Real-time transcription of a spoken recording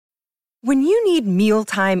When you need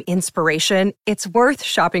mealtime inspiration, it's worth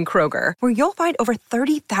shopping Kroger, where you'll find over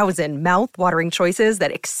 30,000 mouth-watering choices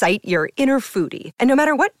that excite your inner foodie. And no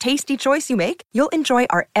matter what tasty choice you make, you'll enjoy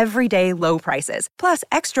our everyday low prices, plus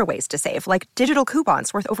extra ways to save, like digital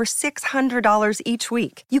coupons worth over $600 each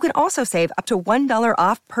week. You can also save up to $1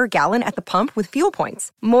 off per gallon at the pump with fuel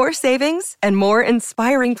points. More savings and more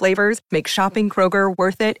inspiring flavors make shopping Kroger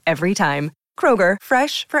worth it every time. Kroger,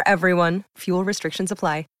 fresh for everyone. Fuel restrictions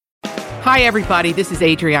apply. Hi, everybody. This is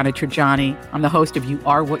Adriana Trajani. I'm the host of You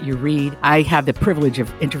Are What You Read. I have the privilege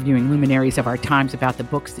of interviewing luminaries of our times about the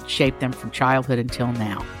books that shaped them from childhood until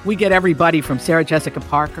now. We get everybody from Sarah Jessica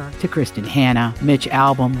Parker to Kristen Hanna, Mitch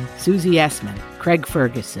Albom, Susie Essman, Craig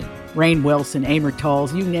Ferguson, Rainn Wilson, Amor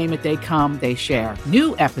Tolls, you name it, they come, they share.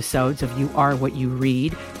 New episodes of You Are What You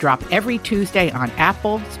Read drop every Tuesday on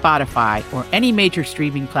Apple, Spotify, or any major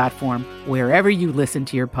streaming platform wherever you listen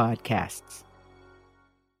to your podcasts.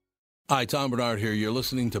 Hi, Tom Bernard here. You're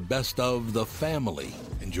listening to Best of the Family.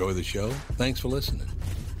 Enjoy the show. Thanks for listening.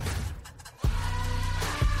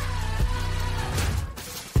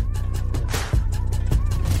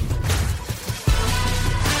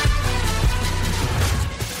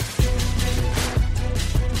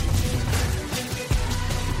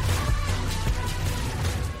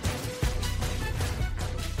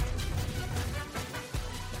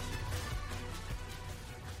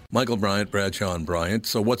 Michael Bryant, Bradshaw and Bryant.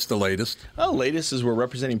 So what's the latest? Well, the latest is we're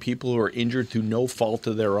representing people who are injured through no fault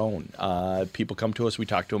of their own. People come to us. We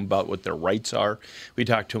talk to them about what their rights are. We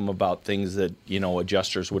talk to them about things that,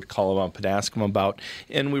 adjusters would call them up and ask them about.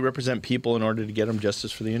 And we represent people in order to get them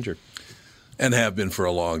justice for the injured. And have been for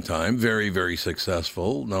a long time. Very, very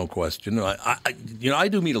successful, no question. I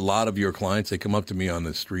do meet a lot of your clients. They come up to me on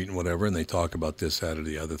the street and whatever, and they talk about this, that, or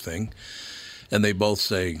the other thing. And they both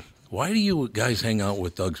say, why do you guys hang out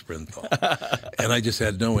with Doug Sprinthal? And I just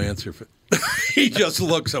had no answer for He just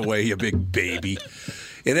looks away, you big baby.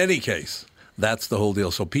 In any case, that's the whole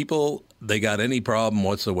deal. So people, they got any problem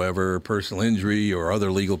whatsoever, personal injury or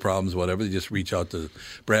other legal problems, whatever, they just reach out to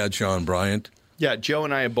Bradshaw and Bryant. Yeah, Joe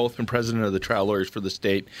and I have both been president of the trial lawyers for the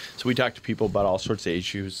state, so we talk to people about all sorts of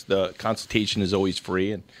issues. The consultation is always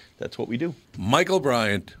free, and that's what we do. Michael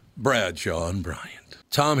Bryant, Bradshaw and Bryant.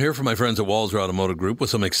 Tom here from my friends at Walser Automotive Group with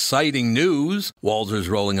some exciting news. Walser's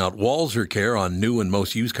rolling out Walser Care on new and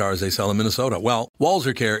most used cars they sell in Minnesota. Well,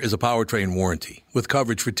 Walser Care is a powertrain warranty with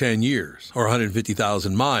coverage for 10 years or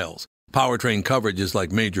 150,000 miles. Powertrain coverage is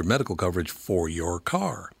like major medical coverage for your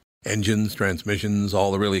car. Engines, transmissions,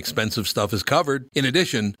 all the really expensive stuff is covered. In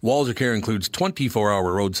addition, Walser Care includes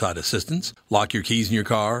 24-hour roadside assistance, lock your keys in your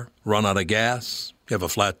car, run out of gas, you have a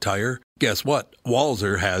flat tire. Guess what?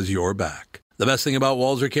 Walser has your back. The best thing about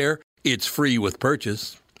Walser Care, it's free with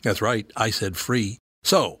purchase. That's right, I said free.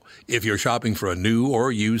 So, if you're shopping for a new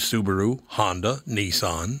or used Subaru, Honda,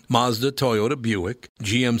 Nissan, Mazda, Toyota, Buick,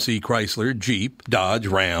 GMC, Chrysler, Jeep, Dodge,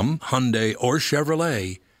 Ram, Hyundai, or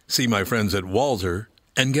Chevrolet, see my friends at Walser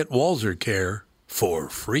and get Walser Care for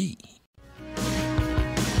free.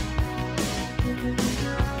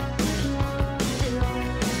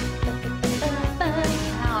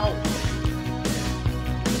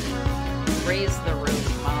 Raise the roof.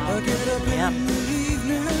 Yep.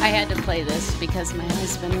 I had to play this because my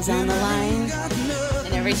husband is on the line,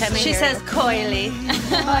 and every time she says coyly,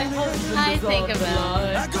 I think about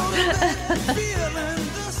it.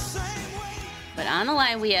 But on the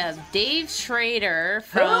line we have Dave Schrader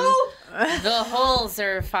from The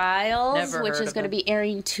Holzer Files, which is going to be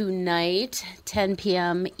airing tonight, 10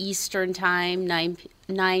 p.m. Eastern Time,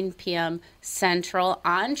 9 p.m. Central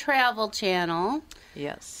on Travel Channel.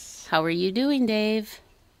 Yes. How are you doing, Dave?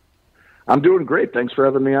 I'm doing great. Thanks for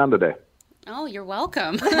having me on today. Oh, you're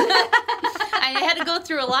welcome. I had to go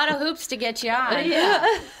through a lot of hoops to get you on.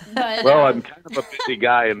 Yeah. But, well, I'm kind of a busy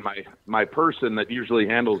guy, and my person that usually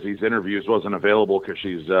handles these interviews wasn't available because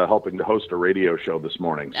she's helping to host a radio show this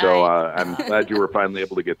morning. So I'm glad you were finally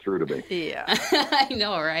able to get through to me. Yeah. I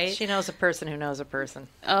know, right? She knows a person who knows a person.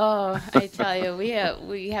 Oh, I tell you,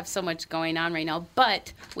 we have so much going on right now.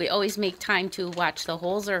 But we always make time to watch the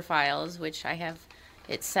Holzer Files, which I have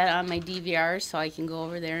it set on my DVR so I can go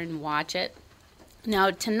over there and watch it.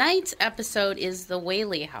 Now, tonight's episode is the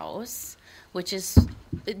Whaley House, which is,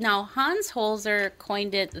 now Hans Holzer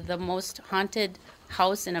coined it the most haunted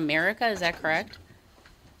house in America. Is that correct?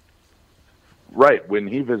 Right. When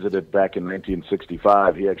he visited back in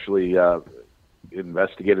 1965, he actually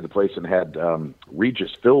investigated the place and had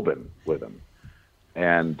Regis Philbin with him,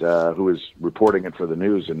 and who was reporting it for the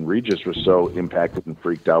news. And Regis was so impacted and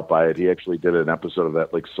freaked out by it, he actually did an episode of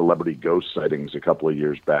that, like Celebrity Ghost Sightings, a couple of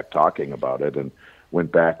years back, talking about it. And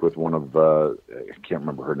went back with one of, I can't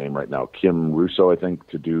remember her name right now, Kim Russo, I think,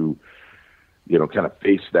 to do, kind of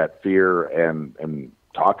face that fear and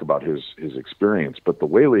talk about his experience. But the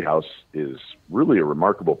Whaley House is really a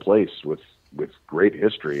remarkable place with great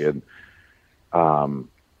history and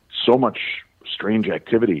so much strange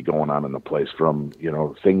activity going on in the place, from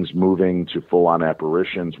things moving to full-on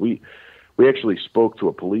apparitions. We actually spoke to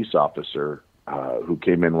a police officer who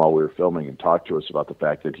came in while we were filming and talked to us about the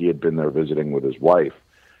fact that he had been there visiting with his wife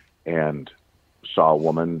and saw a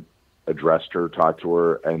woman, addressed her, talked to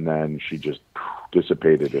her, and then she just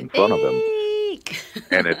dissipated in front of him.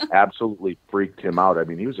 And it absolutely freaked him out. I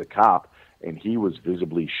mean, he was a cop, and he was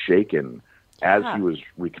visibly shaken as he was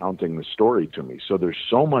recounting the story to me. So there's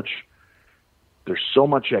so much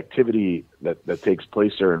activity that takes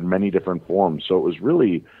place there in many different forms. So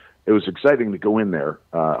it was exciting to go in there.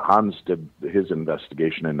 Hans did his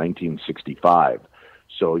investigation in 1965.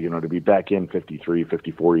 So, to be back in 53,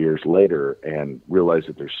 54 years later and realize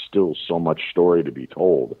that there's still so much story to be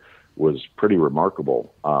told was pretty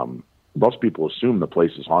remarkable. Most people assume the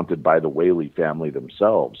place is haunted by the Whaley family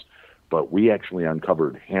themselves, but we actually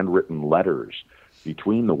uncovered handwritten letters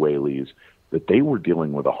between the Whaleys that they were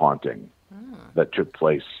dealing with a haunting that took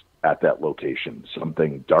place at that location.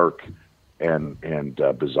 Something dark and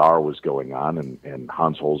bizarre was going on, and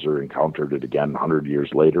Hans Holzer encountered it again 100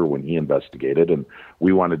 years later when he investigated, and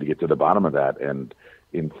we wanted to get to the bottom of that. And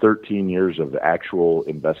in 13 years of actual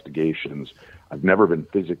investigations, I've never been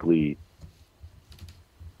physically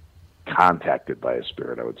contacted by a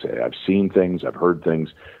spirit, I would say. I've seen things, I've heard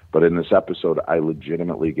things, but in this episode, I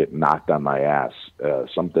legitimately get knocked on my ass.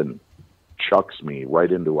 Something chucks me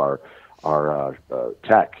right into our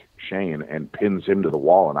tech, Shane, and pins him to the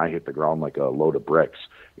wall, and I hit the ground like a load of bricks.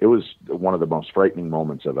 It was one of the most frightening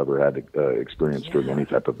moments I've ever had experienced during any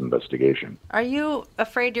type of investigation. Are you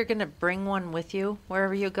afraid you're going to bring one with you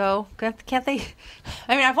wherever you go? Can't they?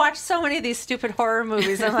 I mean, I've watched so many of these stupid horror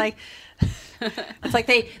movies. I'm like, it's like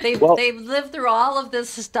they live through all of this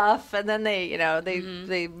stuff, and then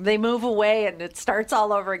they move away, and it starts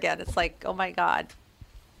all over again. It's like, oh my God.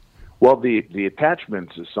 Well, the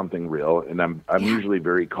attachments is something real, and I'm usually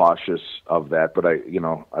very cautious of that. But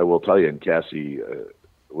I will tell you, and Cassie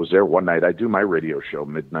was there one night. I do my radio show,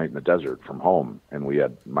 Midnight in the Desert, from home, and we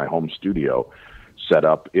had my home studio set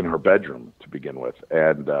up in her bedroom to begin with,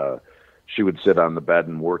 and she would sit on the bed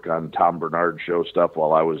and work on Tom Bernard show stuff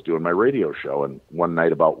while I was doing my radio show. And one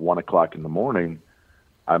night, about 1:00 in the morning,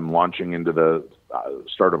 I'm launching into the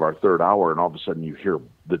start of our third hour, and all of a sudden, you hear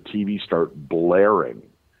the TV start blaring.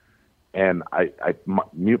 And I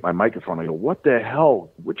mute my microphone. I go, what the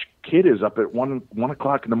hell? Which kid is up at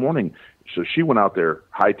 1:00 in the morning? So she went out there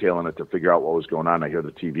hightailing it to figure out what was going on. I hear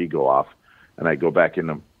the TV go off, and I go back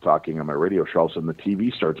into talking on my radio show. All of a sudden, the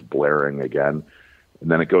TV starts blaring again,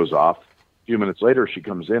 and then it goes off. A few minutes later, she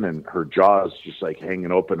comes in, and her jaw's just like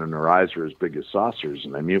hanging open, and her eyes are as big as saucers.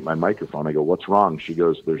 And I mute my microphone. I go, what's wrong? She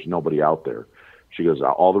goes, there's nobody out there. She goes,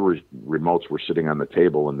 all the remotes were sitting on the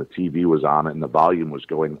table, and the TV was on, and the volume was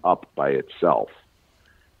going up by itself.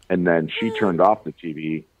 And then she turned off the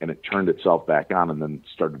TV, and it turned itself back on, and then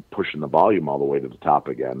started pushing the volume all the way to the top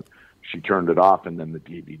again. She turned it off, and then the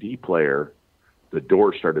DVD player, the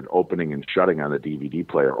door started opening and shutting on the DVD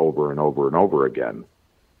player over and over and over again.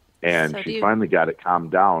 And so she finally got it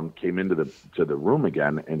calmed down, came into the room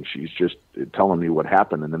again, and she's just telling me what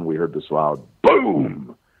happened. And then we heard this loud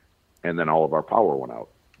boom. And then all of our power went out.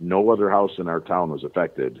 No other house in our town was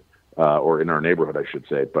affected, or in our neighborhood, I should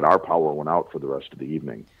say, but our power went out for the rest of the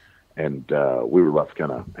evening. And we were left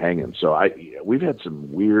kind of hanging. So we've had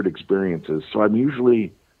some weird experiences. So I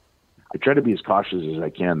try to be as cautious as I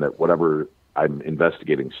can that whatever I'm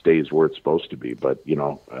investigating stays where it's supposed to be. But,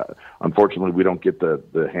 unfortunately, we don't get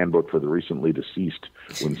the handbook for the recently deceased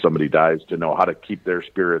when somebody dies to know how to keep their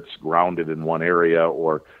spirits grounded in one area,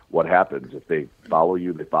 or what happens. If they follow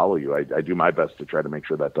you, they follow you. I do my best to try to make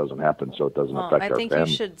sure that doesn't happen so it doesn't affect our family. I think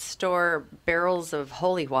you should store barrels of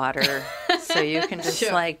holy water so you can just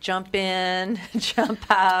jump in, jump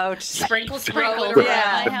out. Sprinkle around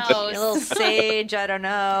my house. A little sage, I don't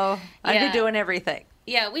know. I'd be doing everything.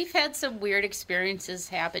 Yeah, we've had some weird experiences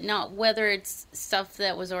happen. Now, whether it's stuff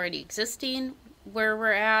that was already existing where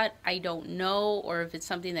we're at, I don't know, or if it's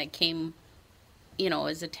something that came,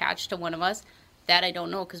 is attached to one of us, that I don't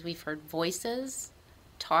know, because we've heard voices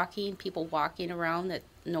talking, people walking around that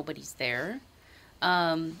nobody's there.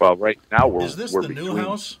 Well, right now we're the new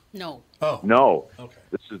house? No. Oh. No. Okay.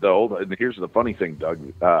 This is the old, and here's the funny thing, Doug.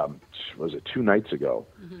 Was it 2 nights ago?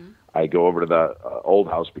 I go over to the old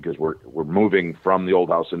house because we're moving from the old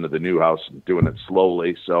house into the new house and doing it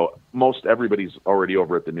slowly. So most everybody's already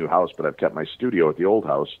over at the new house, but I've kept my studio at the old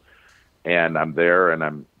house. And I'm there, and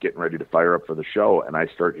I'm getting ready to fire up for the show, and I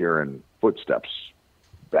start hearing footsteps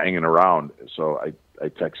banging around. So I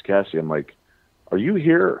text Cassie. I'm like, are you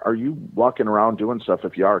here? Are you walking around doing stuff?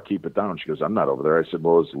 If you are, keep it down. She goes, I'm not over there. I said,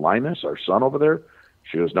 well, is Linus, our son, over there?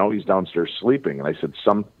 She goes, no, he's downstairs sleeping. And I said,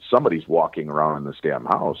 somebody's walking around in this damn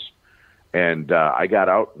house. And I got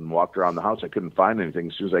out and walked around the house. I couldn't find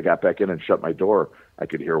anything. As soon as I got back in and shut my door, I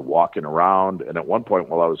could hear walking around. And at one point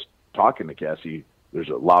while I was talking to Cassie, there's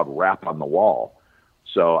a loud rap on the wall.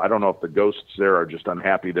 So I don't know if the ghosts there are just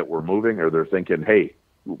unhappy that we're moving, or they're thinking, hey,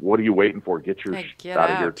 what are you waiting for? Get your shit out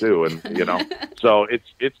of here too. And, you know, so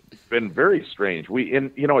it's been very strange.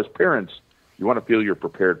 As parents, you want to feel you're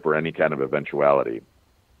prepared for any kind of eventuality.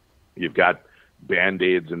 You've got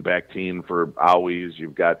Band-Aids and Bactine for owies.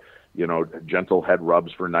 You've got, gentle head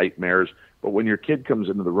rubs for nightmares. But when your kid comes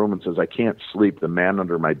into the room and says, I can't sleep, the man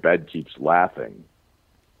under my bed keeps laughing.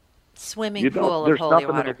 Swimming pool of there's holy nothing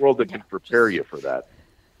water. in the world that can prepare you for that.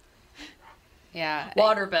 Yeah.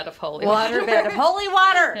 Waterbed of holy water. Waterbed of holy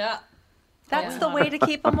water. Yeah. That's the way to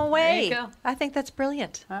keep them away. There you go. I think that's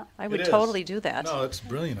brilliant. I would totally do that. No, it's a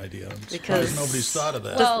brilliant idea. I'm Because surprised nobody's thought of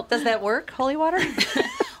that. Does that work, holy water?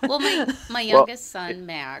 Well, my youngest son,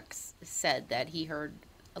 Max, said that he heard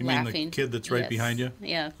You laughing. mean the kid that's right behind you?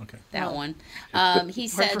 Yeah, Okay. that one. He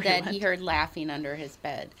said that he heard laughing under his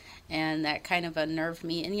bed, and that kind of unnerved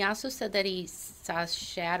me. And he also said that he saw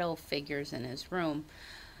shadow figures in his room.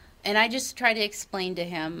 And I just tried to explain to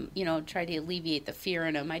him, try to alleviate the fear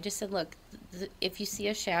in him. I just said, look, if you see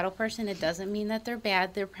a shadow person, it doesn't mean that they're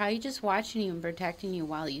bad. They're probably just watching you and protecting you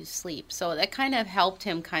while you sleep. So that kind of helped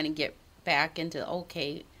him kind of get back into,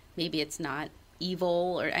 okay, maybe it's not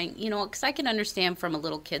evil, or because I can understand from a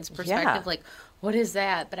little kid's perspective, like, what is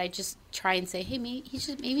that? But I just try and say, hey, maybe he's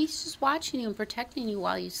just watching you and protecting you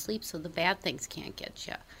while you sleep, so the bad things can't get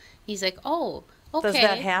you. He's like, oh, okay. Does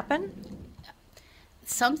that happen?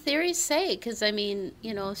 Some theories say, because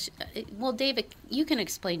well, David, you can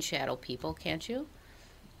explain shadow people, can't you?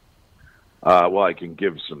 Well, I can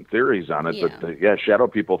give some theories on it, but shadow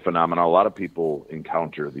people phenomena. A lot of people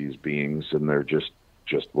encounter these beings, and they're just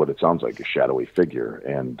what it sounds like, a shadowy figure.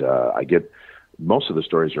 And I get most of the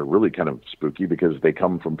stories are really kind of spooky because they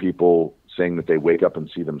come from people saying that they wake up and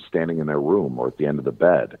see them standing in their room or at the end of the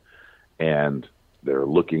bed, and they're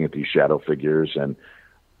looking at these shadow figures. And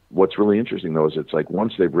what's really interesting, though, is it's like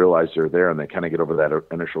once they've realized they're there and they kind of get over that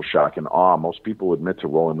initial shock and awe, most people admit to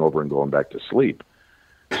rolling over and going back to sleep.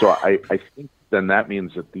 So I think then that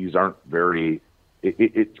means that these aren't very...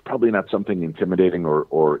 It's probably not something intimidating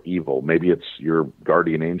or evil. Maybe it's your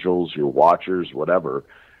guardian angels, your watchers, whatever.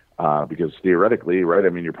 Because theoretically, right, I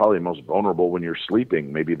mean, you're probably most vulnerable when you're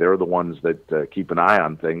sleeping. Maybe they're the ones that keep an eye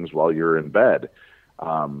on things while you're in bed.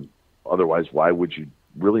 Otherwise, why would you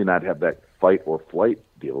really not have that fight or flight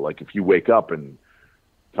deal? Like if you wake up and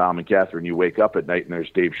Tom and Catherine, you wake up at night and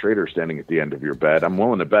there's Dave Schrader standing at the end of your bed, I'm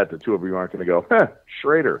willing to bet the two of you aren't going to go,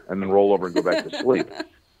 Schrader, and then roll over and go back to sleep.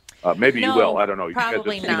 Maybe you will. I don't know. You guys have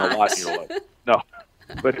seen a lot in your life. No,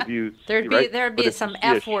 but if you there'd be some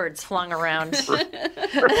F words flung around.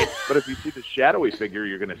 But if you see the shadowy figure,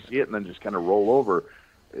 you're going to see it and then just kind of roll over.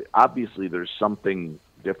 Obviously, there's something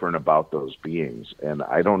different about those beings, and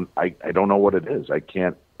I don't know what it is. I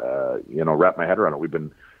can't wrap my head around it. We've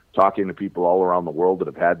been talking to people all around the world that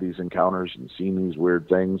have had these encounters and seen these weird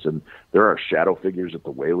things, and there are shadow figures at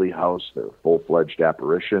the Whaley House. They're full-fledged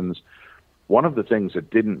apparitions. One of the things that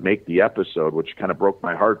didn't make the episode, which kind of broke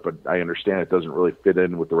my heart, but I understand it doesn't really fit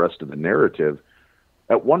in with the rest of the narrative.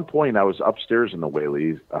 At one point, I was upstairs in the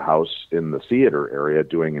Whaley House in the theater area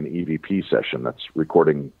doing an EVP session that's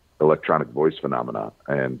recording electronic voice phenomena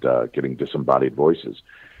and getting disembodied voices.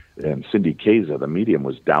 And Cindy Kaza, the medium,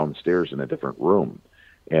 was downstairs in a different room.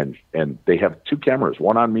 And they have two cameras,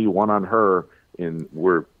 one on me, one on her, and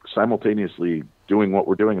we're simultaneously doing what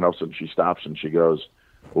we're doing, and all of a sudden she stops and she goes,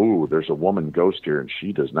 ooh, there's a woman ghost here, and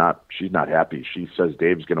she's not happy. She says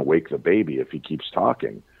Dave's going to wake the baby if he keeps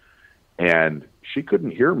talking. And she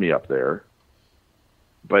couldn't hear me up there.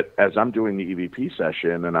 But as I'm doing the EVP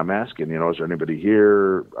session and I'm asking, is there anybody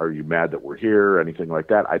here? Are you mad that we're here? Anything like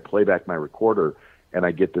that? I play back my recorder and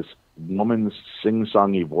I get this woman's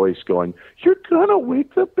sing-songy voice going, you're going to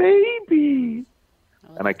wake the baby.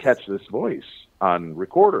 And I catch this voice on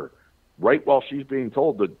recorder. Right while she's being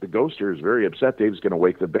told that the ghost here is very upset, Dave's going to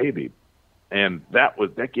wake the baby. And that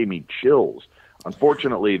gave me chills.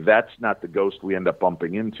 Unfortunately, that's not the ghost we end up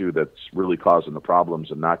bumping into that's really causing the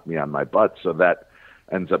problems and knocked me on my butt. So that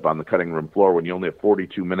ends up on the cutting room floor. When you only have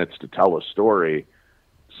 42 minutes to tell a story,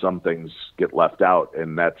 some things get left out,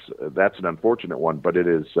 and that's an unfortunate one. But it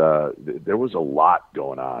is there was a lot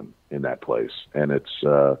going on in that place, and it's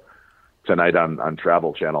tonight on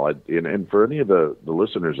Travel Channel. And for any of the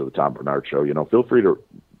listeners of the Tom Bernard Show, feel free to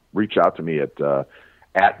reach out to me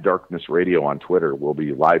at Darkness Radio on Twitter. We'll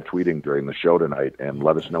be live tweeting during the show tonight, and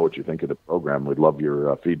let us know what you think of the program. We'd love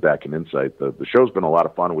your feedback and insight. The show's been a lot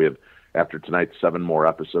of fun. We have, after tonight, 7 more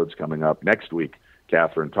episodes coming up. Next week,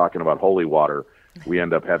 Catherine, talking about holy water, we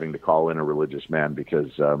end up having to call in a religious man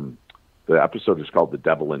because the episode is called The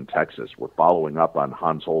Devil in Texas. We're following up on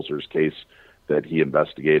Hans Holzer's case that he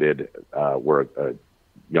investigated where a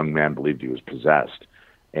young man believed he was possessed,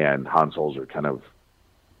 and Hans Holzer kind of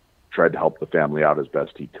tried to help the family out as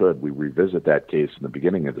best he could. We revisit that case in the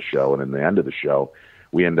beginning of the show, and in the end of the show,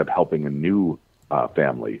 we end up helping a new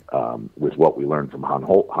family with what we learned from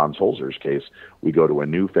Hans Holzer's case. We go to a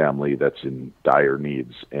new family that's in dire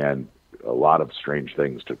needs, and a lot of strange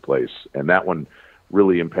things took place. And that one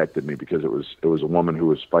really impacted me because it was a woman who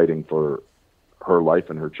was fighting for her life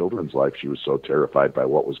and her children's life. She was so terrified by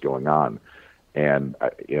what was going on. And,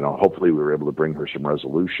 hopefully we were able to bring her some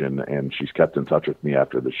resolution, and she's kept in touch with me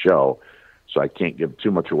after the show. So I can't give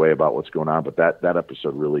too much away about what's going on, but that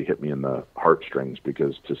episode really hit me in the heartstrings,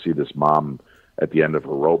 because to see this mom at the end of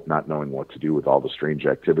her rope, not knowing what to do with all the strange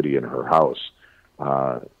activity in her house,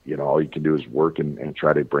 all you can do is work and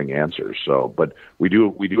try to bring answers. So, but we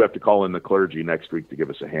do have to call in the clergy next week to give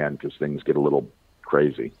us a hand, because things get a little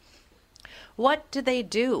crazy. What do they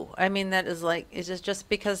do? I mean, is it just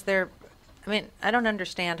because I don't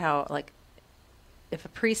understand how, if a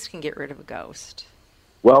priest can get rid of a ghost.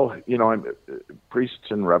 Well,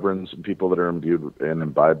 priests and reverends and people that are imbued and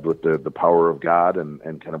imbibed with the power of God and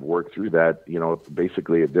kind of work through that,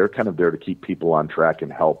 basically they're kind of there to keep people on track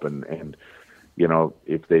and help. And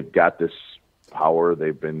if they've got this power,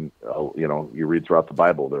 they've been, you read throughout the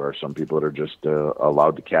Bible, there are some people that are just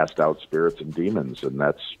allowed to cast out spirits and demons, and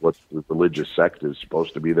that's what the religious sect is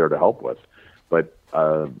supposed to be there to help with. But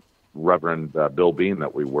Reverend Bill Bean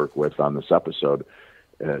that we work with on this episode,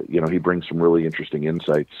 he brings some really interesting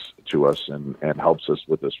insights to us and helps us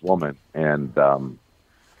with this woman. And,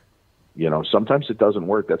 sometimes it doesn't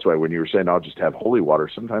work. That's why when you were saying, I'll just have holy water,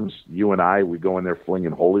 sometimes you and I, we go in there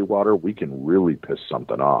flinging holy water, we can really piss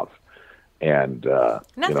something off. And,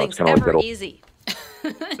 nothing's it's ever like easy.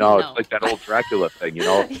 No, it's like that old Dracula thing,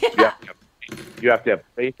 Yeah. You have to have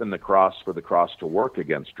faith in the cross for the cross to work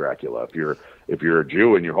against Dracula. If you're a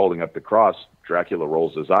Jew and you're holding up the cross, Dracula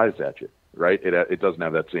rolls his eyes at you, right? It doesn't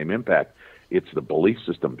have that same impact. It's the belief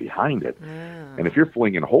system behind it. Yeah. And if you're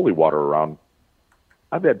flinging holy water around,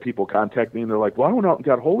 I've had people contact me and they're like, well, I went out and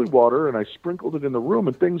got holy water and I sprinkled it in the room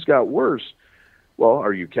and things got worse. Well,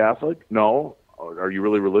 are you Catholic? No. Are you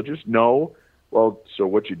really religious? No. Well, so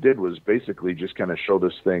what you did was basically just kind of show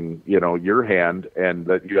this thing, your hand, and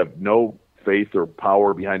that you have no faith or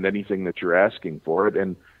power behind anything that you're asking for it.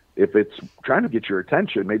 And if it's trying to get your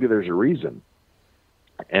attention, maybe there's a reason.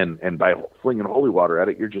 And by flinging holy water at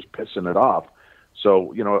it, you're just pissing it off.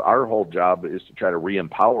 So, our whole job is to try to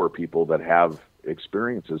re-empower people that have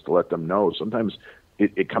experiences, to let them know. Sometimes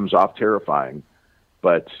it comes off terrifying,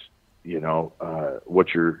 but,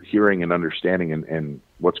 what you're hearing and understanding and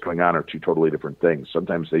what's going on are two totally different things.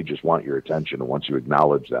 Sometimes they just want your attention, and once you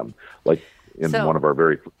acknowledge them, like in one of our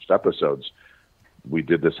very first episodes, we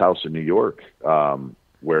did this house in New York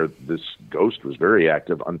where this ghost was very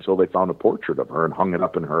active until they found a portrait of her and hung it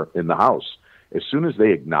up in the house. As soon as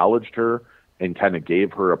they acknowledged her and kind of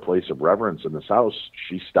gave her a place of reverence in this house,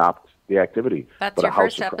 she stopped the activity. That's your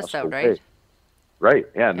first episode, right? Right,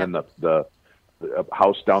 yeah, and then the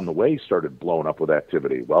house down the way started blowing up with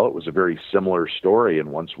activity. Well, it was a very similar story,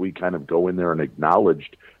 and once we kind of go in there and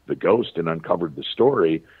acknowledged the ghost and uncovered the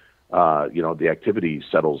story, the activity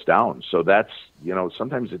settles down. So that's,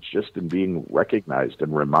 sometimes it's just in being recognized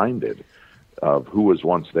and reminded of who was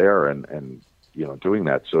once there and doing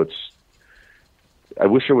that. So I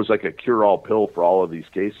wish there was like a cure-all pill for all of these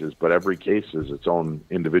cases, but every case is its own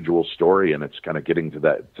individual story, and it's kind of getting to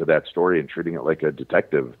that story and treating it like a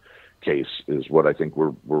detective case is what I think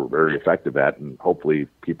we're very effective at, and hopefully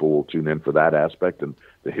people will tune in for that aspect. And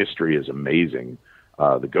the history is amazing.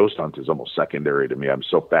 The ghost hunt is almost secondary to me. I'm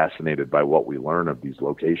so fascinated by what we learn of these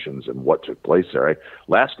locations and what took place there.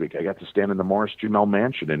 Last week, I got to stand in the Morris Jumel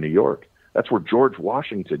Mansion in New York. That's where George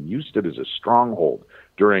Washington used it as a stronghold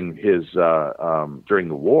during his during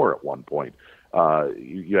the war at one point.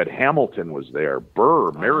 You had Hamilton was there.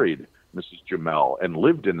 Burr married Mrs. Jumel and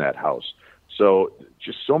lived in that house. So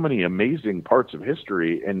just so many amazing parts of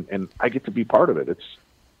history, and I get to be part of it. It's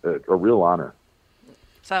a real honor.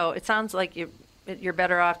 So it sounds like you're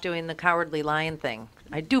better off doing the Cowardly Lion thing.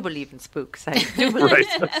 I do believe in spooks. I do believe.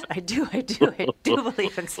 I do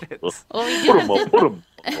believe in spooks. Well, we do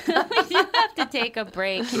have to take a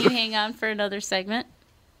break. Can you hang on for another segment?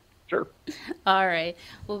 Sure. All right.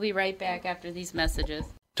 We'll be right back after these messages.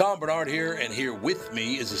 Tom Bernard here, and here with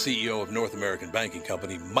me is the CEO of North American Banking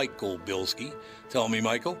Company, Michael Bilski. Tell me,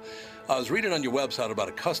 Michael, I was reading on your website about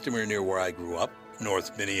a customer near where I grew up,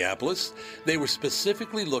 North Minneapolis. They were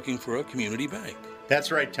specifically looking for a community bank. That's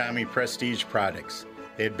right, Tommy, Prestige Products.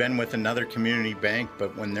 They had been with another community bank,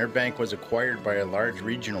 but when their bank was acquired by a large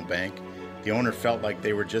regional bank, the owner felt like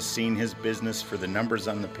they were just seeing his business for the numbers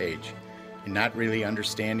on the page and not really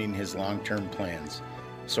understanding his long-term plans.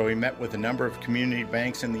 So he met with a number of community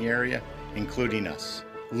banks in the area, including us.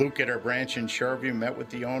 Luke at our branch in Shoreview met with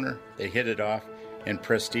the owner, they hit it off, and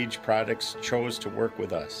Prestige Products chose to work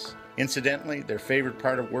with us. Incidentally, their favorite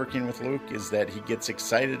part of working with Luke is that he gets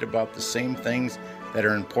excited about the same things that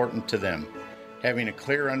are important to them. Having a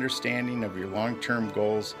clear understanding of your long-term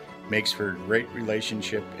goals makes for a great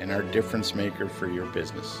relationship and our difference maker for your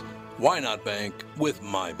business. Why not bank with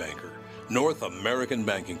my banker? North American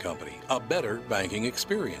Banking Company, a better banking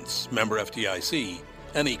experience. Member FDIC,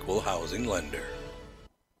 an equal housing lender.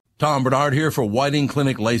 Tom Bernard here for Whiting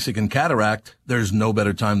Clinic LASIK and Cataract. There's no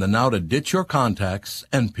better time than now to ditch your contacts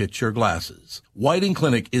and pitch your glasses. Whiting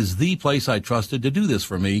Clinic is the place I trusted to do this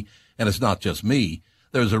for me, and it's not just me.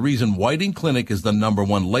 There's a reason Whiting Clinic is the #1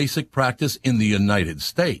 LASIK practice in the United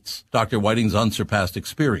States. Dr. Whiting's unsurpassed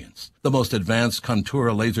experience, the most advanced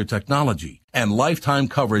Contura laser technology, and lifetime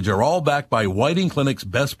coverage are all backed by Whiting Clinic's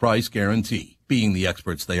best price guarantee. Being the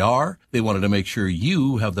experts they are, they wanted to make sure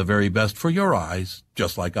you have the very best for your eyes,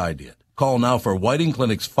 just like I did. Call now for Whiting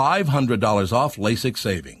Clinic's $500 off LASIK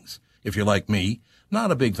savings. If you're like me,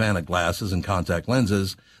 not a big fan of glasses and contact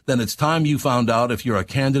lenses, then it's time you found out if you're a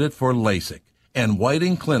candidate for LASIK. And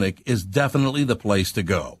Whiting Clinic is definitely the place to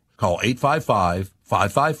go. Call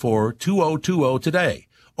 855-554-2020 today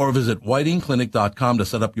or visit whitingclinic.com to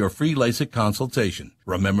set up your free LASIK consultation.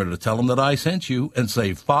 Remember to tell them that I sent you and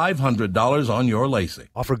save $500 on your LASIK.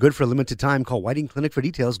 Offer good for a limited time. Call Whiting Clinic for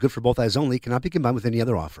details. Good for both eyes only. Cannot be combined with any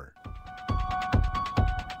other offer.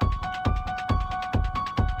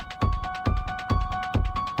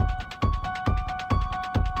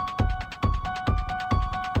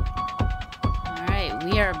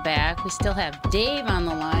 We are back. We still have Dave on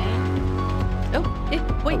the line. Oh,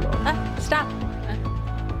 wait, stop.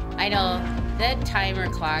 I know, that timer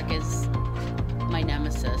clock is my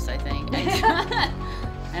nemesis, I think. I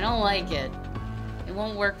don't like it. It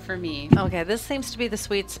won't work for me. Okay, this seems to be the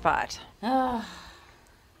sweet spot. Oh,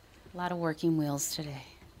 a lot of working wheels today.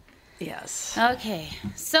 Yes. Okay,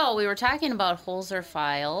 so we were talking about Holzer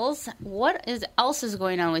Files. What else is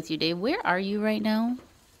going on with you, Dave? Where are you right now?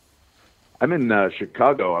 I'm in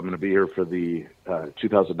Chicago. I'm going to be here for the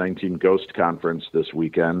 2019 Ghost Conference this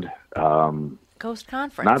weekend. Ghost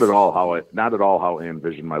Conference. Not at all how I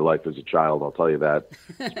envisioned my life as a child. I'll tell you that.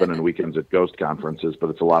 Spending weekends at Ghost Conferences, but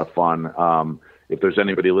it's a lot of fun. If there's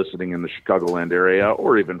anybody listening in the Chicagoland area,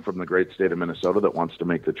 or even from the great state of Minnesota that wants to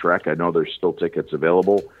make the trek, I know there's still tickets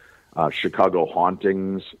available.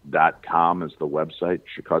 ChicagoHauntings.com is the website.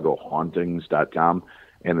 ChicagoHauntings.com.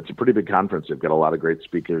 And it's a pretty big conference. They've got a lot of great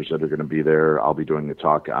speakers that are going to be there. I'll be doing a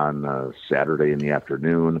talk on Saturday in the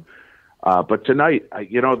afternoon. But tonight,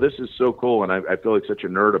 this is so cool, and I feel like such a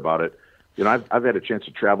nerd about it. I've had a chance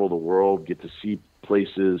to travel the world, get to see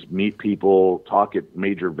places, meet people, talk at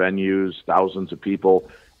major venues, thousands of people.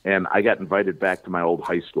 And I got invited back to my old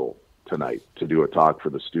high school tonight to do a talk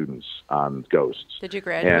for the students on ghosts. Did you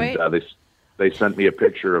graduate? And they sent me a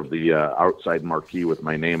picture of the outside marquee with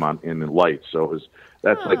my name on in the lights. So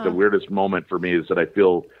that's like the weirdest moment for me, is that I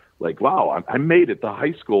feel like, wow, I made it. The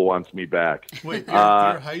high school wants me back. Wait,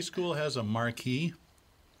 your high school has a marquee?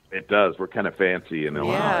 It does. We're kind of fancy in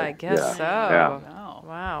Illinois. Yeah, I guess so. Yeah. Oh,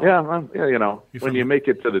 wow. Yeah, when you make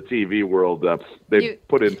it to the TV world, they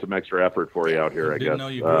put in some extra effort for you out here, I guess. I didn't know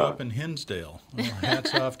you grew up in Hinsdale. Well,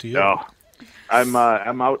 hats off to you. No. I'm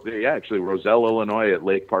out, actually, Roselle, Illinois at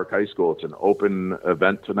Lake Park High School. It's an open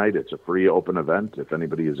event tonight. It's a free open event. If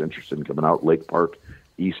anybody is interested in coming out, Lake Park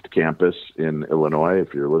East Campus in Illinois,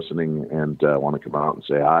 if you're listening and want to come out and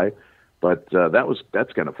say hi. But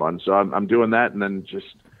that's kind of fun. So I'm doing that, and then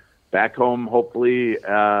just back home, hopefully,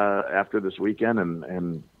 after this weekend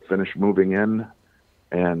and finish moving in.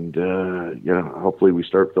 And, hopefully we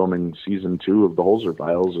start filming season 2 of the Holzer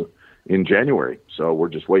Files in January. So we're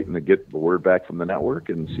just waiting to get the word back from the network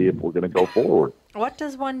and see if we're going to go forward. What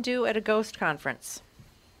does one do at a ghost conference?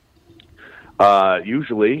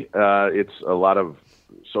 Usually it's a lot of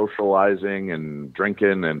socializing and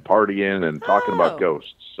drinking and partying and talking about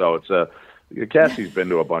ghosts. So Cassie's been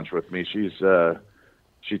to a bunch with me.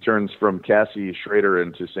 She turns from Cassie Schrader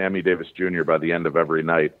into Sammy Davis Jr. by the end of every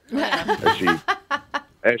night.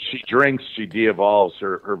 As she drinks, she de-evolves.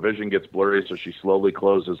 Her vision gets blurry, so she slowly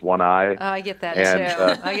closes one eye. Oh, I get that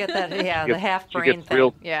too. I get that. Yeah, the half brain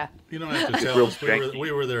thing. Yeah. You don't have to tell us.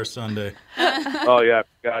 We were there Sunday. Oh yeah,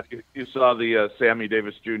 God! You saw the Sammy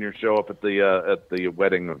Davis Jr. show up at the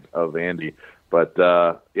wedding of Andy. But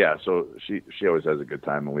yeah, so she always has a good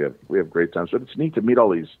time, and we have great times. But it's neat to meet all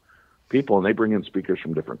these people, and they bring in speakers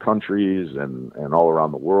from different countries and all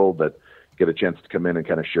around the world that get a chance to come in and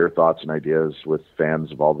kind of share thoughts and ideas with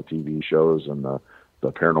fans of all the TV shows and the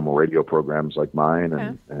paranormal radio programs like mine.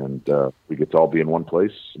 Okay. And we get to all be in one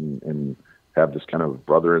place and have this kind of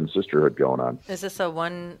brother and sisterhood going on. Is this a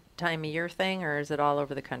one-time-a-year thing, or is it all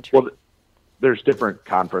over the country? Well, there's different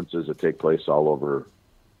conferences that take place all over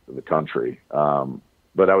the country.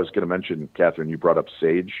 But I was going to mention, Catherine, you brought up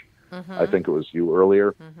SAGE. Mm-hmm. I think it was you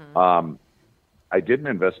earlier. Mm-hmm. I did an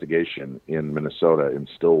investigation in Minnesota, in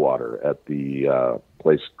Stillwater, at the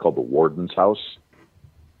place called the Warden's House.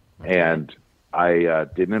 Okay. And I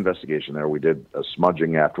did an investigation there. We did a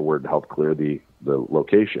smudging afterward to help clear the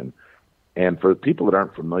location. And for people that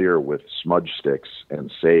aren't familiar with smudge sticks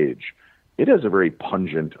and sage, it has a very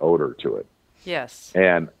pungent odor to it. Yes.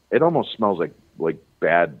 And it almost smells like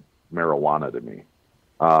bad marijuana to me,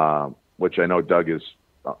 which I know, Doug, is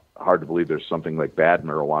hard to believe there's something like bad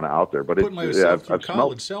marijuana out there. But Put myself through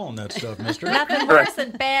college selling that stuff, mister. Nothing worse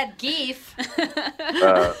than bad geef.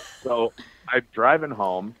 So I'm driving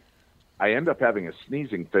home. I end up having a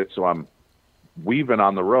sneezing fit, so I'm weaving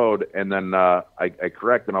on the road, and then I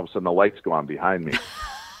correct, and all of a sudden the lights go on behind me.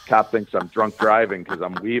 Cop thinks I'm drunk driving because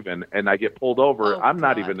I'm weaving, and I get pulled over. I'm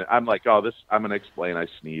like, I'm going to explain I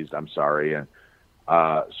sneezed. I'm sorry. And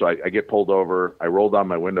so I get pulled over. I roll down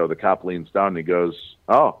my window. The cop leans down and he goes,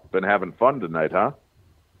 "Oh, been having fun tonight, huh?"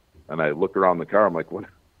 And I look around the car. I'm like, "What?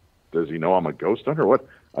 Does he know I'm a ghost hunter? What?"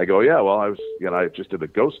 I go, "Yeah, well, I just did a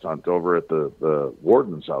ghost hunt over at the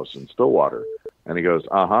Warden's house in Stillwater." And he goes,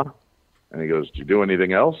 "Uh-huh." And he goes, "Did you do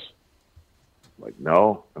anything else?" I'm like,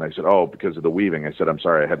 "No." And I said, "Oh, because of the weaving." I said, "I'm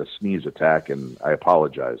sorry, I had a sneeze attack and I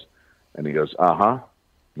apologize." And he goes, "Uh-huh."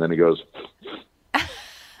 And then he goes,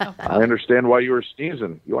 "I understand why you were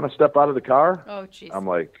sneezing. You want to step out of the car?" Oh, jeez. I'm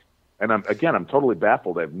like, and I'm totally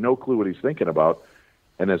baffled. I have no clue what he's thinking about.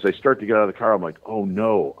 And as I start to get out of the car, I'm like, "Oh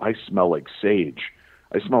no, I smell like sage.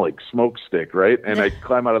 I smell like smoke stick," right? And I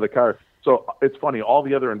climb out of the car. So it's funny. All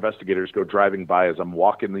the other investigators go driving by as I'm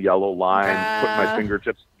walking the yellow line, putting my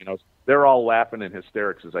fingertips, they're all laughing in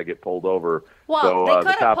hysterics as I get pulled over. Well, so,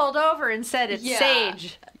 they could have pulled over and said it's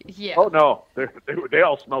sage. Yeah. Oh, no. They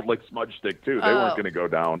all smelled like smudge stick, too. They weren't going to go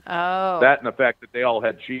down. Oh. That and the fact that they all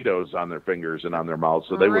had Cheetos on their fingers and on their mouths,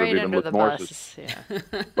 so they would have even looked more. Yeah.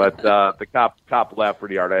 But the cop laughed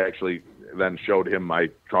pretty hard. I actually then showed him my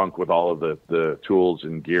trunk with all of the tools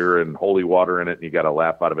and gear and holy water in it, and he got a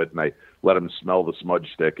laugh out of it. And I let him smell the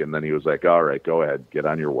smudge stick, and then he was like, "All right, go ahead, get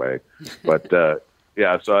on your way." But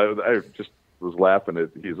yeah, so I just was laughing.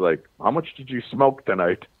 He's like, "How much did you smoke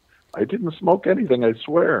tonight?" "I didn't smoke anything, I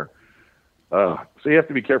swear." So you have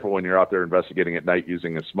to be careful when you're out there investigating at night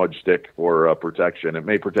using a smudge stick for protection. It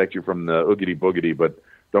may protect you from the oogity boogity, but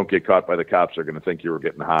don't get caught by the cops. They're going to think you were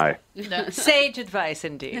getting high. Sage advice,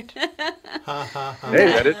 indeed. Hey,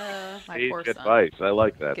 that is sage advice. I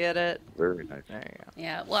like that. Get it? Very nice. There you go.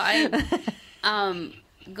 Yeah, well,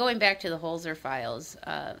 going back to the Holzer Files,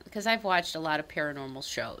 because I've watched a lot of paranormal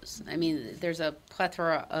shows. I mean, there's a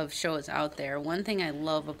plethora of shows out there. One thing I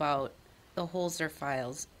love about the Holzer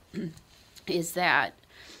Files is that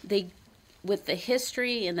with the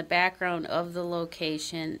history and the background of the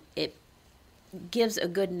location, it gives a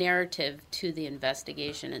good narrative to the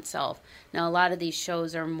investigation itself. Now, a lot of these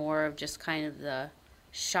shows are more of just kind of the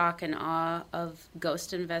shock and awe of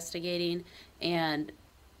ghost investigating, and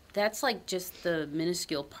that's like just the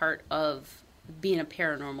minuscule part of being a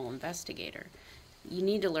paranormal investigator. You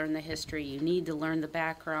need to learn the history, you need to learn the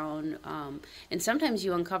background, and sometimes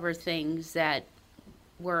you uncover things that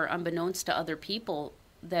were unbeknownst to other people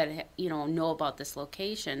that know about this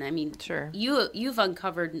location. I mean, sure, you've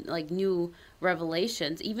uncovered like new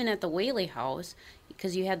revelations, even at the Whaley House,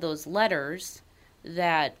 because you had those letters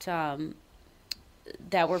that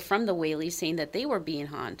that were from the Whaleys saying that they were being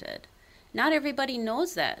haunted. Not everybody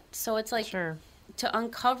knows that, so it's like sure. To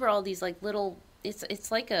uncover all these like little.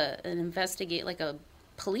 It's like a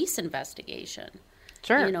police investigation.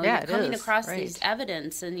 Sure. You're coming across these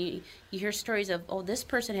evidence, and you hear stories of, this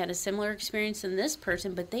person had a similar experience than this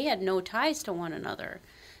person, but they had no ties to one another.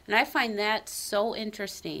 And I find that so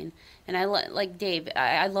interesting. And like Dave,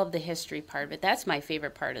 I love the history part of it. That's my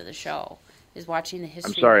favorite part of the show, is watching the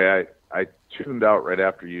history. I'm sorry, I tuned out right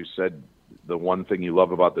after you said the one thing you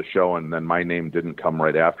love about the show, and then my name didn't come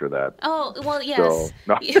right after that. Oh, well, yes. So,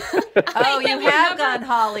 no. Oh, you have gone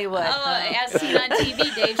Hollywood. Oh, as seen on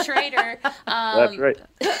TV, Dave Schrader. That's right.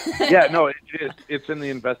 Yeah, no, it's in the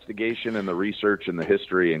investigation and the research and the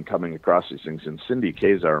history and coming across these things. And Cindy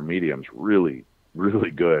Kaye's our medium's really,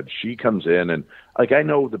 really good. She comes in and, like, I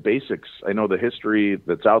know the basics. I know the history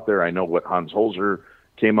that's out there. I know what Hans Holzer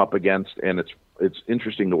came up against, and it's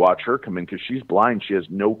interesting to watch her come in because she's blind. She has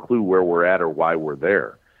no clue where we're at or why we're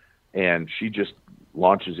there. And she just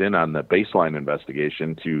launches in on the baseline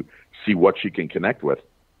investigation to see what she can connect with.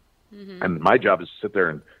 Mm-hmm. And my job is to sit there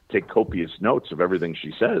and take copious notes of everything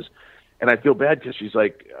she says. And I feel bad because she's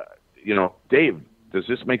like, Dave, does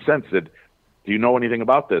this make sense? Do you know anything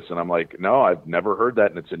about this? And I'm like, no, I've never heard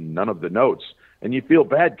that, and it's in none of the notes. And you feel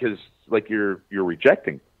bad because, like, you're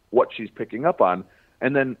rejecting what she's picking up on.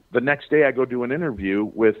 And then the next day I go do an interview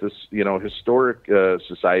with this, historic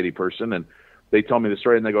society person, and they tell me the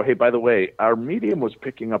story, and they go, hey, by the way, our medium was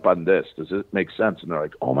picking up on this. Does it make sense? And they're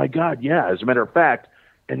like, oh, my God, yeah, as a matter of fact.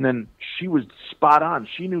 And then she was spot on.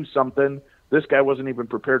 She knew something this guy wasn't even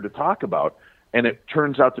prepared to talk about, and it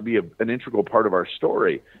turns out to be an integral part of our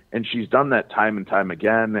story. And she's done that time and time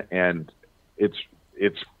again, and it's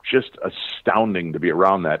just astounding to be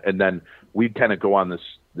around that. And then we kind of go on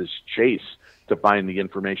this chase to find the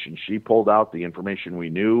information she pulled out, the information we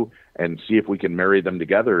knew, and see if we can marry them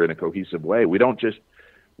together in a cohesive way. We don't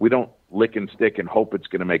lick and stick and hope it's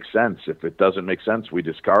going to make sense. If it doesn't make sense, we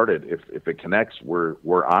discard it. If it connects,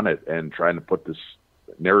 we're on it and trying to put this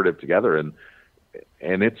narrative together. And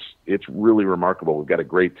it's really remarkable. We've got a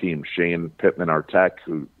great team. Shane Pittman, our tech,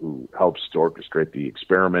 who helps to orchestrate the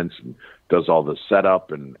experiments and does all the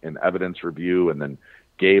setup and evidence review. And then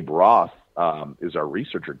Gabe Roth is our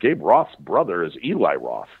researcher. Gabe Roth's brother is Eli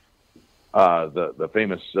Roth, the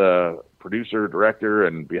famous producer, director,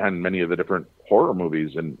 and behind many of the different horror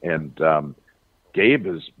movies. And Gabe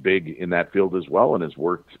is big in that field as well and has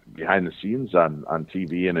worked behind the scenes on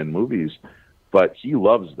TV and in movies. But he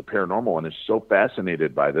loves the paranormal and is so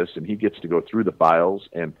fascinated by this, and he gets to go through the files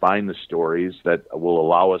and find the stories that will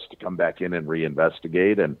allow us to come back in and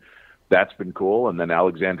reinvestigate, and that's been cool. And then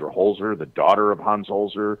Alexandra Holzer, the daughter of Hans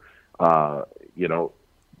Holzer,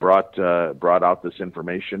 brought out this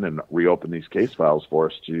information and reopened these case files for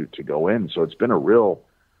us to go in. So it's been a real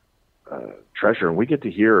treasure, and we get to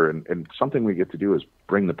hear, and something we get to do is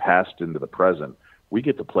bring the past into the present. We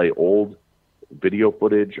get to play old video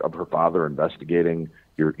footage of her father investigating.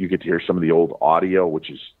 You get to hear some of the old audio, which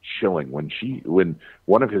is chilling. When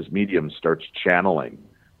one of his mediums starts channeling,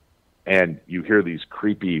 and you hear these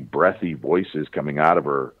creepy, breathy voices coming out of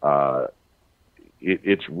her,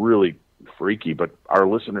 it's really freaky. But our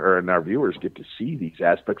listener and our viewers get to see these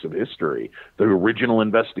aspects of history, the original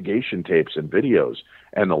investigation tapes and videos,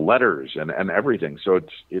 and the letters and everything. So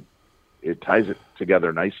it ties it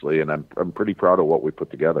together nicely, and I'm pretty proud of what we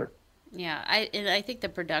put together. Yeah, I think the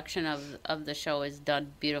production of the show is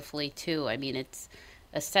done beautifully too. I mean, it's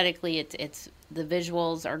aesthetically, it's the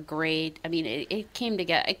visuals are great. I mean, it came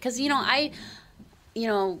together because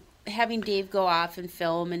having Dave go off and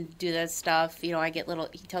film and do that stuff. I get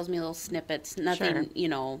he tells me little snippets, nothing,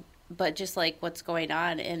 Sure. But just like what's going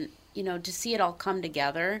on, and to see it all come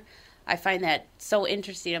together. I find that so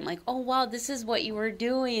interesting. I'm like, oh, wow, this is what you were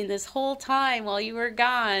doing this whole time while you were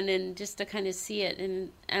gone, and just to kind of see it.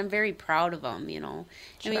 And I'm very proud of him,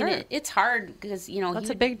 Sure. I mean, it's hard because, That's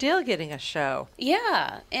a big deal getting a show.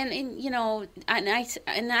 Yeah. And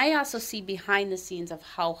and I also see behind the scenes of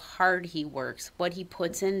how hard he works, what he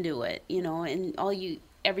puts into it, and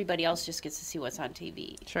everybody else just gets to see what's on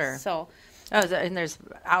TV. Sure. So. Oh, and there's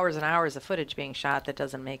hours and hours of footage being shot that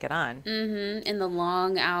doesn't make it on. Mm-hmm. And the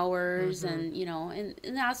long hours, and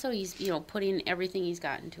and also he's putting everything he's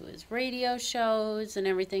got into his radio shows and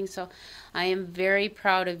everything. So I am very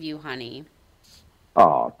proud of you, honey.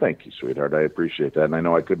 Oh, thank you, sweetheart. I appreciate that, and I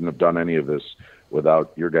know I couldn't have done any of this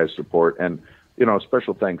without your guys' support. And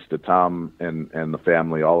special thanks to Tom and the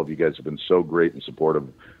family. All of you guys have been so great and supportive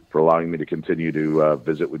for allowing me to continue to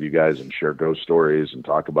visit with you guys and share ghost stories and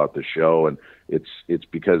talk about the show. And it's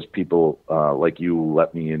because people like you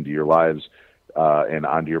let me into your lives and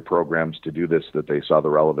onto your programs to do this, that they saw the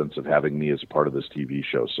relevance of having me as a part of this TV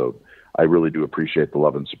show. So I really do appreciate the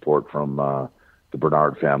love and support from the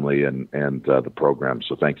Bernard family and the program.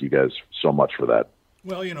 So thank you guys so much for that.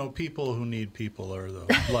 Well, people who need people are the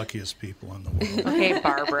luckiest people in the world. Okay,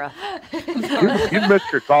 Barbara. You've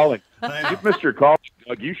missed your calling. You've missed your calling,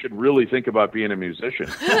 Doug. You should really think about being a musician.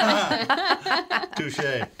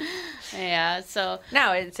 Touche. Yeah, so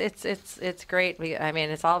no, it's great.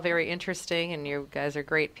 It's all very interesting, and you guys are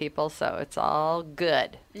great people, so it's all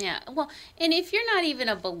good. Yeah, well, and if you're not even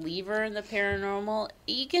a believer in the paranormal,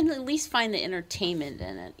 you can at least find the entertainment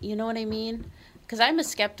in it. You know what I mean? Because I'm a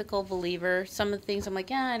skeptical believer. Some of the things I'm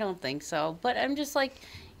like, I don't think so. But I'm just like,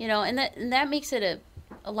 and that makes it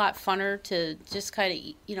a lot funner to just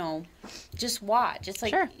kind of, just watch. It's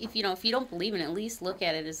like, sure. If you don't believe in it, at least look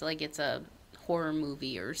at it as like it's a horror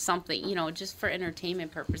movie or something, just for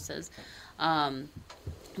entertainment purposes. Yeah,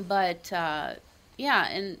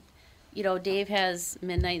 and, Dave has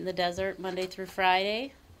Midnight in the Desert Monday through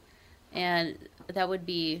Friday, and that would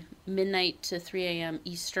be midnight to 3 a.m.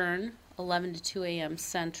 Eastern, 11 to 2 a.m.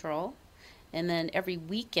 Central. And then every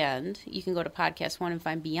weekend, you can go to Podcast One and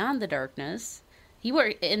find Beyond the Darkness.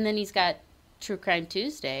 And then he's got True Crime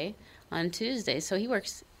Tuesday on Tuesday, so he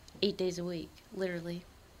works 8 days a week, literally.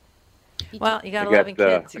 Well, you got 11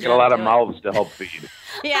 kids. I got a lot of mouths to help feed.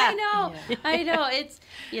 Yeah, I know. It's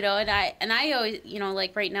and I always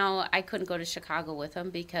like right now I couldn't go to Chicago with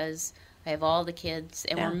them because I have all the kids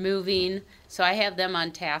and we're moving, so I have them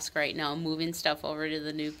on task right now, moving stuff over to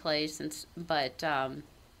the new place. But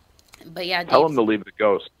yeah, tell them to leave the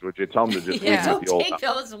ghosts. Would you tell them to just leave don't the old take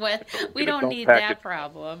those with? We don't need that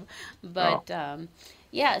problem. But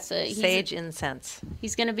yeah, so sage incense.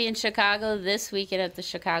 He's going to be in Chicago this weekend at the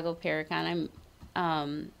Chicago Paracon.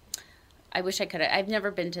 I wish I could. I've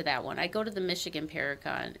never been to that one. I go to the Michigan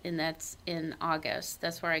Paracon, and that's in August.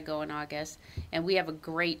 That's where I go in August, and we have a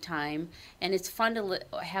great time. And it's fun to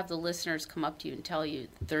have the listeners come up to you and tell you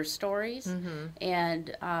their stories,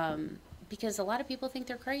 and because a lot of people think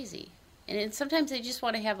they're crazy. And sometimes they just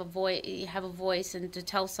want to have a voice and to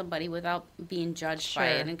tell somebody without being judged by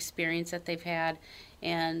an experience that they've had.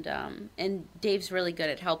 And Dave's really good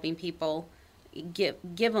at helping people give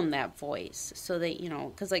them that voice, so they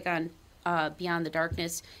because like on Beyond the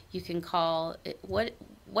Darkness, you can call it, what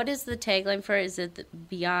is the tagline for it? Is it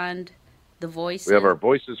Beyond the Voices? We have our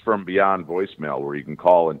Voices from Beyond voicemail where you can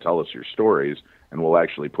call and tell us your stories, and we'll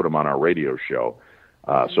actually put them on our radio show.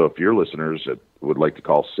 So if your listeners would like to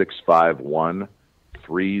call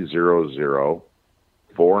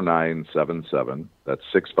 651-300-4977, that's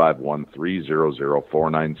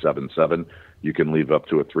 651-300-4977. You can leave up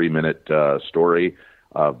to a 3-minute story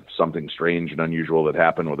of something strange and unusual that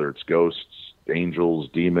happened, whether it's ghosts, angels,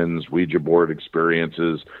 demons, Ouija board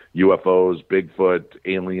experiences, UFOs, Bigfoot,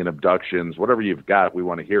 alien abductions, whatever you've got, we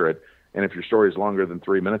want to hear it. And if your story is longer than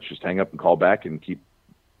 3 minutes, just hang up and call back and keep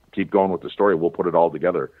going with the story. We'll put it all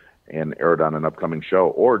together and air it on an upcoming show.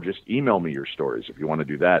 Or just email me your stories. If you want to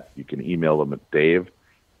do that, you can email them at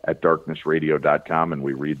dave@darknessradio.com, and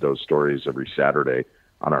we read those stories every Saturday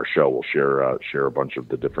on our show. We'll share a bunch of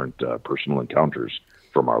the different personal encounters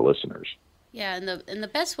from our listeners. Yeah, and the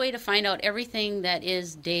best way to find out everything that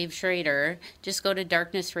is Dave Schrader, just go to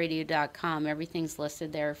darknessradio.com. Everything's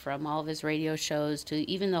listed there, from all of his radio shows to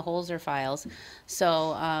even the Holzer files.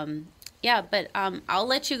 So, yeah, but I'll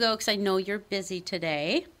let you go because I know you're busy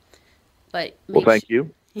today. But thank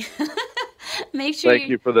you. Make sure. Thank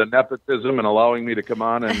you for the nepotism and allowing me to come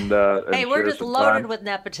on and hey, we're just loaded with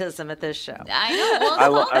nepotism at this show. I know. Well, it's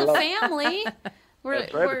all the family.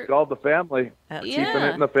 That's right. It's called the family. Keeping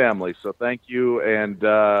it in the family. So thank you, and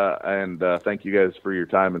thank you guys for your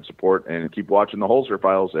time and support. And keep watching the Holzer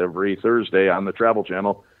Files every Thursday on the Travel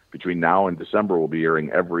Channel. Between now and December, we'll be airing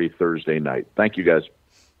every Thursday night. Thank you, guys.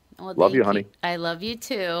 Well, love you, honey. I love you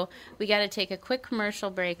too. We got to take a quick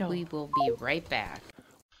commercial break. We will be right back.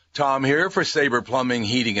 Tom here for Sabre Plumbing,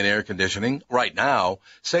 Heating, and Air Conditioning. Right now,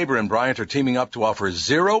 Sabre and Bryant are teaming up to offer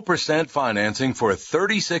 0% financing for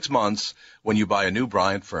 36 months when you buy a new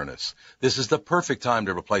Bryant furnace. This is the perfect time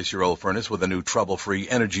to replace your old furnace with a new trouble-free,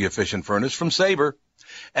 energy-efficient furnace from Sabre.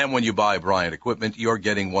 And when you buy Bryant equipment, you're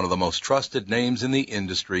getting one of the most trusted names in the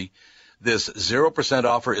industry. This 0%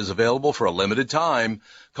 offer is available for a limited time.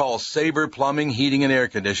 Call Sabre Plumbing, Heating, and Air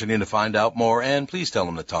Conditioning to find out more, and please tell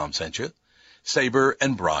them that Tom sent you. Sabre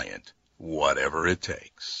and Bryant, whatever it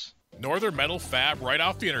takes. Northern Metal Fab, right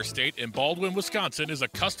off the interstate in Baldwin, Wisconsin, is a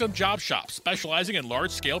custom job shop specializing in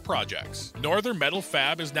large-scale projects. Northern Metal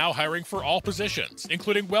Fab is now hiring for all positions,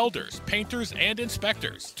 including welders, painters, and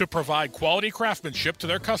inspectors, to provide quality craftsmanship to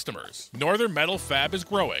their customers. Northern Metal Fab is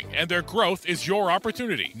growing, and their growth is your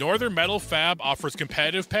opportunity. Northern Metal Fab offers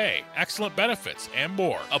competitive pay, excellent benefits, and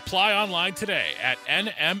more. Apply online today at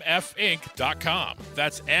nmfinc.com.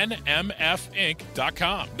 That's nmfinc.com.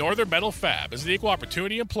 Northern Metal Fab is the equal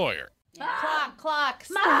opportunity employer. Clock.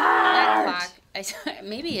 That clock.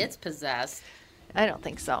 Maybe it's possessed. I don't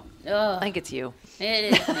think so. Ugh. I think it's you.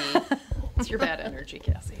 It is me. It's your bad energy,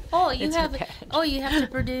 Cassie. You have to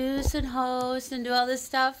produce and host and do all this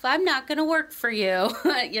stuff. I'm not going to work for you,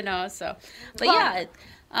 so. But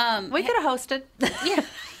we could have hosted. Yeah.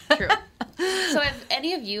 True. So have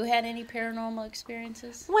any of you had any paranormal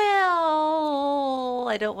experiences? Well,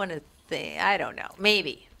 I don't want to think. I don't know.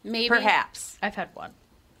 Maybe. Perhaps. I've had one.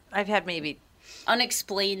 I've had maybe.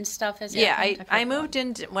 Unexplained stuff has happened? Yeah, I moved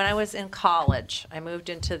into, when I was in college, I moved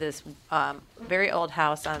into this very old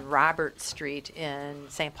house on Robert Street in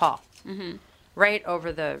St. Paul. Mm-hmm. Right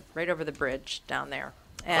over the bridge down there.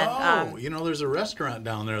 And, there's a restaurant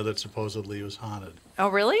down there that supposedly was haunted. Oh,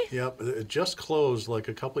 really? Yep. It just closed like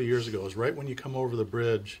a couple of years ago. It was right when you come over the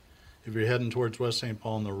bridge. If you're heading towards West St.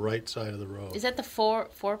 Paul on the right side of the road. Is that the Four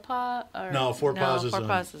Paw? No, Four Paws is up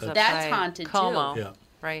that's by haunted Como. too. Yeah.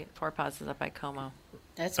 Right, Four Paws is up by Como.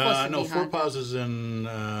 That's supposed to be haunted. Four Paws is in.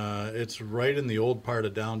 It's right in the old part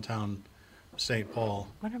of downtown St. Paul.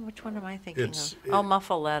 Which one am I thinking of?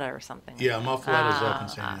 Muffaletta or something. Yeah, Muffaletta's up in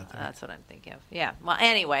St. Anthony. That's what I'm thinking of. Yeah. Well,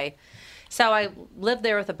 anyway, so I lived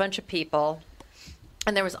there with a bunch of people,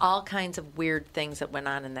 and there was all kinds of weird things that went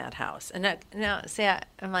on in that house. And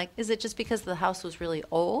I'm like, is it just because the house was really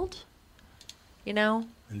old?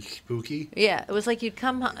 And spooky. Yeah, it was like you'd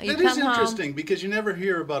come home. That is interesting because you never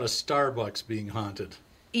hear about a Starbucks being haunted.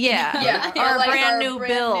 Yeah, or a brand new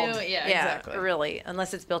build. Yeah, exactly. Really,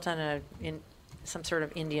 unless it's built on some sort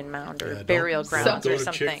of Indian mound or burial grounds or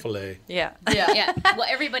something. Chick-fil-A. Yeah. Well,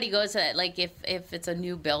 everybody goes to, like, if it's a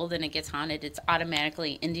new build and it gets haunted, it's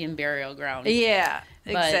automatically Indian burial ground. Yeah,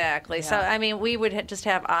 exactly. So I mean, we would just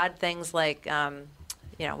have odd things like.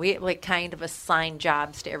 We like kind of assign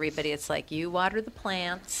jobs to everybody. It's like you water the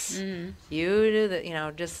plants, you do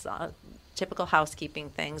the, just typical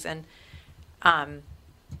housekeeping things, and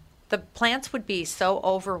the plants would be so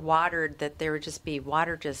overwatered that there would just be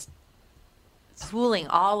water just pooling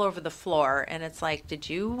all over the floor. And it's like, did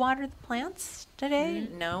you water the plants today?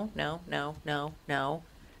 No.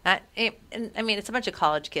 I mean, it's a bunch of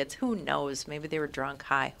college kids. Who knows? Maybe they were drunk,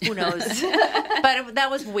 high. Who knows? But that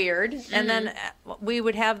was weird. And then we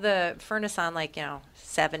would have the furnace on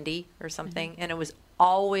 70 or something. And it was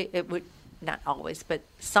not always, but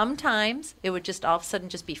sometimes it would just all of a sudden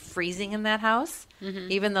just be freezing in that house,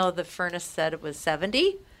 even though the furnace said it was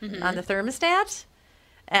 70 on the thermostat.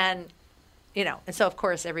 And and so of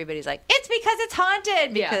course everybody's like, it's because it's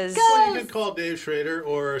haunted. Because you can call Dave Schrader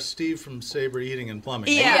or Steve from Sabre Heating and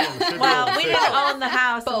Plumbing. Yeah. Well, we didn't own the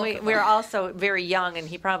house, and we were also very young, and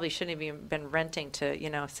he probably shouldn't have even been renting to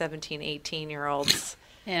 17, 18-year-olds.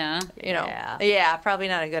 Yeah. Yeah, probably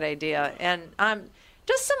not a good idea. And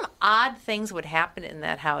just some odd things would happen in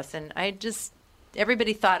that house, and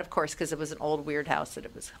everybody thought, of course, because it was an old weird house, that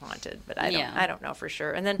it was haunted, but I don't know for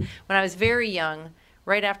sure. And then when I was very young,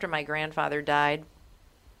 right after my grandfather died,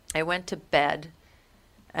 I went to bed,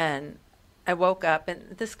 and I woke up,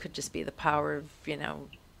 and this could just be the power of,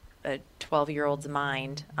 a 12-year-old's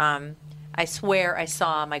mind. I swear I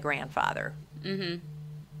saw my grandfather. Mm-hmm.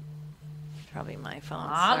 Probably my phone.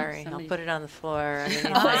 Sorry. I'll put it on the floor underneath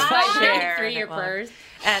my chair. Through your purse.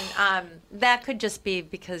 And that could just be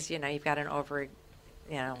because, you've got an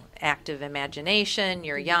active imagination.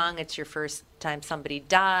 You're young. It's your first time somebody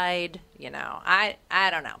died. I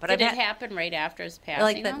don't know. But did it happen right after his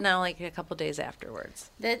passing? Like a couple days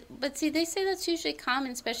afterwards. But see, they say that's usually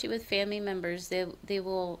common, especially with family members. They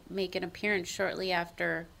will make an appearance shortly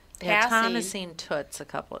after passing. Thomasine Toots,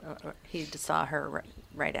 he saw her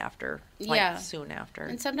right after, soon after.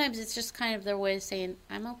 And sometimes it's just kind of their way of saying,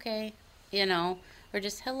 I'm okay, or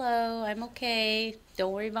just, hello, I'm okay,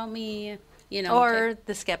 don't worry about me. Or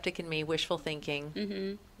the skeptic in me, wishful thinking.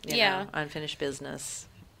 Mm-hmm. Unfinished business.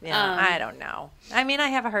 I don't know. I mean, I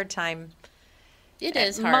have a hard time. It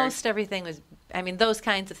is hard. Most everything was. I mean, those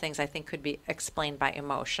kinds of things I think could be explained by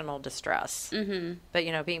emotional distress. Mm-hmm.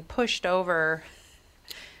 But being pushed over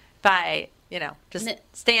by just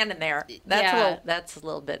standing there. That's a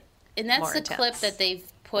little bit. And that's more the intense. clip that they've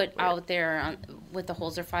put out there with the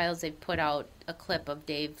Holzer Files. They've put out a clip of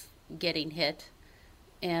Dave getting hit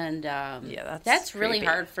And yeah, that's really creepy.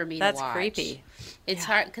 hard for me That's to watch. creepy. It's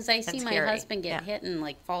hard because I see That's my scary. husband get hit and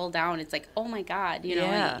like fall down. It's like, oh my God, you know.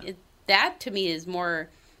 Yeah. And that to me is more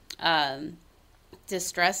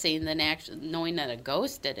distressing than actually knowing that a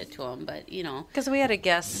ghost did it to him. But you know, Because we had a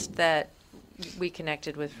guest that we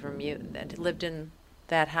connected with from you that lived in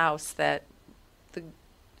that house that the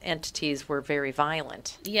entities were very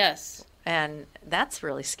violent. yes, And that's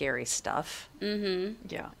really scary stuff. mm-hmm,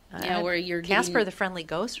 Yeah. yeah, where you're Casper getting, the Friendly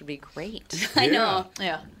Ghost would be great. I know.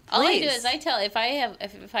 Yeah. All I do Please. is I tell if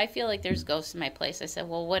I feel like there's ghosts in my place, I said,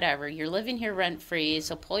 well, whatever. You're living here rent free,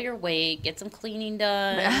 so pull your weight, get some cleaning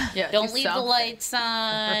done. Yeah, don't do leave the something. lights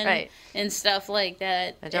on, Right. and stuff like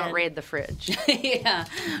that. And don't And- raid the fridge. yeah,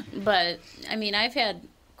 but I mean, I've had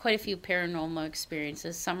quite a few paranormal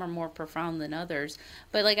experiences. Some are more profound than others.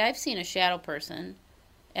 But like, I've seen a shadow person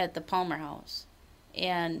at the Palmer House,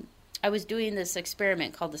 and I was doing this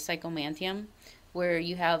experiment called the psychomantium, where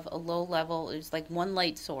you have a low level. It's like one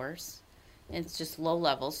light source, and it's just low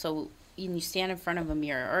level. So you stand in front of a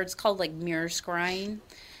mirror, or it's called like mirror scrying,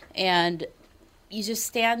 and you just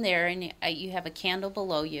stand there, and you have a candle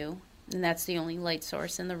below you, and that's the only light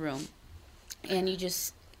source in the room, and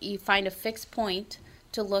you find a fixed point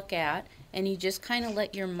to look at, and you just kind of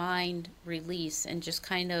let your mind release and just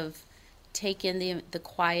kind of take in the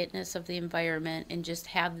quietness of the environment and just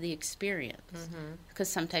have the experience. Because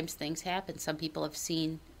sometimes things happen. Some people have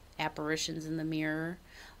seen apparitions in the mirror.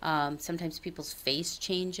 Sometimes people's face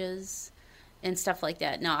changes and stuff like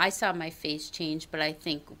that. Now, I saw my face change, but I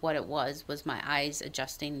think what it was my eyes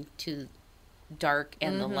adjusting to dark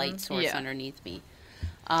and the light source Yeah. underneath me.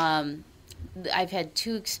 I've had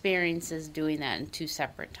 2 experiences doing that in 2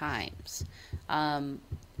 separate times.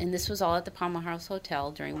 And this was all at the Palmer House Hotel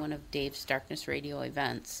during one of Dave's Darkness Radio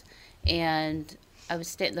events. And I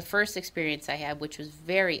was the first experience I had, which was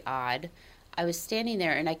very odd, I was standing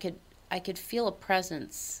there and I could feel a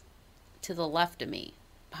presence to the left of me,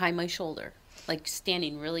 behind my shoulder, like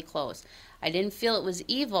standing really close. I didn't feel it was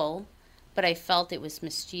evil, but I felt it was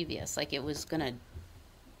mischievous, like it was going to,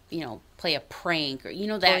 play a prank, or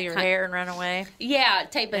that Pull your hair and run away. yeah,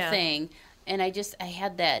 type of Yeah. thing. And I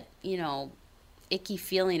had that, icky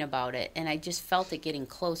feeling about it, and I just felt it getting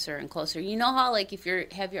closer and closer. You know how, like, if you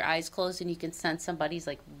have your eyes closed and you can sense somebody's,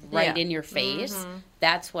 like, right Yeah. in your face?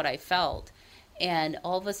 That's what I felt. And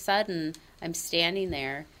all of a sudden, I'm standing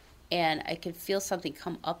there, and I could feel something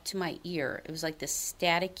come up to my ear. It was like this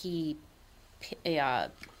staticky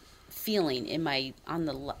feeling on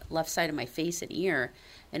the left side of my face and ear.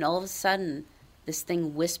 And all of a sudden, this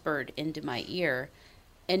thing whispered into my ear.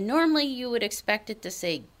 And normally you would expect it to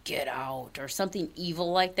say, "Get out," or something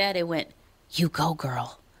evil like that. It went, "You go,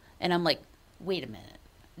 girl." And I'm like, wait a minute.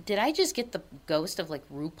 Did I just get the ghost of, like,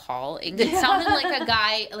 RuPaul? It sounded like a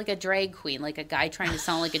guy, like a drag queen, like a guy trying to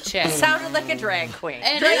sound like a chick. Sounded like a drag queen.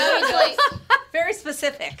 And I was like, Very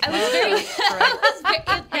specific. I was very,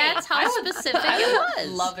 that's how specific it was.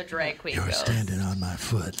 Love a drag queen ghost. on my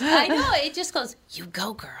foot. I know. It just goes, "You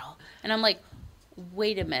go, girl." And I'm like,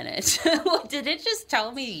 wait a minute. Did it just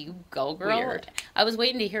tell me, "You go, girl"? Weird. I was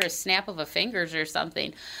waiting to hear a snap of a fingers or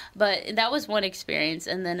something. But that was one experience.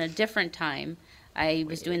 And then a different time, I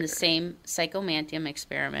was doing the same psychomantium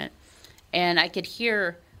experiment. And I could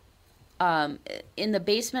hear, in the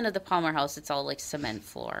basement of the Palmer House, it's all like cement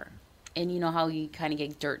floor. And you know how you kind of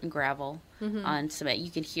get dirt and gravel on cement?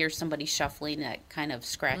 You could hear somebody shuffling, that kind of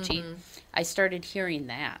scratchy. I started hearing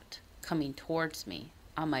that coming towards me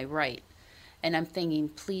on my right. And I'm thinking,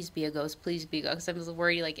 please be a ghost, please be a ghost. I was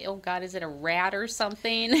worried, like, oh, God, is it a rat or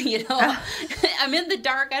something? I'm in the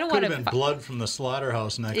dark. I don't Could want have to... been blood from the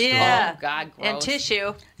slaughterhouse next Yeah. Oh, God, gross. And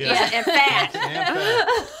tissue. Yeah. And fat. door.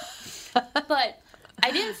 And fat. But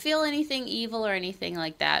I didn't feel anything evil or anything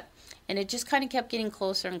like that. And it just kind of kept getting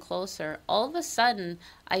closer and closer. All of a sudden,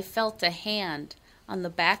 I felt a hand on the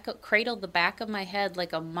back, cradled the back of my head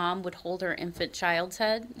like a mom would hold her infant child's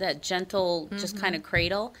head, that gentle, just kind of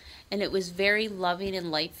cradle. And it was very loving and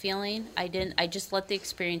light feeling. I just let the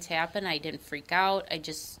experience happen. I didn't freak out. I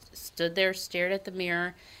just stood there, stared at the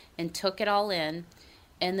mirror, and took it all in.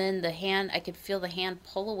 And then I could feel the hand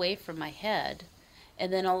pull away from my head.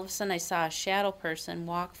 And then all of a sudden I saw a shadow person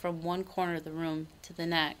walk from one corner of the room to the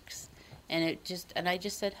next. And I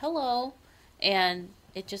just said, "Hello," and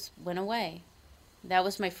it just went away. That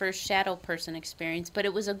was my first shadow person experience, but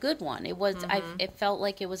it was a good one. It was, it felt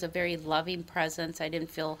like it was a very loving presence. I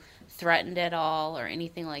didn't feel threatened at all or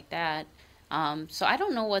anything like that. So I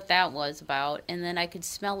don't know what that was about. And then I could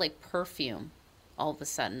smell like perfume all of a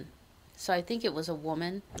sudden. So I think it was a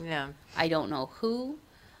woman. Yeah. I don't know who,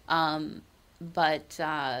 but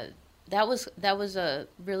that was a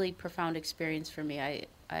really profound experience for me.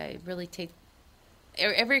 I really take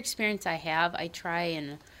every experience I have, I try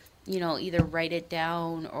and, either write it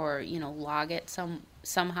down or, log it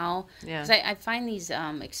somehow. Yeah. Because I find these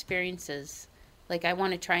experiences, like I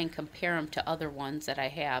want to try and compare them to other ones that I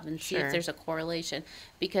have and see if there's a correlation.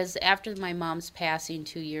 Because after my mom's passing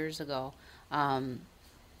 2 years ago,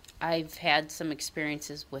 I've had some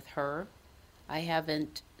experiences with her. I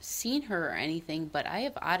haven't seen her or anything, but I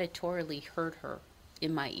have auditorily heard her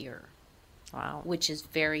in my ear. Wow. Which is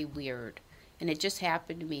very weird. And it just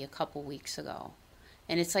happened to me a couple weeks ago.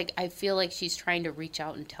 And it's like, I feel like she's trying to reach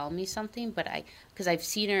out and tell me something, but because I've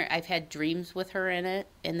seen her, I've had dreams with her in it,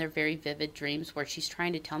 and they're very vivid dreams where she's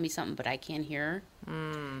trying to tell me something, but I can't hear her.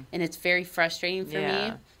 Mm. And it's very frustrating for Yeah.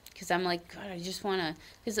 me, because I'm like, God, I just want to,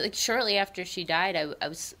 because like shortly after she died,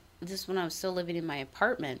 this is when I was still living in my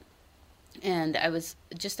apartment, and I was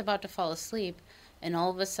just about to fall asleep, and all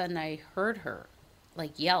of a sudden I heard her,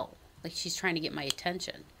 like, yell, like she's trying to get my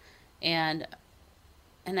attention. And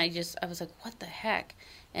I was like, what the heck?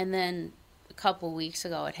 And then a couple weeks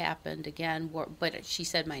ago it happened again, but she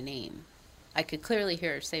said my name. I could clearly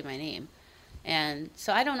hear her say my name. And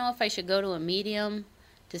so I don't know if I should go to a medium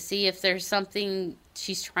to see if there's something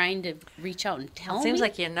she's trying to reach out and tell me. It seems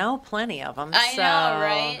like you know plenty of them. I so know,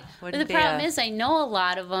 right? But the wouldn't be problem a- is I know a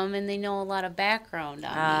lot of them, and they know a lot of background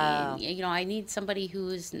on Oh. me. And, I need somebody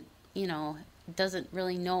who's, doesn't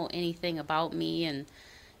really know anything about me, and,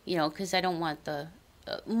 because I don't want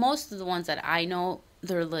most of the ones that I know,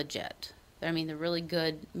 they're legit. I mean, they're really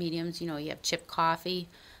good mediums. You have Chip Coffey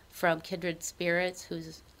from Kindred Spirits,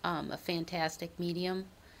 who's a fantastic medium.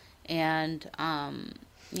 And,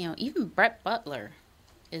 even Brett Butler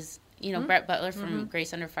is, Brett Butler from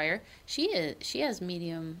Grace Under Fire. She has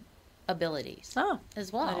medium abilities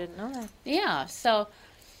as well. I didn't know that. Yeah, so,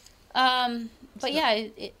 but yeah,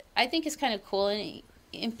 I think it's kind of cool.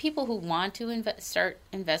 And people who want to start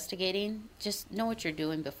investigating, just know what you're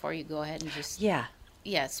doing before you go ahead and just... Yeah.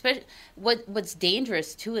 Yeah, especially what's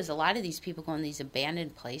dangerous, too, is a lot of these people go in these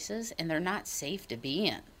abandoned places, and they're not safe to be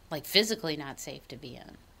in. Like, physically not safe to be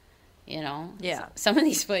in. Yeah. Some of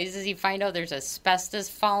these places, you find out there's asbestos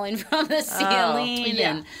falling from the ceiling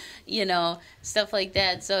and, stuff like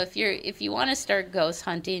that. So if you want to start ghost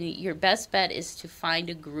hunting, your best bet is to find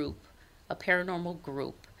a group, a paranormal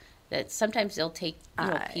group, that sometimes they'll take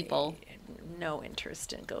people. No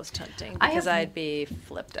interest in ghost hunting I because have- I'd be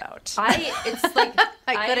flipped out. It's like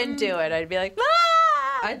I couldn't do it. I'd be like,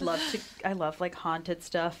 ah! I'd love to. I love like haunted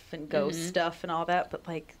stuff and ghost stuff and all that, but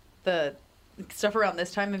like the stuff around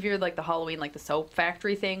this time of year, like the Halloween, like the soap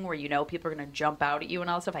factory thing, where people are gonna jump out at you and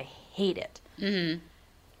all that stuff. I hate it. Mm-hmm.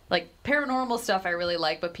 Like paranormal stuff, I really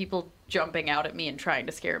like, but people jumping out at me and trying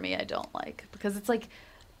to scare me, I don't like, because it's like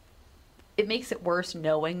it makes it worse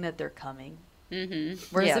knowing that they're coming. Mm-hmm.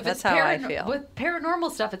 Whereas if that's it's how I feel. with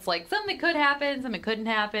paranormal stuff, it's like something could happen, something couldn't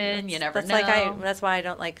happen. You never know. That's why I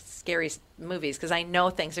don't like scary movies, because I know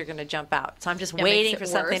things are going to jump out. So I'm just It waiting makes for it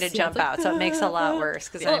something worse. to Yeah, jump it's like, out. So it makes it a lot worse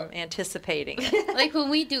because Well- I'm anticipating it. Like when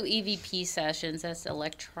we do EVP sessions, that's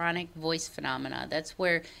electronic voice phenomena. That's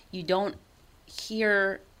where you don't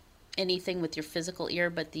hear anything with your physical ear,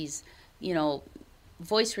 but these,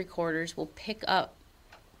 voice recorders will pick up,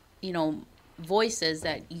 voices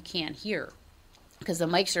that you can't hear because the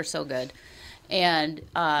mics are so good. And,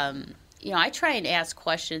 I try and ask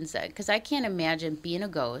questions because I can't imagine being a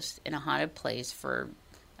ghost in a haunted place for,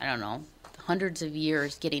 I don't know, hundreds of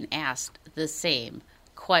years getting asked the same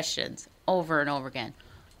questions over and over again.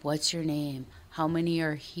 What's your name? How many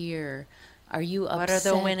are here? Are you upset? What are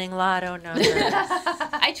the winning lotto numbers?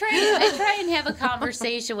 I try and have a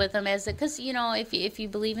conversation with them because if you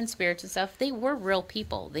believe in spirits and stuff, they were real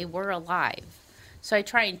people. They were alive, so I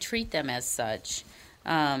try and treat them as such.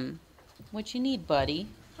 What you need, buddy?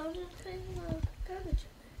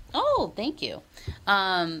 Oh, thank you.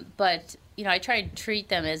 But I try and treat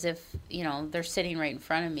them as if they're sitting right in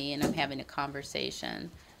front of me and I'm having a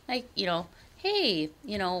conversation. Like hey,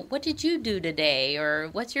 what did you do today? Or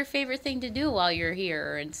what's your favorite thing to do while you're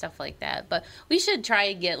here? And stuff like that. But we should try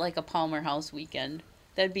and get like a Palmer House weekend.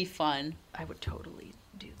 That'd be fun. I would totally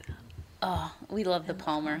do that. Oh, we love the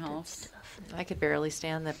Palmer House. I could barely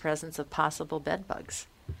stand the presence of possible bed bugs.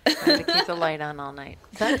 I had to keep the light on all night.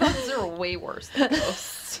 Bed bugs are way worse than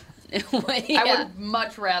ghosts. I would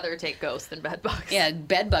much rather take ghosts than bed bugs. Yeah,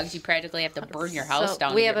 bed bugs, you practically have to burn your house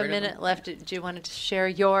down. We to have get a rid of minute them. left. Do you want to share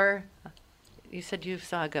your... You said you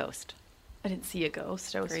saw a ghost. I didn't see a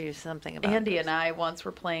ghost. Or you something about Andy ghosts. and I once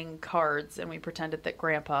were playing cards, and we pretended that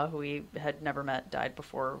Grandpa, who we had never met, died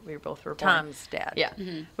before we both were born. Tom's dad. Yeah.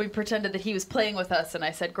 We pretended that he was playing with us, and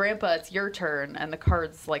I said, Grandpa, it's your turn. And the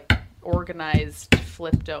cards, like, organized,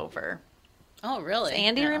 flipped over. Oh, really? Does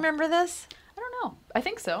Andy remember this? I don't know. I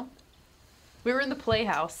think so. We were in the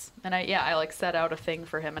playhouse, and I like set out a thing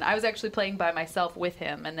for him, and I was actually playing by myself with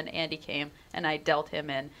him, and then Andy came, and I dealt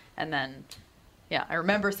him in, and then, yeah, I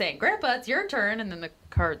remember saying, "Grandpa, it's your turn," and then the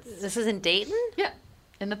cards. This is in Dayton? Yeah,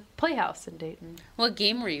 in the playhouse in Dayton. What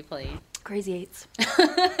game were you playing? Crazy Eights.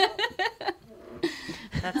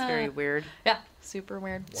 That's very weird. Yeah, super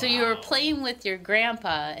weird. So you were playing with your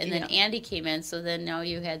grandpa, and then Andy came in, so then now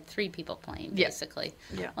you had 3 people playing, basically.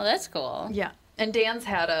 Yeah. Well, that's cool. Yeah, and Dan's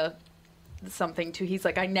had something too. He's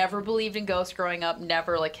like, I never believed in ghosts growing up.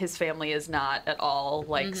 Never. Like, his family is not at all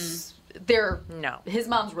like his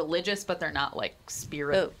mom's religious, but they're not like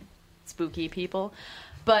spooky people.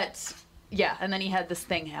 But yeah, and then he had this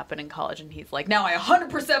thing happen in college, and he's like, now I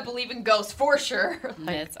 100% believe in ghosts for sure.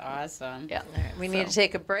 That's awesome. Yeah. We need to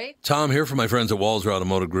take a break. Tom here from my friends at Walzer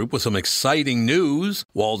Automotive Group with some exciting news.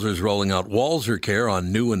 Walzer's rolling out Walzer Care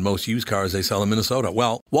on new and most used cars they sell in Minnesota.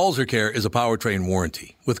 Well, Walzer Care is a powertrain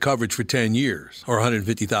warranty with coverage for 10 years or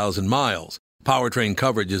 150,000 miles. Powertrain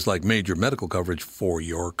coverage is like major medical coverage for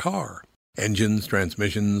your car. Engines,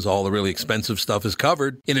 transmissions, all the really expensive stuff is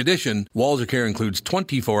covered. In addition, Walzer Care includes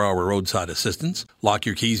 24-hour roadside assistance. Lock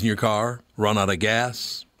your keys in your car, run out of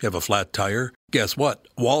gas, you have a flat tire. Guess what?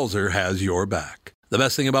 Walzer has your back. The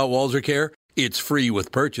best thing about Walzer Care? It's free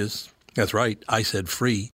with purchase. That's right, I said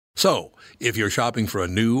free. So, if you're shopping for a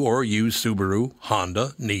new or used Subaru,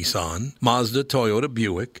 Honda, Nissan, Mazda, Toyota,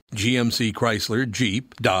 Buick, GMC, Chrysler,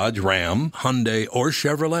 Jeep, Dodge, Ram, Hyundai, or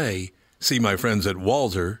Chevrolet, see my friends at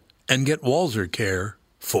Walzer and get Walzer Care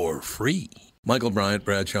for free. Michael Bryant,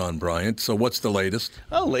 Bradshaw and Bryant. So what's the latest?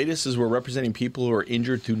 Well, the latest is we're representing people who are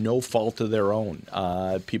injured through no fault of their own.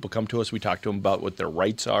 People come to us. We talk to them about what their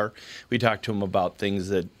rights are. We talk to them about things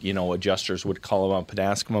that, adjusters would call them up and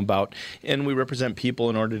ask them about. And we represent people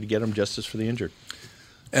in order to get them justice for the injured.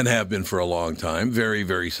 And have been for a long time. Very,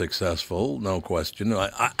 very successful, no question.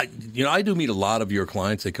 I do meet a lot of your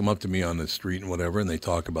clients. They come up to me on the street and whatever, and they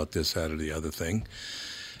talk about this, that, or the other thing.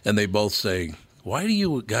 And they both say, why do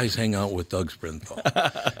you guys hang out with Doug Sprinthal?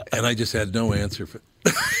 And I just had no answer for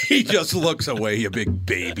He just looks away, you big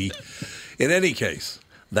baby. In any case,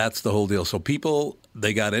 that's the whole deal. So people,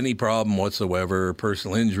 they got any problem whatsoever,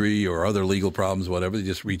 personal injury or other legal problems, whatever, they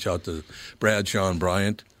just reach out to Bradshaw and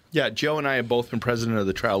Bryant. Yeah, Joe and I have both been president of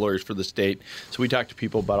the trial lawyers for the state, so we talk to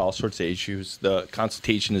people about all sorts of issues. The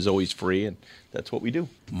consultation is always free, and that's what we do.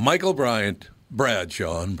 Michael Bryant,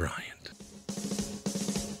 Bradshaw and Bryant.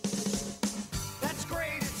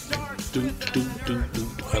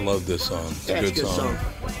 I love this song. It's a good song.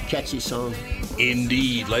 Catchy song.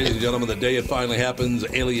 Indeed. Ladies and gentlemen, the day it finally happens,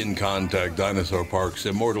 alien contact, dinosaur parks,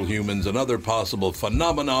 immortal humans, and other possible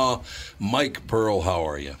phenomena. Mike Pearl, how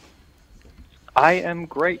are you? I am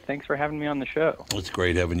great. Thanks for having me on the show. It's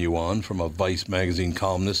great having you on, from a Vice magazine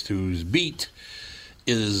columnist whose beat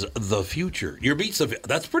is the future. Your beat's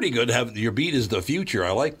that's pretty good. Your beat is the future.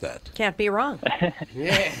 I like that. Can't be wrong.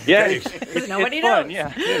 Yeah. Because nobody knows. Fun,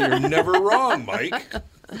 yeah, you're never wrong, Mike.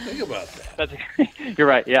 Think about that. You're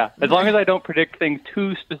right, yeah. As long as I don't predict things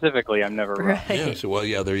too specifically, I'm never wrong. Right.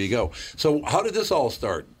 Yeah, there you go. So how did this all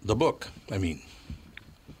start? The book, I mean.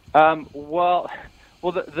 Well,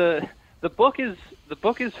 the book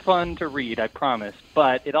is fun to read, I promise,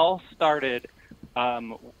 but it all started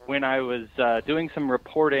when I was doing some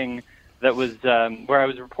reporting that was where I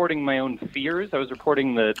was reporting my own fears. I was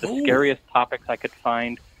reporting the scariest topics I could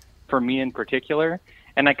find for me in particular.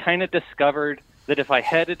 And I kind of discovered that if I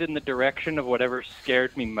headed in the direction of whatever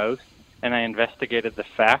scared me most and I investigated the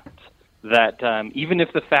facts, that even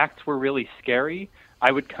if the facts were really scary,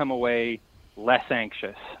 I would come away less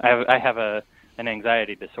anxious. I have an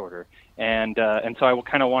anxiety disorder. And so I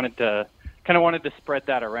kind of wanted to spread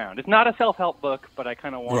that around. It's not a self-help book, but I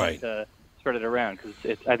kind of wanted to spread it around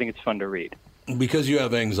because I think it's fun to read. Because you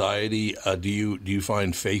have anxiety, do you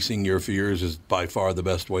find facing your fears is by far the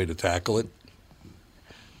best way to tackle it?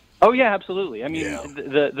 Oh yeah, absolutely. I mean,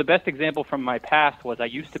 the best example from my past was I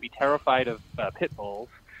used to be terrified of pit bulls,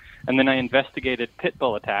 and then I investigated pit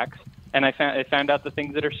bull attacks, and I found out the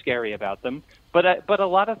things that are scary about them. But a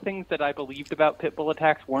lot of things that I believed about pit bull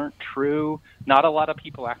attacks weren't true. Not a lot of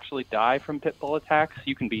people actually die from pit bull attacks.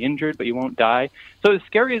 You can be injured, but you won't die. So as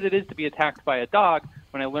scary as it is to be attacked by a dog,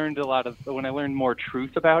 when I learned more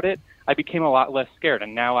truth about it, I became a lot less scared.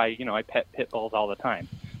 And now I pet pit bulls all the time.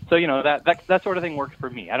 So that sort of thing worked for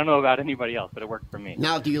me. I don't know about anybody else, but it worked for me.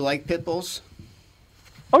 Now, do you like pit bulls?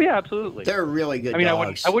 Oh yeah, absolutely. They're really good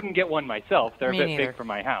dogs. I wouldn't get one myself. They're a bit big for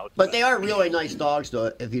my house. But they are really nice dogs,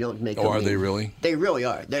 though, if you don't make them. Oh, are they really? They really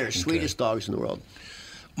are. They're the sweetest dogs in the world.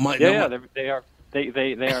 They are. They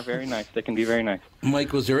are very nice. They can be very nice.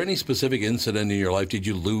 Mike, was there any specific incident in your life? Did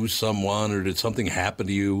you lose someone, or did something happen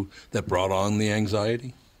to you that brought on the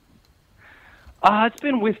anxiety? It's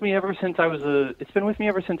been with me ever since I was a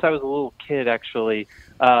little kid. Actually,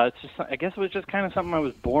 it's just, I guess it was just kind of something I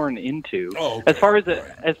was born into. Oh, okay.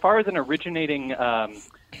 As far as an originating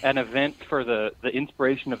an event for the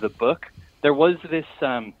inspiration of the book, there was this.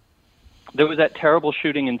 There was that terrible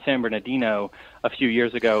shooting in San Bernardino a few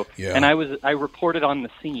years ago, and I reported on the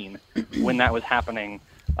scene when that was happening,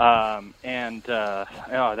 it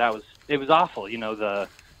was awful. You know, the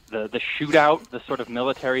shootout, the sort of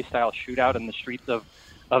military style shootout in the streets of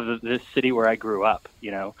this city where I grew up.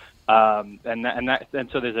 You know, and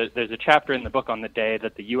so there's a chapter in the book on the day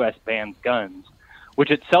that the U.S. bans guns,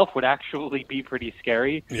 which itself would actually be pretty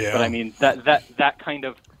scary. Yeah. But I mean that kind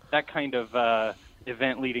of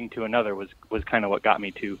event leading to another was kind of what got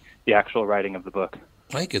me to the actual writing of the book.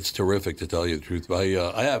 I think it's terrific, to tell you the truth. I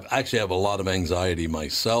have a lot of anxiety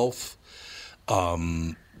myself.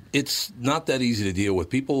 It's not that easy to deal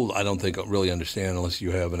with. People, I don't think, really understand, unless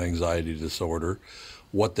you have an anxiety disorder,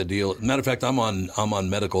 what the deal. Matter of fact, I'm on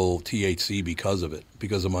medical THC because of it,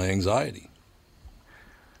 because of my anxiety.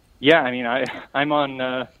 Yeah, I mean, I'm on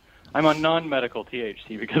non-medical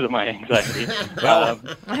THC because of my anxiety. Well,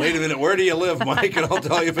 wait a minute. Where do you live, Mike? And I'll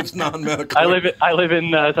tell you if it's non-medical. I live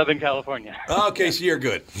in Southern California. Okay, so you're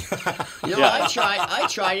good. You know, I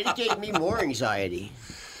tried it. It gave me more anxiety.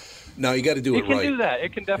 No, you got to do it right. It can do that.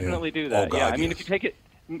 It can definitely do that. Oh, God, yeah, I mean, if you take it,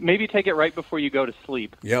 maybe take it right before you go to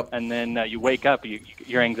sleep. Yep. And then you wake up,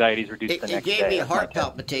 your anxiety is reduced the next day. It gave me heart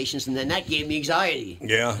palpitations, and then that gave me anxiety.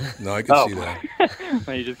 Yeah, no, I could see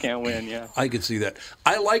that. You just can't win, yeah. I could see that.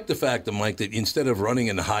 I like the fact that, Mike, that instead of running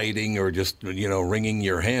and hiding or just, wringing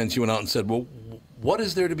your hands, you went out and said, well, what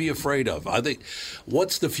is there to be afraid of? I think,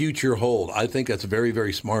 what's the future hold? I think that's very,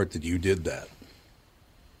 very smart that you did that.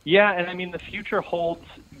 Yeah, and I mean, the future holds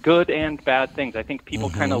good and bad things. I think people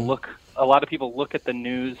kind of a lot of people look at the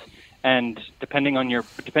news, and depending on your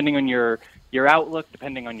outlook,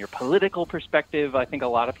 depending on your political perspective, I think a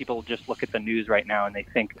lot of people just look at the news right now and they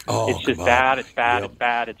think it's just bad, it's bad, it's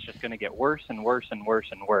bad, it's just going to get worse and worse and worse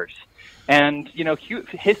and worse. And,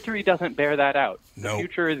 history doesn't bear that out. No. The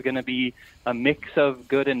future is going to be a mix of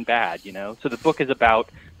good and bad, So the book is about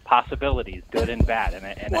possibilities, good and bad.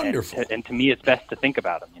 Wonderful. And to me, it's best to think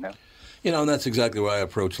about them, And that's exactly why I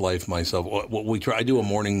approach life myself. I do a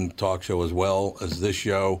morning talk show as well as this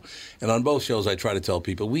show, and on both shows I try to tell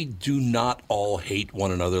people we do not all hate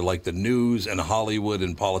one another like the news and Hollywood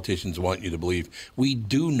and politicians want you to believe. We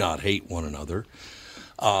do not hate one another.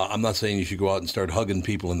 I'm not saying you should go out and start hugging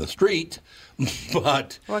people in the street,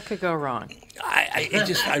 but what could go wrong?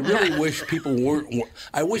 I really wish people weren't.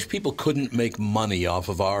 I wish people couldn't make money off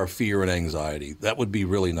of our fear and anxiety. That would be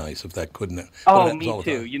really nice if that couldn't. Oh, me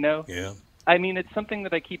too. Yeah. I mean, it's something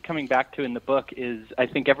that I keep coming back to in the book. Is I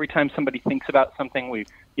think every time somebody thinks about something,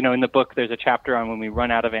 in the book there's a chapter on when we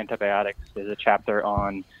run out of antibiotics. There's a chapter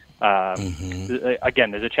on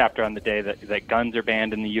again. There's a chapter on the day that guns are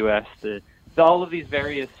banned in the U.S. All of these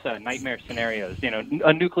various nightmare scenarios,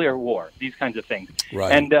 a nuclear war, these kinds of things.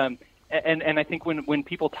 Right. And I think when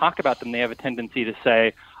people talk about them, they have a tendency to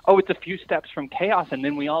say, oh, it's a few steps from chaos, and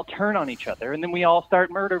then we all turn on each other, and then we all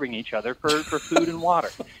start murdering each other for food and water.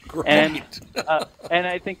 And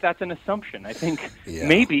I think that's an assumption. I think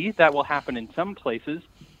maybe that will happen in some places,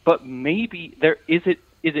 but maybe is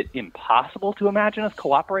it impossible to imagine us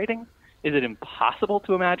cooperating? Is it impossible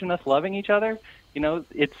to imagine us loving each other?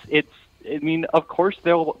 I mean, of course,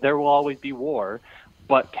 there will always be war,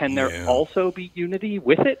 but can there also be unity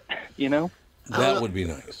with it? That would be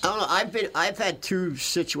nice. I don't know. I've had two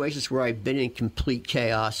situations where I've been in complete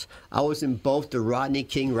chaos. I was in both the Rodney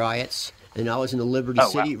King riots and I was in the Liberty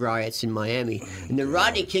City riots in Miami. In the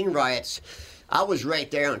Rodney King riots, I was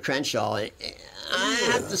right there on Crenshaw, and I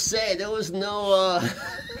have to say there was there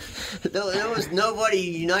was nobody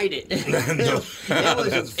united.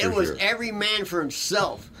 It was every man for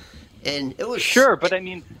himself. And it was sure, but I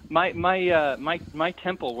mean, my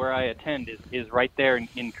temple where I attend is right there in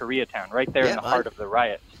Koreatown, right there in the heart of the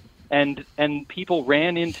riots, and people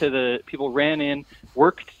ran in,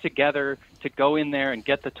 worked together to go in there and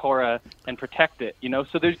get the Torah and protect it.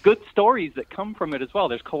 So there's good stories that come from it as well.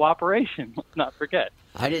 There's cooperation. Let's not forget.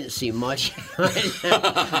 I didn't see much.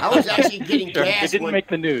 I was actually getting gas. It didn't make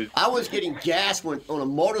the news. I was getting gas on a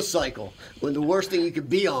motorcycle, when the worst thing you could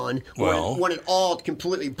be on, when it all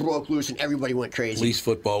completely broke loose and everybody went crazy. At least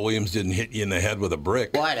Football Williams didn't hit you in the head with a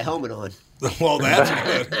brick. Well, I had a helmet on. Well, that's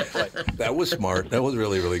good. That was smart. That was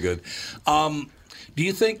really, really good. Do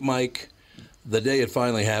you think, Mike, the day it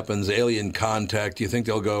finally happens, alien contact, do you think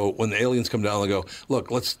they'll go, when the aliens come down, they'll go,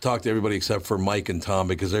 look, let's talk to everybody except for Mike and Tom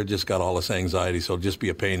because they're just got all this anxiety, so it'll just be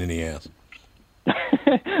a pain in the ass.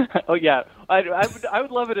 Oh yeah, I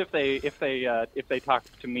would love it if they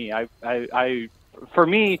talked to me. For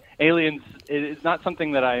me, aliens is not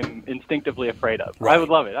something that I'm instinctively afraid of. Right. I would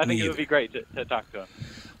love it. I think it would be great to talk to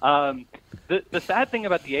them. The sad thing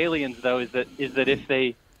about the aliens, though, is that if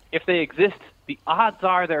they exist, the odds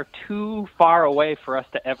are they're too far away for us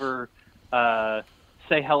to ever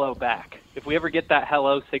say hello back. If we ever get that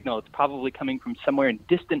hello signal, it's probably coming from somewhere in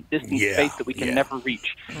distant space that we can never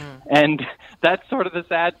reach. And that's sort of the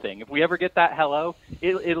sad thing. If we ever get that hello,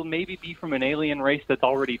 it'll maybe be from an alien race that's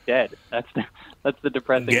already dead. That's the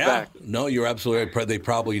depressing fact. No, you're absolutely right. They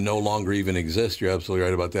probably no longer even exist. You're absolutely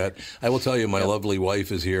right about that. I will tell you, my lovely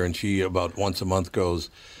wife is here, and she about once a month goes,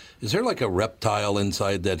 is there like a reptile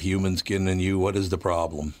inside that human skin in you? What is the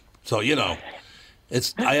problem? So, I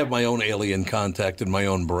have my own alien contact in my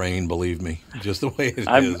own brain, believe me, just the way it is.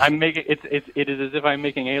 I'm making it is as if I'm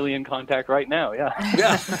making alien contact right now. Yeah.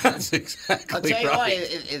 Yeah, that's exactly I'll tell you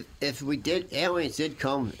right. what, aliens did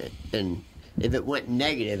come, and if it went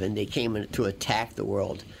negative and they came in to attack the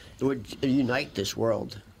world, it would unite this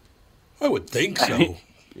world. I would think so.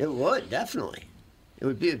 It would, definitely. It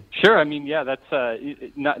would be sure. I mean, yeah, that's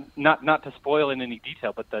not to spoil in any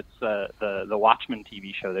detail, but that's the Watchmen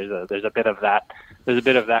TV show. There's a bit of that. There's a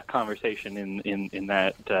bit of that conversation in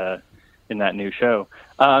that new show.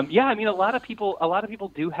 Yeah, I mean, a lot of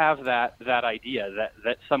people do have that idea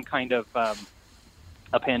that some kind of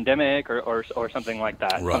a pandemic or something like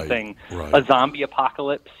that, a zombie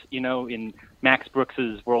apocalypse. In Max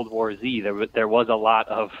Brooks's World War Z, there was a lot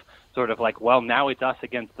of sort of like, well, now it's us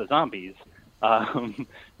against the zombies.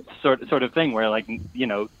 Sort of thing where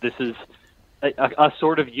this is a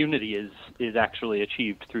sort of unity is actually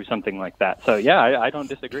achieved through something like that. So yeah, I don't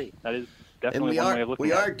disagree. That is definitely one way of looking at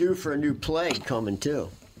it. We are due for a new plague coming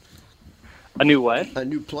too. A new what? A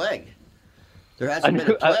new plague. There hasn't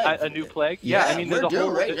been a plague. A new plague? Yeah, I mean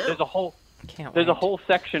there's a whole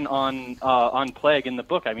section on plague in the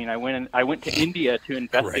book. I mean, I went to India to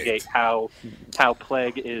investigate how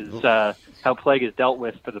plague is dealt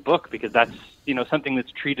with for the book, because that's something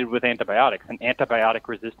that's treated with antibiotics. An antibiotic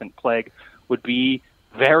resistant plague would be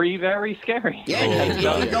very, very scary. Yeah, if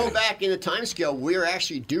you go back in the time scale, we're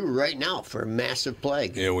actually due right now for a massive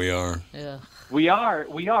plague. Yeah, we are. Yeah. We are,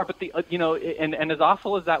 but the and as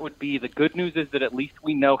awful as that would be, the good news is that at least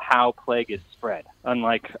we know how plague is spread,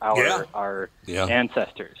 unlike our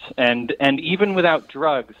ancestors. And even without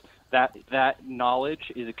drugs, that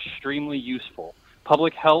knowledge is extremely useful.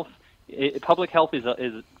 Public health involves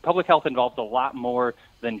a lot more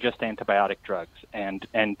than just antibiotic drugs. And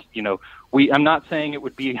I'm not saying it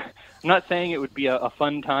would be a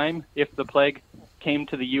fun time if the plague came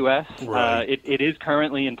to the U.S. Right. It is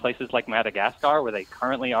currently in places like Madagascar, where they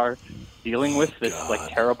currently are dealing with this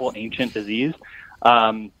terrible ancient disease.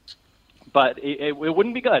 But it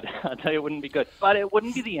wouldn't be good. I'll tell you, it wouldn't be good. But it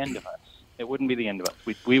wouldn't be the end of us. It wouldn't be the end of us.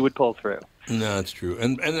 We would pull through. No, that's true.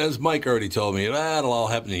 And as Mike already told me, it'll all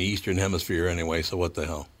happen in the Eastern Hemisphere anyway, so what the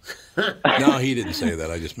hell? No, he didn't say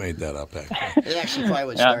that. I just made that up, actually. It actually probably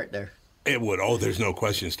would start there. It would. Oh, there's no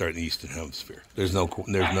question starting the Eastern Hemisphere. There's no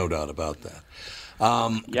doubt about that.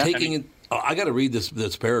 I got to read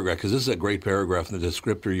this paragraph because this is a great paragraph in the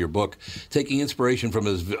descriptor of your book. Taking inspiration from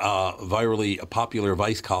his virally popular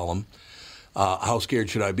Vice column, How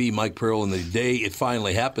Scared Should I Be? Mike Pearl, in the day it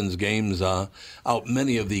finally happens, games out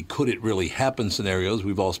many of the could it really happen scenarios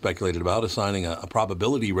we've all speculated about, assigning a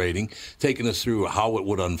probability rating, taking us through how it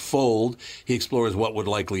would unfold. He explores what would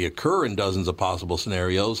likely occur in dozens of possible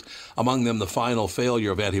scenarios, among them the final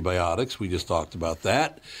failure of antibiotics. We just talked about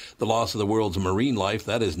that. The loss of the world's marine life.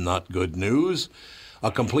 That is not good news.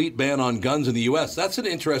 A complete ban on guns in the U.S. That's an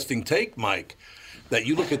interesting take, Mike, that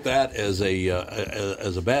you look at that as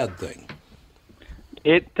a bad thing.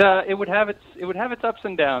 It would have its ups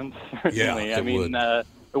and downs. Certainly. Yeah,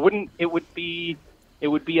 it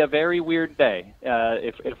would be a very weird day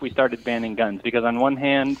if we started banning guns, because on one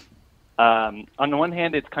hand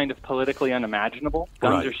it's kind of politically unimaginable.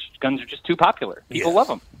 Guns are just too popular. People love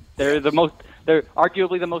them. They're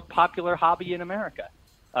arguably the most popular hobby in America.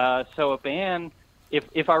 So a ban,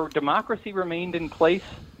 if our democracy remained in place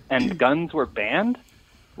and guns were banned,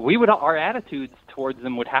 our attitudes towards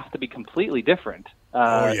them would have to be completely different.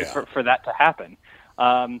 For that to happen.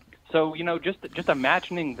 So, just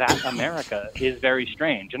imagining that America is very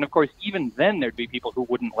strange. And, of course, even then there'd be people who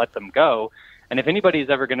wouldn't let them go. And if anybody's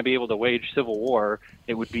ever going to be able to wage civil war,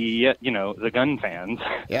 it would be, the gun fans.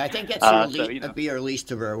 Yeah, I think that'd be our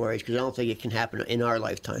least of our worries, because I don't think it can happen in our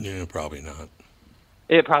lifetime. Yeah, probably not.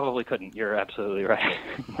 It probably couldn't. You're absolutely right.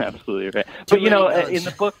 Absolutely right.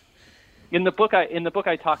 But in the book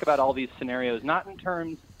I talk about all these scenarios, not in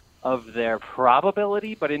terms of their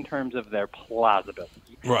probability, but in terms of their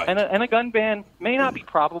plausibility. Right. And a gun ban may not be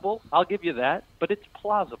probable. I'll give you that, but it's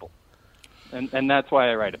plausible. And that's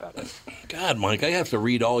why I write about it. God, Mike, I have to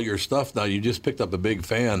read all your stuff now. You just picked up a big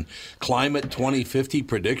fan. Climate 2050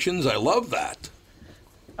 predictions. I love that.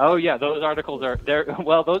 Oh yeah, those articles are there.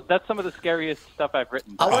 Well, that's some of the scariest stuff I've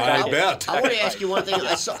written. I bet. I want to ask you one thing.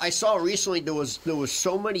 I saw recently there was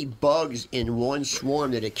so many bugs in one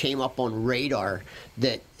swarm that it came up on radar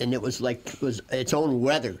and it was its own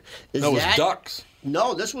weather. That was ducks.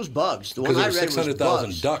 No, this was bugs. The one I read was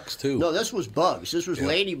 600,000 ducks too. No, this was bugs. This was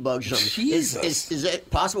ladybugs. Or something. Jesus. Is it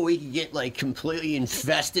possible we could get completely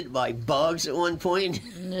infested by bugs at one point?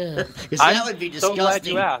 Because that would be disgusting. So glad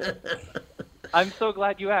you asked. I'm so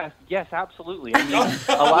glad you asked. Yes, absolutely. I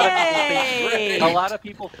mean, a lot of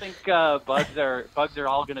people think bugs are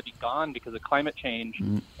all going to be gone because of climate change,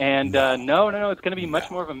 and no, it's going to be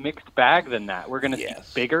much more of a mixed bag than that. We're going to see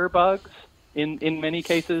bigger bugs in many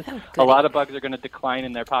cases. A lot of bugs are going to decline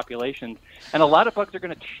in their populations, and a lot of bugs are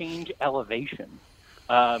going to change elevation.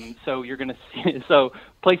 So you're going to see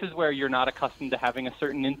places where you're not accustomed to having a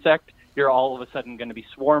certain insect, you're all of a sudden going to be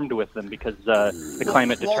swarmed with them because the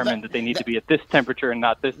climate determined that they need to be at this temperature and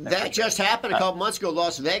not this temperature. That just happened a couple months ago.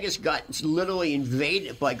 Las Vegas got literally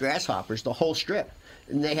invaded by grasshoppers, the whole strip.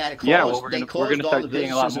 And they had to close. Yeah, well, we're going to start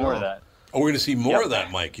seeing a lot more of that. Oh, we're going to see more of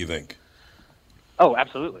that, Mike, you think? Oh,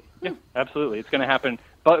 absolutely. Yeah, absolutely. It's going to happen.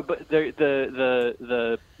 But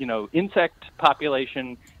the insect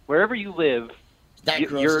population, wherever you live,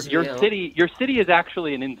 your city is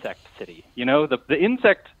actually an insect city. The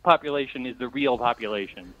insect population is the real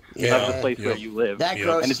population of the place where you live. That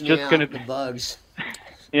grosses and it's just going to be bugs.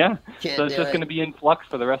 Yeah, so it's just going to be in flux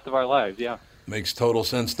for the rest of our lives. Yeah, makes total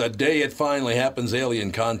sense. The day it finally happens,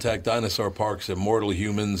 alien contact, dinosaur parks, immortal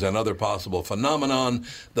humans, and other possible phenomenon.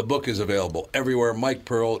 The book is available everywhere. Mike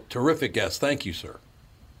Pearl, terrific guest. Thank you, sir.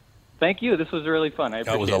 Thank you. This was really fun.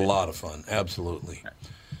 That was a lot of fun. Absolutely.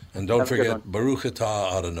 And don't forget, Baruch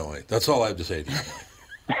atah Adonai. That's all I have to say to you.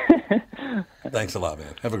 Thanks a lot,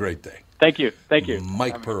 man. Have a great day. Thank you.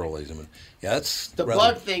 Mike Pearl, ladies and gentlemen. Yeah, that's the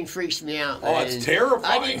bug thing freaks me out. Oh, it's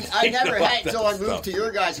terrifying. I never had it until I moved to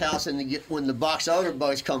your guys' house, and when the box elder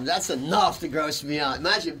bugs come, that's enough to gross me out.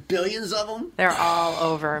 Imagine billions of them. They're all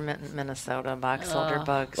over Minnesota, box elder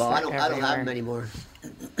bugs. Well, I don't have them anymore.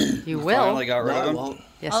 You will. Finally got rid of them. I won't.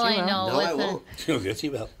 Yes, All you I will. know No, I won't. Yes,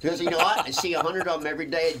 you will. Because you know what? I see 100 of them every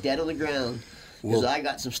day dead on the ground. Because I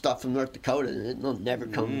got some stuff from North Dakota, and it'll never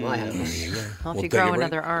come to my house. Well, if you grow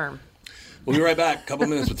another arm. We'll be right back. Couple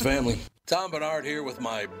minutes with family. Tom Bernard here with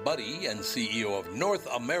my buddy and CEO of North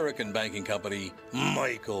American Banking Company,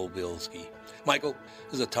 Michael Bilski. Michael,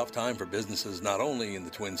 this is a tough time for businesses not only in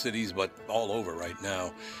the Twin Cities, but all over right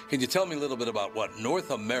now. Can you tell me a little bit about what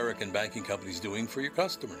North American Banking Company is doing for your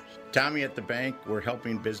customers? Tommy, at the bank, we're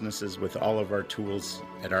helping businesses with all of our tools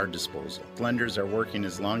at our disposal. Lenders are working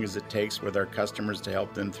as long as it takes with our customers to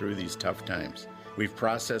help them through these tough times. We've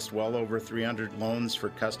processed well over 300 loans for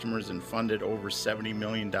customers and funded over $70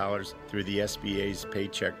 million through the SBA's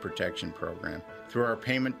Paycheck Protection Program. Through our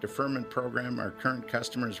payment deferment program, our current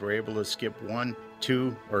customers were able to skip 1,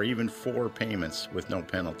 2, or even 4 payments with no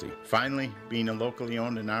penalty. Finally, being a locally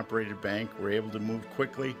owned and operated bank, we're able to move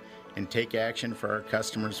quickly and take action for our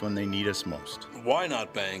customers when they need us most. Why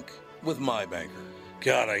not bank with my banker?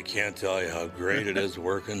 God, I can't tell you how great it is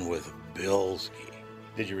working with Bilski.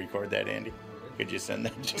 Did you record that, Andy? Could you send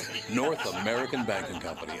that to me? North American Banking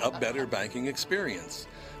Company, a better banking experience.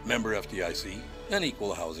 Member FDIC, an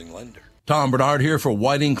equal housing lender. Tom Bernard here for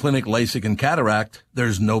Whiting Clinic LASIK and Cataract.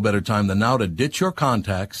 There's no better time than now to ditch your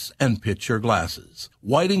contacts and pitch your glasses.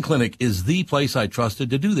 Whiting Clinic is the place I trusted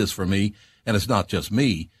to do this for me, and it's not just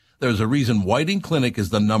me. There's a reason Whiting Clinic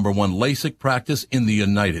is the #1 LASIK practice in the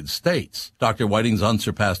United States. Dr. Whiting's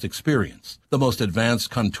unsurpassed experience, the most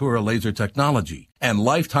advanced Contura laser technology, and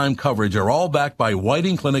lifetime coverage are all backed by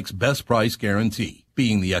Whiting Clinic's best price guarantee.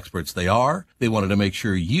 Being the experts they are, they wanted to make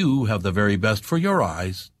sure you have the very best for your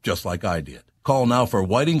eyes, just like I did. Call now for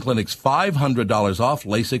Whiting Clinic's $500 off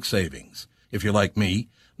LASIK savings. If you're like me,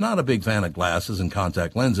 not a big fan of glasses and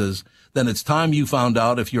contact lenses, then it's time you found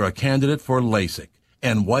out if you're a candidate for LASIK.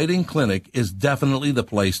 And Whiting Clinic is definitely the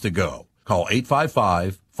place to go. Call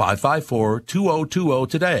 855-554-2020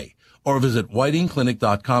 today or visit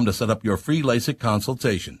whitingclinic.com to set up your free LASIK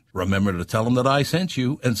consultation. Remember to tell them that I sent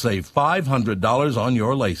you and save $500 on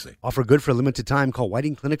your LASIK. Offer good for a limited time. Call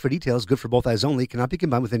Whiting Clinic for details. Good for both eyes only. Cannot be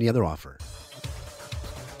combined with any other offer.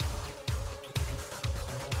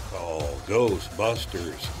 Oh,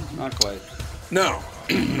 Ghostbusters. Not quite. No,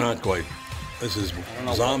 not quite. This is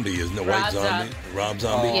Zombie, isn't it? White Zombie? Rob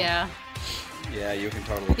Zombie? Yeah. Yeah, you can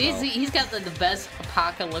totally tell. He's got the best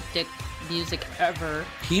apocalyptic music ever.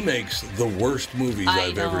 He makes the worst movies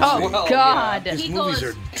I've ever seen. Oh, God. His movies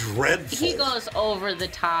are dreadful. He goes over the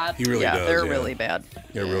top. He really does. They're really bad.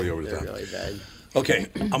 They're really over the top. Really bad. Okay,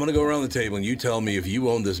 I'm going to go around the table and you tell me if you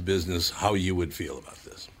owned this business, how you would feel about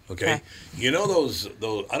this. Okay? You know those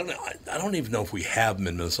I don't know. I don't even know if we have them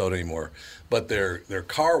in Minnesota anymore, but they're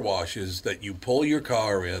car washes that you pull your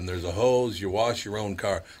car in. There's a hose. You wash your own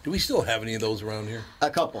car. Do we still have any of those around here? A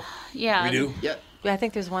couple. Yeah. We do? Yep. I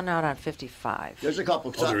think there's one out on 55. There's a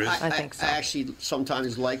couple. Oh, there is? I think so. I actually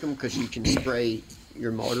sometimes like them because you can spray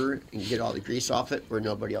your motor and get all the grease off it where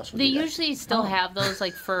nobody else would They do that. usually still have those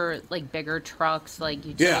like for like bigger trucks, like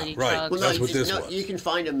utility trucks. Well, That's what this was. You can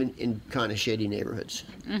find them in kind of shady neighborhoods.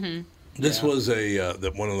 Mm-hmm. This was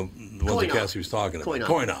one of the cats he was talking about.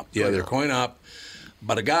 Coin op. Yeah, they're coin op.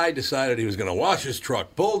 But a guy decided he was going to wash his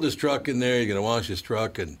truck. Pulled his truck in there. He's going to wash his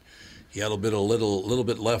truck, and he had a little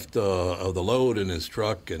bit left of the load in his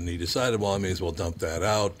truck, and he decided, well, I may as well dump that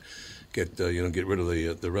out. Get rid of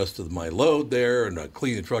the rest of my load there, and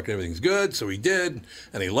clean the truck, and everything's good. So he did,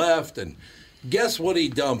 and he left. And guess what he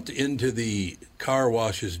dumped into the car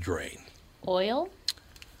wash's drain? Oil?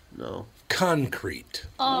 No. Concrete.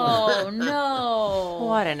 Oh, no.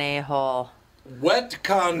 What an a-hole. Wet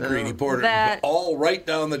concrete. He poured it all right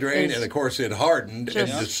down the drain, and of course it hardened and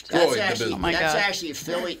destroyed the business. That's actually a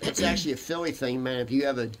Philly. It's actually a Philly thing, man. If you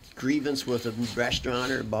have a grievance with a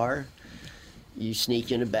restaurant or a bar, you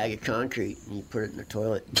sneak in a bag of concrete and you put it in the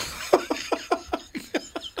toilet.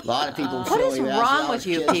 A lot of people in What Philly. is wrong with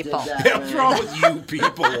you people? What's wrong with you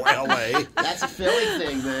people, LA? That's a Philly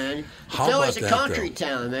thing, man. How Philly's about a that, concrete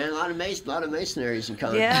town, man. A lot of masonries in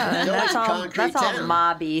concrete. Yeah, Philly's a concrete that's all town.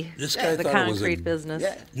 mobby. This guy the thought it was concrete business.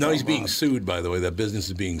 Yeah. No, he's being sued, by the way. That business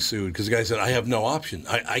is being sued because the guy said, I have no option.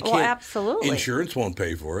 I can't. Well, absolutely. Insurance won't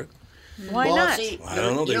pay for it. Why Well, not? see, I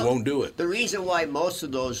don't know. They won't do it. The reason why most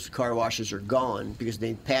of those car washes are gone because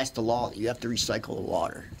they passed a law that you have to recycle the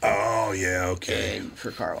water. Oh, yeah, okay. And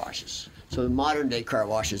for car washes. So the modern day car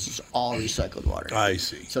washes is all recycled water. I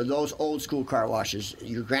see. So those old school car washes,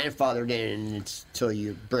 you're grandfathered in until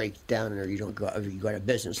you break down or you don't go, or you go out of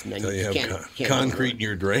business, and then So you have can't concrete in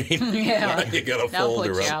your drain. Yeah. You got to That'll fold put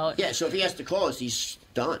her you up. out. Yeah, so if he has to close, he's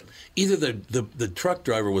done. Either the truck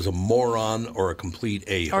driver was a moron or a complete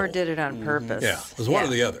a-hole. Or did it on purpose. Yeah, it was one or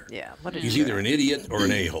the other. Yeah. What a He's jerk. either an idiot or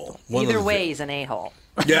an a-hole. One of Either the way, two. he's an a-hole.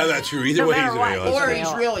 Yeah, that's true. Either No way, he's matter an what. a-hole. Or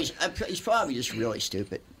That's he's probably just really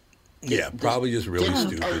stupid. Yeah, probably just really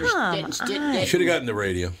stupid. He Should have gotten the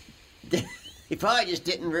radio. He probably just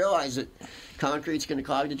didn't realize that concrete's going to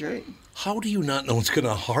clog the drain. How do you not know it's going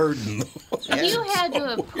to harden? You had to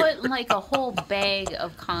have put like a whole bag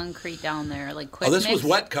of concrete down there, like quick Oh, this mix. was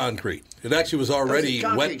wet concrete. It actually was already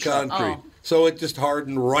concrete wet truck. concrete. Oh. So it just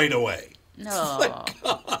hardened right away. No.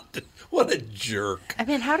 God, what a jerk. I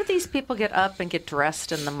mean, how do these people get up and get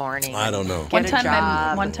dressed in the morning? I don't know. Get a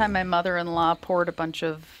job. One time, my mother-in-law poured a bunch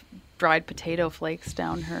of dried potato flakes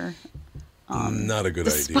down her Not a good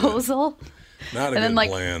idea. disposal. Not a And then, good like,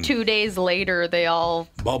 plan. 2 days later, they all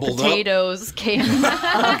Bubbled up? potatoes came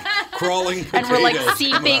Crawling and were like potatoes come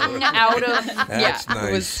seeping out of. That's yeah,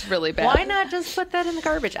 it was nice. really bad. Why not just put that in the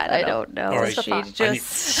garbage? I don't know. All right. She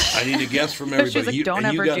I need a guess from everybody. She's like, you, "Don't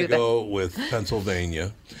and you ever got to do that." go with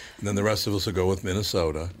Pennsylvania, and then the rest of us will go with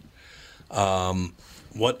Minnesota.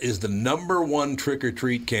 What is the number one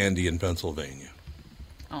trick-or-treat candy in Pennsylvania?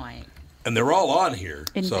 Oh, I. And they're all on here.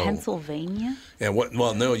 In so. Pennsylvania? And what?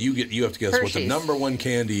 Well, no, you have to guess what the Hershey's. number one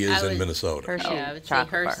candy is I in would- Minnesota. Hershey, I would say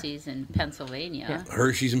chocolate bar. Hershey's in Pennsylvania.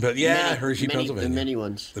 Hershey's in Pennsylvania. Hershey, Pennsylvania. The mini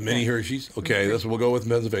ones. The mini Hershey's. Okay, that's what we'll go with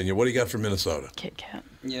Pennsylvania. What do you got for Minnesota? Kit Kat.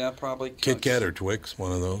 Yeah, probably. Kit Kat or Twix,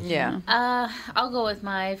 one of those. Yeah. I'll go with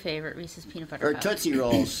my favorite Reese's peanut butter Or cup. Tootsie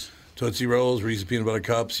Rolls. Tootsie Rolls, Reese's Peanut Butter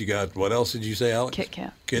Cups. You got, what else did you say, Alex? Kit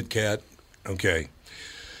Kat. Kit Kat. Okay.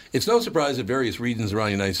 It's no surprise that various regions around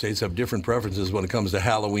the United States have different preferences when it comes to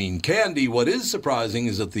Halloween candy. What is surprising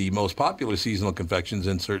is that the most popular seasonal confections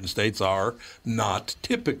in certain states are not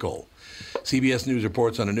typical. CBS News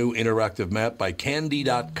reports on a new interactive map by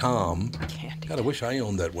Candy.com. God, I wish I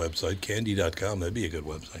owned that website, Candy.com. That'd be a good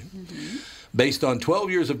website. Based on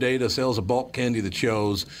 12 years of data, sales of bulk candy that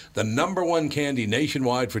shows the number one candy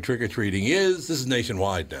nationwide for trick-or-treating is, this is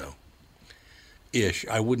nationwide now, ish.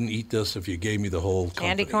 I wouldn't eat this if you gave me the whole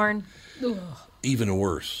Candy company. corn. Even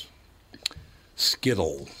worse.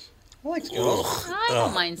 Skittles. I like Skittles. I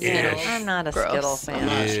don't mind Skittles. I'm not a Gross. Skittles fan. I'm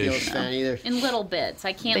not a Skittles fan either. In little bits.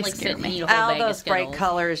 I can't They like scare sit and me. eat a whole All bag of those bright Skittles.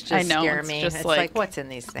 colors just I know, scare it's me. just It's like- like, what's in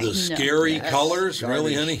these The things? scary colors?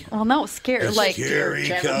 Really, honey? Well, no, scary. The Like scary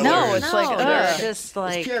colors. no, it's like they're ugh. just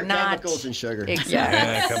like It's pure not chemicals and sugar. Exactly.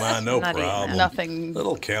 Yeah, come on, no Not eating problem. Nothing.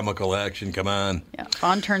 Little chemical action, come on. Yeah,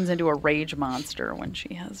 Fawn turns into a rage monster when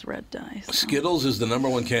she has red dye. So. Skittles is the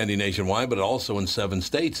 #1 candy nationwide, but also in 7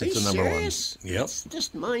 states Are it's you the #1. serious? Yep. It's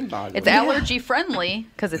just mind-boggling. It's allergy friendly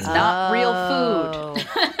because it's not real food.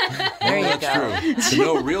 There you That's go. true. So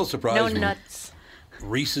no real surprise. No nuts.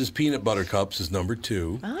 Reese's Peanut Butter Cups is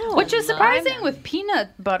 #2. Oh, Which is surprising with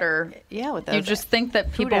peanut butter. Yeah, with You those just think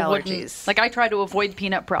that food people wouldn't. allergies. Like I try to avoid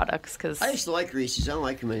peanut products because I used to like Reese's. I don't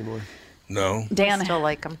like them anymore. No. Dan still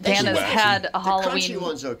like them. Dan has wacky. had a The Halloween. crunchy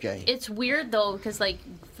one's okay. It's weird though, because like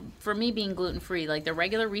for me being gluten free, like the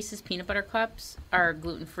regular Reese's peanut butter cups are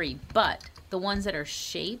gluten free, but the ones that are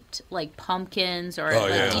shaped like pumpkins or Oh, like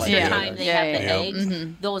yeah. Easter Yeah. time they Yeah, have the yeah. eggs,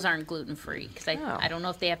 Mhm. those aren't gluten free because Oh. I don't know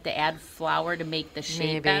if they have to add flour to make the shape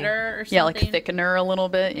Maybe. better or something. Yeah, like thickener a little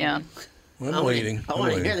bit. Yeah, I'm waiting. I I'm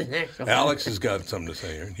want to hear waiting. the next one. Alex has got something to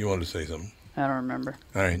say here. You wanted to say something? I don't remember.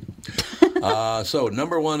 All right. So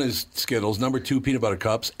 #1 is Skittles. #2 Peanut Butter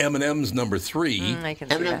Cups. M&M's #3. I can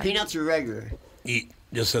see M&M that. peanuts are regular.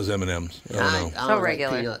 Just says M&M's. I don't know. I So don't like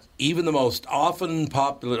regular. peanuts. Even the most often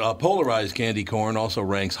polarized candy corn also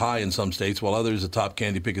ranks high in some states, while others, the top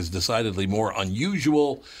candy pick is decidedly more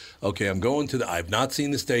unusual. Okay, I'm going to I've not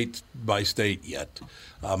seen the state by state yet.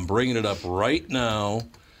 I'm bringing it up right now.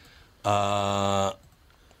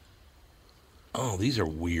 These are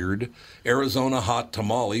weird. Arizona hot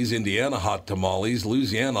tamales, Indiana hot tamales,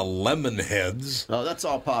 Louisiana lemon heads. Oh, that's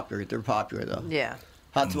all popular. They're popular, though. Yeah.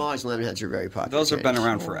 Hot tamales and lemon heads are very popular. Those have been candies.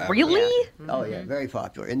 around forever. Really? Oh, yeah, very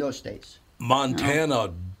popular in those states.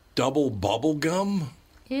 Montana double bubble gum.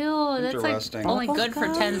 Ew, that's like Interesting. only good for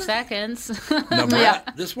 10 seconds.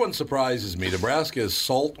 This one surprises me. Nebraska is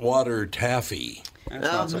saltwater taffy. That's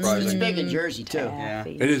not It's surprising. big in Jersey, too. Yeah.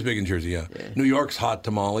 It is big in Jersey, yeah. New York's hot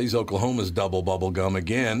tamales. Oklahoma's double bubble gum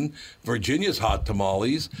again. Virginia's hot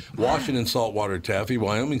tamales. Washington saltwater taffy.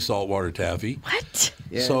 Wyoming saltwater taffy. What?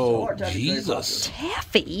 Yeah, So, saltwater taffy's very Jesus.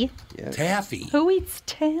 Taffy? Taffy. Who eats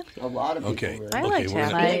taffy? A lot of people. Okay. really. I like we're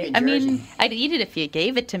gonna- taffy. Big in I Jersey. mean, I'd eat it if you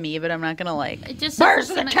gave it to me, but I'm not gonna like. It just Where's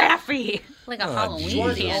sounds the like taffy? like a Oh, Halloween It's one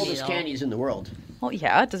of the candy. oldest though. candies in the world. Well,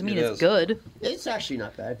 yeah, it doesn't mean It it's is. good. It's actually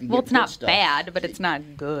not bad. If you Well, get it's good not stuff. bad, but it's not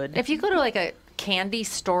good. If you go to like a candy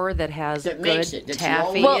store that has That good makes it. That's the taffy,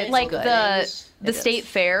 only- Well, it's like good. the It is. state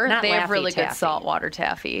fair, Not they have Laffy really good Taffy. saltwater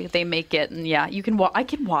taffy. They make it, and yeah, you can. I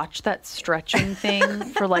can watch that stretching thing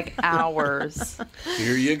for like hours.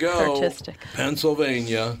 Here you go. It's artistic.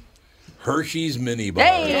 Pennsylvania. Hershey's mini bars.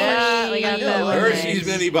 Hey, yeah, we got that one. Hershey's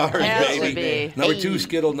mini bars, That would baby. be. #2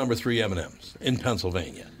 Skittle, #3 M&M's in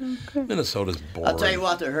Pennsylvania. Minnesota's boring. I'll tell you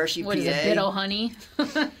what, the Hershey What is it, PA. Bit-O Honey?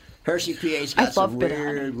 Hershey PA's I got some love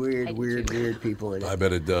Bit-O weird people in it. I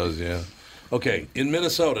bet it does, yeah. Okay, in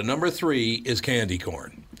Minnesota, #3 is candy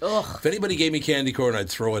corn. Ugh. If anybody gave me candy corn, I'd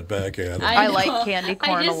throw it back at them. I know. like candy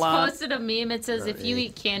corn I a just lot. posted a meme. It says, if you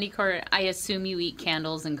eat candy corn, I assume you eat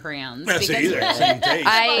candles and crayons. That's Because- either. Same taste.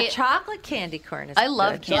 I chocolate candy corn is I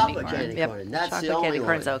love good. candy Chocolate corn. candy Yep. corn. That's Chocolate the only candy one.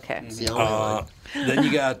 corn's okay. It's the only one. Then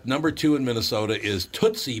you got #2 in Minnesota is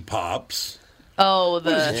Tootsie Pops. Oh, What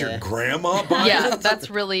is it, the your grandma buying yeah, it? that's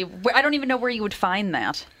really. I don't even know where you would find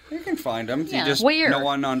that. You can find them. Yeah. You just Where? no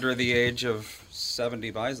one under the age of 70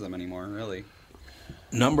 buys them anymore, really.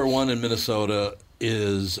 #1 in Minnesota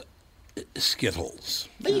is Skittles.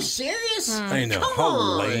 Are you serious? I know. Come How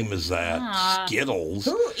on. lame is that? Skittles.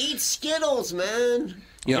 Who eats Skittles, man?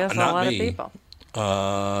 Yeah, Yes, a not lot of me. people.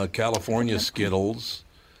 California Skittles.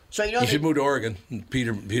 So you know You they, should move to Oregon.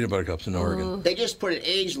 Peanut butter cups in Oregon. they just put an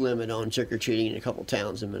age limit on trick or treating in a couple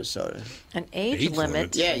towns in Minnesota. An age, Age limit.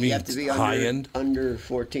 limit? Yeah, You you have to be high under, end? under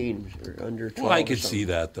 14 or under 12. Well, I or could something. see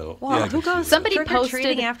that though. Wow, Yeah, I who could see goes that. Somebody trick or treating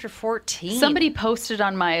posted- after 14? Somebody posted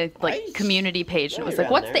on my Right? community page, and it was Right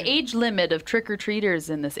like, "What's around the there. age limit of trick or treaters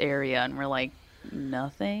in this area?" And we're like,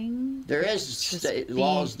 "Nothing." There is state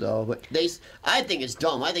laws though, but I think it's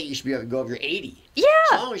dumb. I think you should be able to go if you're 80. Yeah.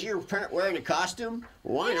 As long as you're wearing a costume,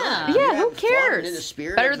 why not? Yeah, You're who having fun cares? In the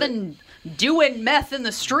spirit Better of it. than doing meth in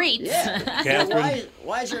the streets. Yeah. Catherine.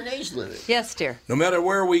 Why is there an age limit? Yes, dear. No matter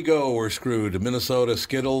where we go, we're screwed. Minnesota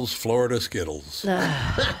Skittles, Florida Skittles.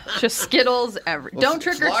 Just Skittles. Don't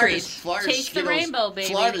trick or Florida- treat. Florida Taste the Skittles- rainbow, baby.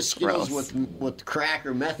 Florida Skittles Gross. with crack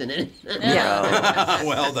or meth in it. Yeah.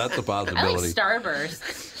 Well, that's a I like possibility. Starburst.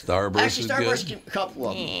 Starburst Actually, is Starburst, good. a couple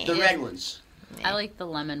of them. The red ones. I like the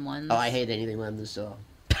lemon ones. Oh, I hate anything lemon, so.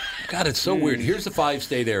 God, it's so weird. Here's the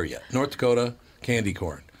 5-state area. North Dakota, candy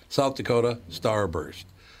corn. South Dakota, Starburst.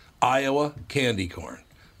 Iowa, candy corn.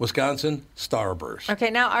 Wisconsin, Starburst. Okay,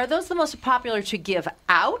 now are those the most popular to give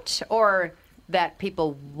out or that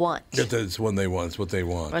people want? That's when they want. It's what they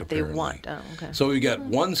want. What apparently. they want. Oh, okay. So we got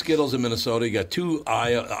one Skittles in Minnesota. You got two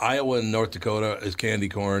Iowa and North Dakota is candy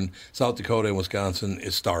corn. South Dakota and Wisconsin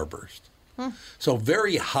is Starburst. So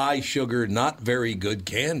very high sugar, not very good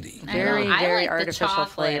candy. Very, I very like artificial the chocolate.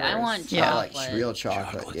 flavors. I want I chocolate. like real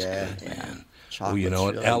chocolate. Chocolate's Yeah. good, man. Chocolate's Well, you know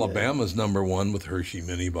what? really Alabama's number one with Hershey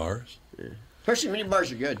mini bars. good. Hershey mini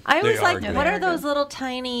bars are good. I always They are like, good. what are those little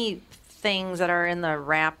tiny things that are in the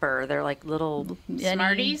wrapper? They're like little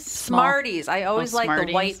Smarties? Smarties. I always like the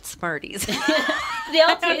Smarties. white Smarties. They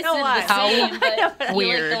all I don't tasted know why. the same, but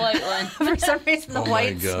Weird. you like the white one. For some reason, the Oh my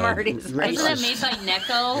white God. Smarties. Isn't that made by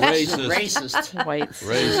Necco? Racist. Whites.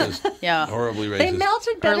 Racist. Yeah. Horribly racist. They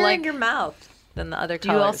melted better like- in your mouth than the other Do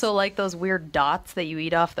you colors. also like those weird dots that you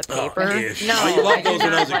eat off the paper? No, I loved I those do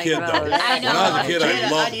when I was a not kid, like though. those. I know. When I was a kid, I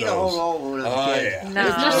I'd loved eat a whole those. roll when I was Oh, a kid. yeah. No.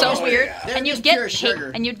 They're Oh, so weird, They're and you'd just get pure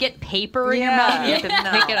sugar. and you'd get paper in your Yeah. mouth. You have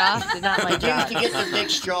to No. pick it off. Did not like Did you that. used to get the big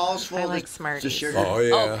straws full I of like the Smarties. sugar? Oh,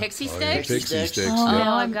 yeah. Oh, Pixie yeah, Sticks? Pixie Sticks, Oh, yeah.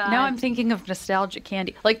 now, I'm, God. now I'm thinking of nostalgic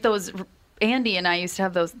candy, like those. Andy and I used to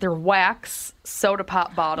have those. They're wax soda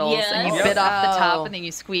pop bottles, and you Yes. bit off the Oh. top, and then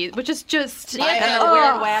you squeeze, which is just Yeah, And Oh, the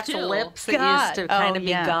weird wax too. lips that God. used to kind Oh, of be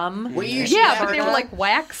yeah. gum. We used to yeah, have but they a- were like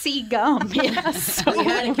waxy gum. Yes, We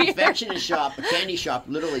had a confectionery shop, a candy shop,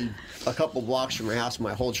 literally a couple blocks from our house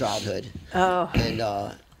my whole childhood. Oh. And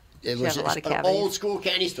it was have a lot of an cavities. old school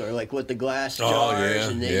candy store, like with the glass Oh, jars. yeah,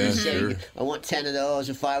 And they yeah, would say, sure. I want 10 of those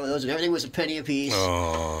and 5 of those, and everything was a penny a piece.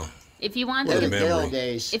 Oh, If you want What a to, The old memory.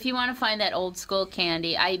 days. if you want to find that old school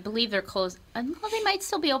candy, I believe they're closed. Well, they might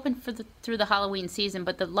still be open through the Halloween season.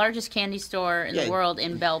 But the largest candy store in Yeah. the world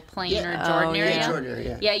in Belle Plaine Yeah. or Jordan Oh, area, yeah. Jordan area,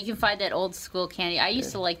 yeah. yeah, you can find that old school candy. I used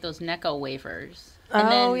to like those Necco wafers.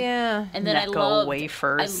 Oh, yeah. And then Necco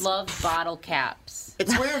wafers. I loved bottle caps.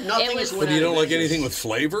 It's weird, nothing was- is but you don't like anything with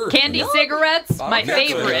flavor? Candy cigarettes, my Bottle caps are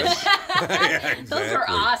favorite. Yeah, exactly. Those were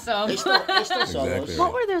awesome. They still sell Exactly. those.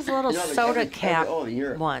 What were those little You know, soda cap Oh,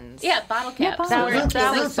 you're ones? Yeah, bottle caps. bottle They were caps. just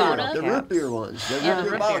That like was soda. The root beer ones. The Yeah, root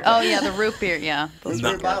beer root bottle beer. caps. Oh yeah, the root beer. Yeah, Those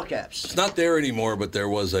No. were bottle caps. It's not there anymore, but there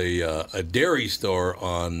was a dairy store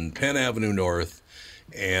on Penn Avenue North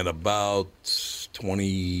and about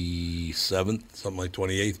 27th, something like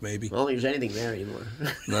 28th maybe. I don't think there's anything there anymore.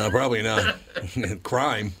 No, probably not.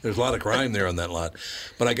 Crime. There's a lot of crime there on that lot.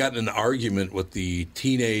 But I got in an argument with the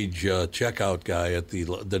teenage checkout guy at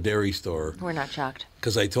the dairy store We're not shocked.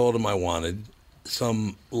 because I told him I wanted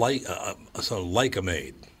some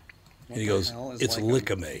Lycamade. And he goes, hell is it's Lycam?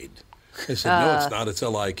 Lickamade. I said, no, it's not. It's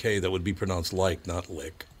L-I-K. That would be pronounced like, not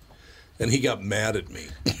lick. And he got mad at me.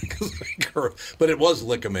 But it was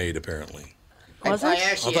Lickamade, apparently. Was I it?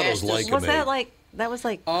 actually I thought it was asked this- Lycamade. Was that like, that was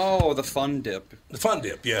like, Oh, the Fun Dip. The Fun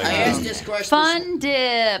Dip, yeah. I asked this question. Fun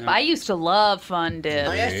Dip. I used to love Fun Dip.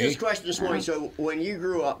 I asked this question this morning. So when you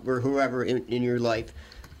grew up, or whoever in your life,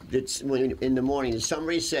 that's when in the morning, did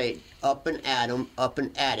somebody say up and at 'em, up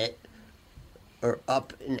and at it, or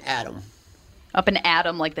up and at 'em? Up and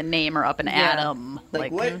Atom, like the name, or Up and Atom.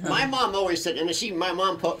 Like what? My mom always said, and my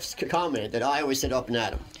mom commented that I always said up and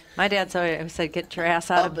at 'em. my dad said, get your ass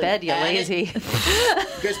out of bed, you at it. lazy.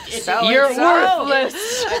 Because You're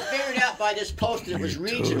worthless. I figured out by this post that it was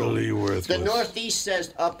regional. Totally worthless. The Northeast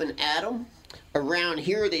says up and at 'em. Around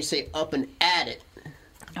here they say up and at it.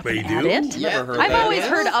 They At do? it? Yeah. Never heard I've that. always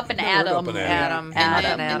heard Up and Never heard Atom. Up and Adam,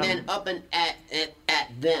 Adam. And then up and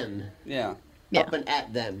at them. Yeah. Yeah. Up and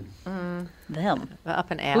at them. Them. Up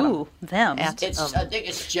and Adam. Ooh, them. At, It's I think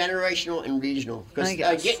it's generational and regional because I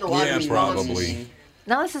guess. getting a lot Yeah, of responses. probably.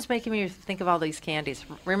 Now this is making me think of all these candies.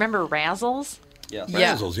 Remember Razzles? Yes.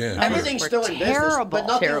 Yeah. Razzles, yeah. sure. Everything's still in business, terrible. but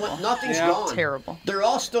nothing, Terrible. nothing's Yeah. gone. Terrible. They're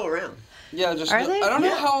all still around. Yeah, just Are they? I don't know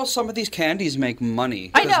Yeah. how some of these candies make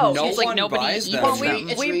money. I 'cause know, No it's like one nobody buys eats them. Well, them.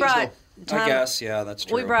 It's we regional. brought I guess, yeah, that's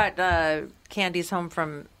true. we brought candies home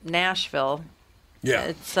from Nashville. Yeah.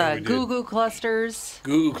 It's yeah, we did. Goo Goo Clusters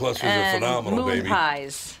Goo Goo Clusters are and phenomenal, Moon baby.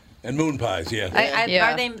 Pies. And moon pies, yeah.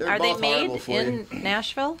 Yeah. Are they They're are they both made horrible for in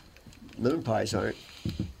Nashville? Moon pies aren't.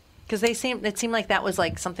 Because it seemed like that was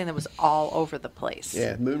like something that was all over the place.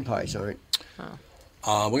 Yeah, moon pies aren't.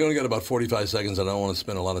 We only got about 45 seconds. I don't want to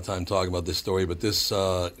spend a lot of time talking about this story, but this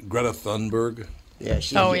Greta Thunberg, Yeah,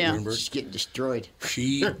 she's, Oh, getting, yeah. she's getting destroyed.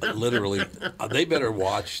 she literally, they better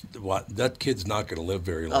watch. That kid's not going to live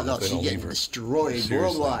very long Oh no, if they she's don't getting leave her. destroyed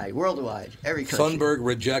Seriously. worldwide, every country. Thunberg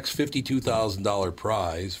rejects $52,000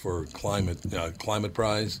 prize for climate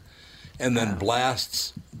prize, and then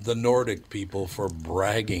blasts the Nordic people for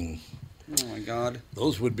bragging. Oh, my God.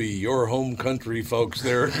 Those would be your home country folks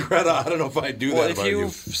there, Greta. I don't know if I'd do that about you. If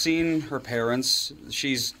you've seen her parents,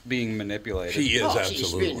 she's being manipulated. She is,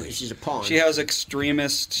 absolutely. She's a pawn. She has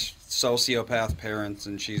extremist sociopath parents,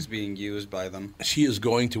 and she's being used by them. She is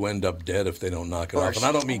going to end up dead if they don't knock it off. And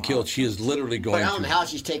I don't mean killed. She is literally going to. But I don't know how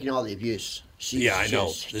she's taking all the abuse. Yeah, I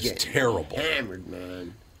know. It's terrible. Hammered,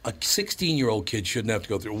 man. A 16-year-old kid shouldn't have to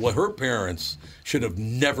go through. Well, her parents should have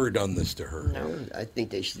never done this to her. No, I think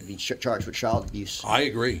they should be charged with child abuse. I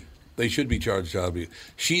agree. They should be charged with child abuse.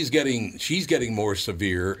 She's getting more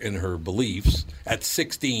severe in her beliefs at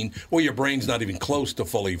 16. Well, your brain's not even close to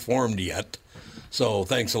fully formed yet. So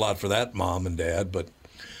thanks a lot for that, Mom and Dad. But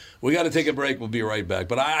we got to take a break. We'll be right back.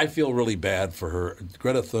 But I feel really bad for her.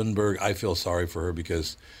 Greta Thunberg, I feel sorry for her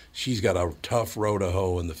because she's got a tough row to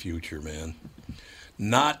hoe in the future, man.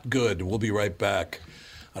 Not good. We'll be right back.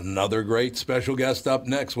 Another great special guest up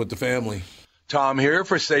next with the family. Tom here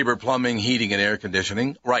for Sabre Plumbing, Heating, and Air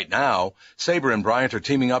Conditioning. Right now, Sabre and Bryant are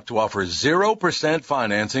teaming up to offer 0%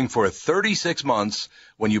 financing for 36 months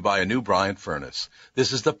when you buy a new Bryant furnace.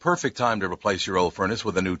 This is the perfect time to replace your old furnace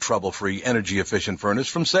with a new trouble-free, energy-efficient furnace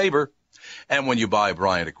from Sabre. And when you buy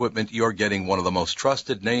Bryant equipment, you're getting one of the most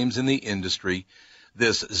trusted names in the industry.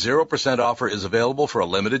 This 0% offer is available for a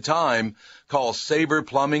limited time. Call Sabre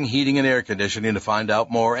Plumbing, Heating, and Air Conditioning to find out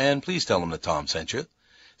more, and please tell them that Tom sent you.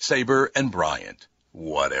 Sabre and Bryant,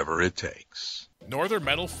 whatever it takes. Northern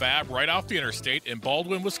Metal Fab, right off the interstate in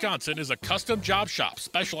Baldwin, Wisconsin, is a custom job shop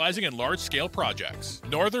specializing in large-scale projects.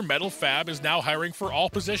 Northern Metal Fab is now hiring for all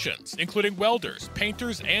positions, including welders,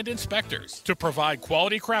 painters, and inspectors, to provide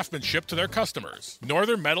quality craftsmanship to their customers.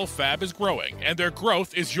 Northern Metal Fab is growing, and their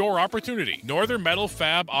growth is your opportunity. Northern Metal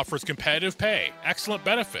Fab offers competitive pay, excellent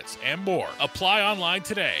benefits, and more. Apply online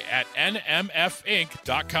today at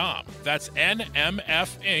nmfinc.com. That's nmfinc.com.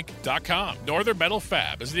 Northern Metal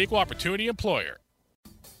Fab is an equal opportunity employer.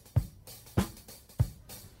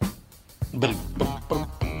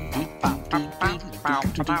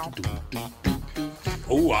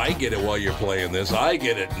 Oh, I get it while you're playing this. I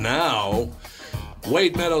get it now.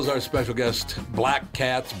 Wade Meadows, our special guest. Black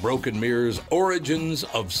Cats, Broken Mirrors, Origins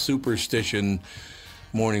of Superstition.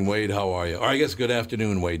 Morning, Wade. How are you? Or I guess good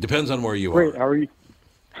afternoon, Wade. Depends on where you are. Great. How are you?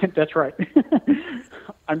 That's right.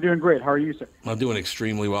 I'm doing great. How are you, sir? I'm doing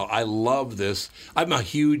extremely well. I love this. I'm a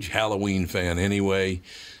huge Halloween fan anyway.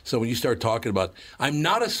 So when you start talking about, I'm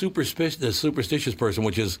not a superstitious person,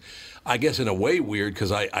 which is, I guess, in a way weird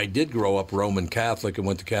because I did grow up Roman Catholic and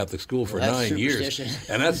went to Catholic school for 9 years.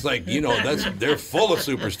 And that's like, they're full of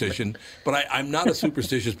superstition. But I'm not a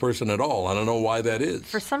superstitious person at all. I don't know why that is.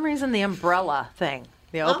 For some reason, the umbrella thing,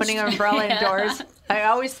 the opening umbrella indoors. I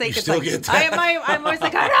always think it's like, I'm always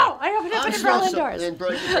like, I know, I open up an umbrella indoors. And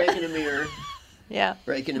breaking a mirror. Yeah.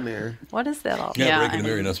 Breaking a mirror. What is that all? Yeah, breaking a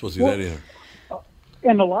mirror, you're not supposed to do that either.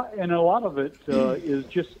 And a lot of it is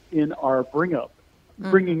just in our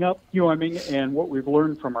bringing up, you know what I mean, and what we've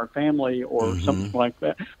learned from our family or something like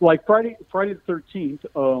that. Like Friday the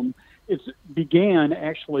 13th, it began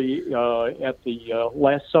actually at the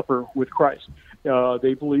Last Supper with Christ.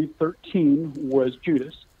 They believe 13 was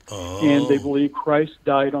Judas, and they believe Christ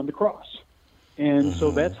died on the cross, and so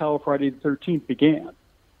that's how Friday the 13th began.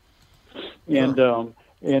 And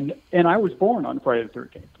and I was born on Friday the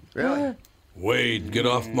 13th. Really? Wade, get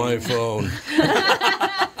off my phone.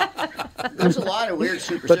 There's a lot of weird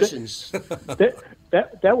superstitions.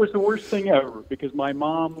 That was the worst thing ever because my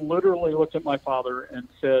mom literally looked at my father and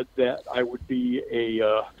said that I would be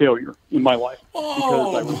a failure in my life.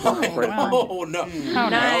 Oh, because I was oh no. How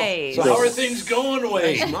nice. So how are things going,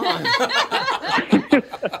 Wade?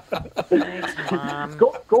 Thanks, Mom.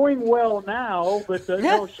 Going well now, but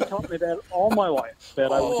no, she taught me that all my life,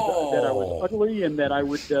 that I was ugly and that I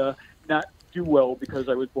would not do well because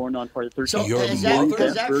I was born on Friday the 13th. So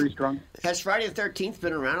very strong. Has Friday the 13th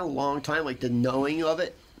been around a long time, like the knowing of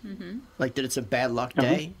it? Mm-hmm. Like that it's a bad luck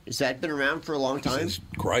day? Has that been around for a long time? Since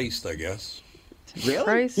Christ, I guess. Really?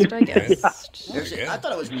 Christ, I guess. I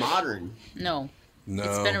thought it was modern. No. No.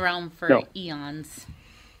 It's been around for eons.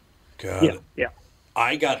 God. Yeah.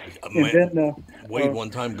 I got, Wade, one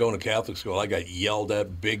time going to Catholic school, I got yelled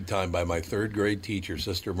at big time by my third grade teacher,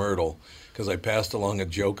 Sister Myrtle, because I passed along a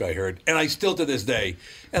joke I heard. And I still to this day,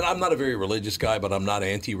 and I'm not a very religious guy, but I'm not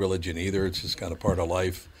anti-religion either. It's just kind of part of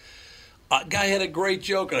life. A guy had a great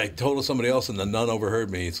joke, and I told somebody else, and the nun overheard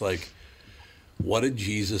me. It's like, what did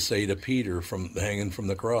Jesus say to Peter from hanging from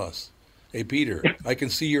the cross? Hey, Peter, I can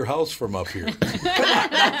see your house from up here. Come on,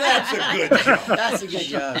 that's a good joke. That's a good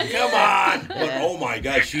joke. Come on. But, oh, my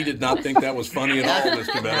gosh, she did not think that was funny at all,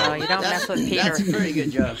 Mr. Meadow. No, you don't mess with Peter. That's a pretty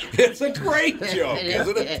good joke. It's a great joke,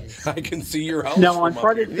 isn't it? I can see your house Now, from on up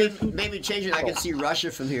Friday, here. Maybe change it. I can see Russia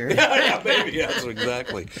from here. Yeah, maybe. Yes,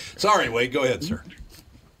 exactly. Sorry, Wade. Go ahead, sir.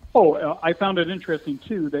 I found it interesting,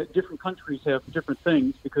 too, that different countries have different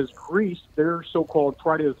things because Greece, their so-called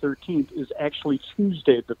Friday the 13th is actually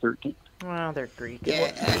Tuesday the 13th. Well, they're Greek.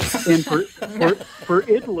 Yeah. And for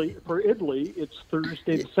Italy, it's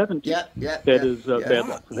Thursday the 17th. That is bad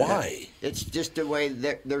luck. Why? It's just the way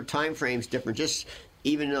their time frame's different. Just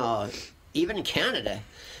even in Canada.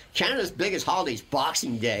 Canada's biggest holiday is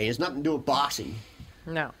Boxing Day. It has nothing to do with boxing.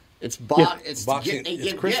 No. It's boxing. It's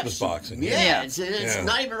Christmas gifts. boxing. Yeah, it's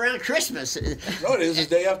not even around Christmas. No, it is. It's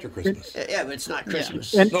the day after Christmas. Yeah, but it's not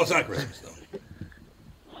Christmas. Yeah. No, it's not Christmas, no.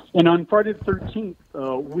 And on Friday the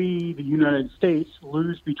 13th, we, the United States,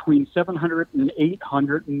 lose between $700 and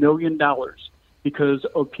 $800 million because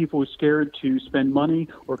of people scared to spend money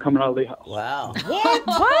or coming out of the house. Wow. What?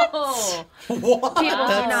 What? People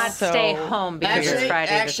do not stay home because it's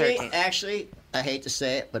Friday the 13th. Actually, I hate to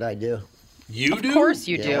say it, but I do. You do? Of course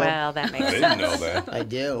you do. Well, that makes sense. I didn't know that. I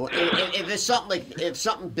do. If it's something if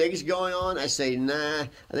something big is going on, I say, nah, I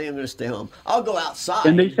think I'm going to stay home. I'll go outside.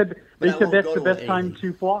 And they said but I won't that's go the to best time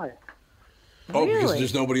to fly. Oh, because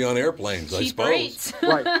there's nobody on airplanes, I suppose.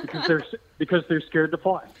 Right, because they're scared to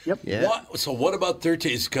fly. Yep. Yeah. What? So what about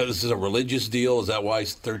 13? Is because this is a religious deal? Is that why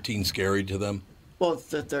 13 scary to them? Well,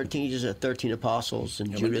 the 13 is the 13 apostles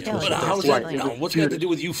and Judas. But how's that? No, what's it got to do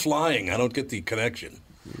with you flying? I don't get the connection.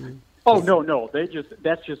 Oh no,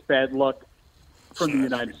 that's just bad luck from the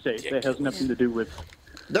United States. That has nothing to do with.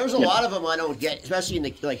 There's a lot of them I don't get, especially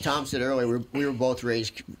in like Tom said earlier. We were both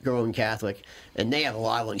raised growing Catholic, and they have a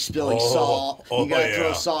lot of like spilling salt. You got to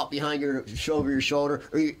throw salt behind over your shoulder,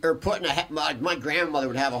 or putting my grandmother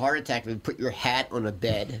would have a heart attack and put your hat on a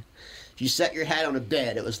bed. If you set your hat on a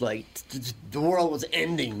bed, it was like the world was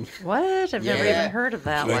ending. What? I've never even heard of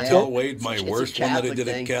that Should one. I tell Wade my It's a worst one that I did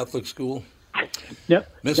Catholic at Catholic school?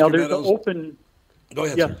 Yep. Mr. Now there's Meadows. an open. Go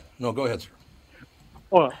ahead, Yeah. sir. No, go ahead, sir.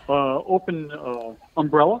 Open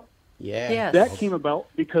umbrella. Yeah. Yes. That came about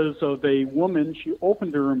because of a woman. She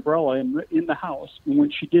opened her umbrella in the house, and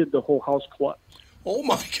when she did, the whole house collapsed. Oh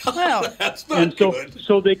my God, Well, that's not And so, good.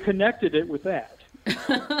 so they connected it with that.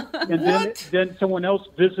 And then someone else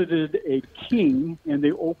visited a king, and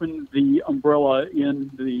they opened the umbrella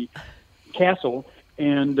in the castle,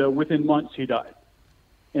 and within months he died.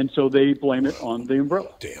 And so they blame it on the umbrella.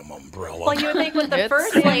 Damn umbrella. Well, you would think with the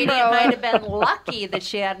first lady, it might have been lucky that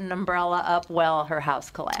she had an umbrella up while her house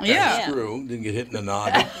collapsed. That's true. Didn't get hit in the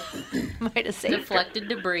nod. Might have saved Deflected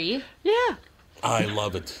debris. Yeah. I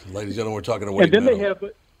love it. Ladies and gentlemen, we're talking to Wade And then they Meadow. have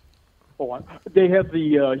the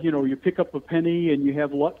you pick up a penny and you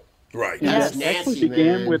have luck. Right. And That's that actually Nancy,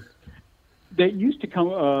 began man. with. That used to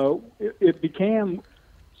come. It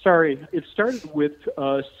started with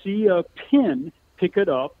see a pin, pick it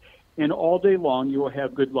up, and all day long you will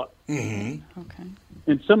have good luck. Mm-hmm. Okay.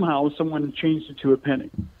 And somehow someone changed it to a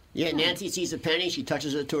penny. Yeah, Nancy sees a penny, she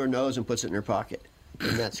touches it to her nose and puts it in her pocket.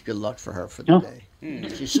 And that's good luck for her for the day.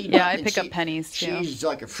 Yeah, I pick up pennies, too. She's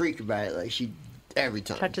like a freak about it. Like every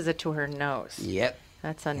time. Touches it to her nose. Yep.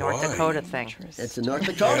 That's a North Why? Dakota thing. It's a North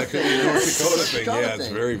Dakota thing. North Dakota thing. Yeah, it's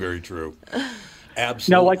thing. very, very true.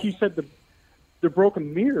 Absolutely. Now, like you said, the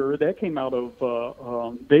broken mirror that came out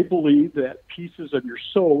of. They believe that pieces of your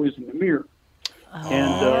soul is in the mirror,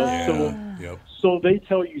 so they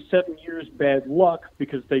tell you 7 years bad luck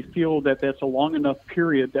because they feel that that's a long enough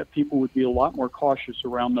period that people would be a lot more cautious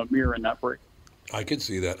around the mirror and not break. I could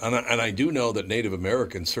see that. And I do know that Native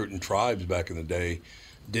Americans, certain tribes back in the day,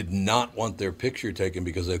 did not want their picture taken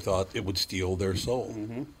because they thought it would steal their soul.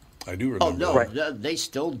 Mm-hmm. I do Oh, remember. no, they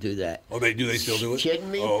still do that. Oh, they do? They still do it?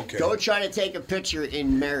 Kidding me? Oh, okay. Go try to take a picture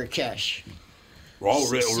in Marrakesh. Oh,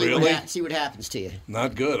 really? See what happens to you.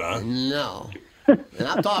 Not good, huh? No. And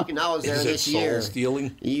I'm talking, I was there Is it this soul year.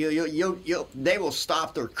 stealing? They will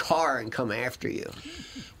stop their car and come after you.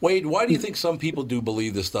 Wade, why do you think some people do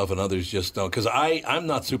believe this stuff and others just don't? Because I'm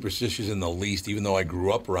not superstitious in the least, even though I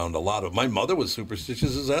grew up around a lot of. My mother was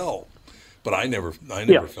superstitious as hell, but I never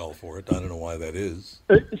fell for it. I don't know why that is.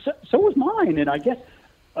 So was mine, and I guess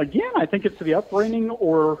again, I think it's the upbringing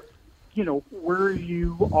or where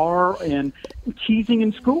you are and teasing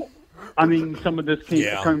in school. I mean, some of this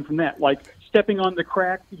coming from that, like stepping on the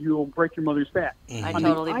crack, you'll break your mother's back. Mm-hmm. I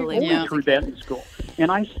totally believe I always heard that in school,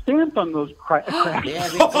 and I stamped on those cracks. Yeah, me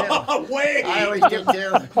too. Wait, I always did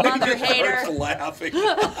too. Mother hater. Laughing.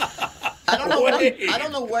 I don't know. I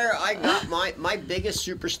don't know where I got my biggest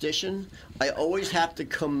superstition. I always have to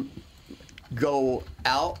go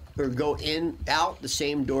out the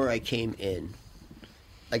same door I came in.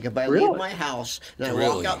 Like if I leave my house and I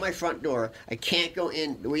walk out my front door, I can't go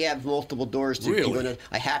in. We have multiple doors to go in.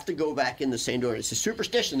 I have to go back in the same door. It's a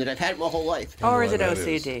superstition that I've had my whole life. Or is it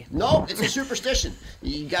OCD? No, it's a superstition.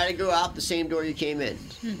 You got to go out the same door you came in.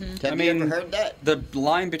 Have you ever heard that? The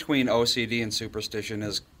line between OCD and superstition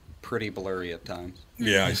is pretty blurry at times.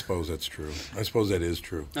 Yeah, I suppose that's true. I suppose that is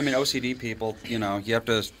true. I mean, OCD people, you have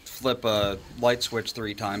to flip a light switch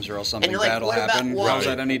 3 times or else something like, bad will happen. How is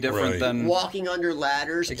that any different than walking under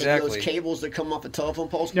ladders and those cables that come off of telephone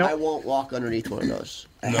poles? No. I won't walk underneath one of those.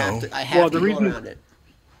 I have to go around it.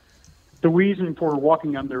 The reason for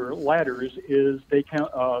walking under ladders is they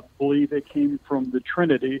believe it came from the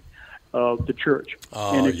Trinity of the church.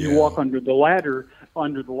 And if you walk under the ladder,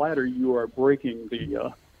 you are breaking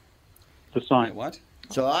the sign. Wait, what?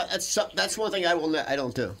 So that's one thing I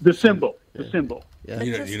don't do. The symbol. The symbol. Yeah.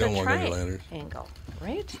 You don't walk under ladders. Angle,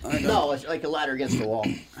 right? No, it's like a ladder against the wall.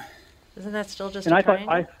 Isn't that still just? And a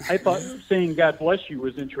triangle? I thought saying "God bless you"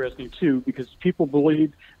 was interesting too, because people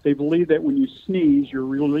believe that when you sneeze, you're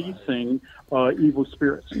releasing evil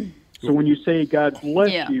spirits. So when you say "God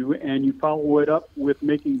bless you" and you follow it up with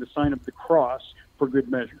making the sign of the cross for good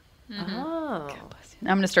measure. Oh. I'm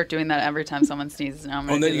going to start doing that every time someone sneezes now.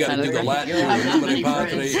 And then you got to do the Latin.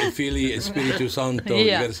 Filii, Spiritu Sancto.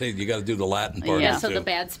 You got to do the Latin part. Yeah, so the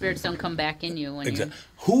bad spirits don't come back in you. When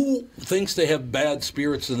Who thinks they have bad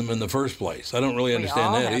spirits in them in the first place? I don't really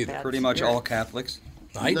understand that either. Pretty much all Catholics.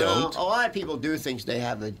 I don't. A lot of people do think they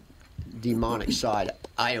have a demonic side.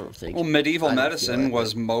 I don't think. Well, medieval medicine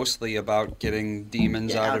was mostly about getting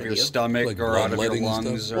demons out of your stomach or out of your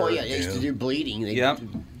lungs. Well, they used to do bleeding. You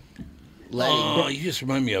just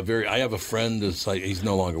remind me of I have a friend, he's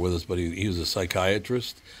no longer with us, but he was a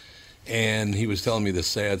psychiatrist, and he was telling me this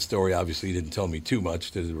sad story. Obviously, he didn't tell me too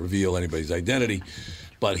much to reveal anybody's identity,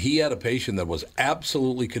 but he had a patient that was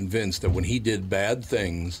absolutely convinced that when he did bad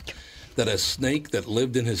things, that a snake that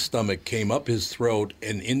lived in his stomach came up his throat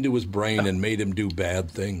and into his brain and made him do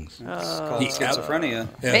bad things. It's called schizophrenia.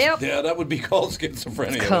 Yeah, that would be called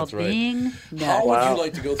schizophrenia. It's called that's right. being How would you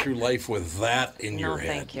like to go through life with that in your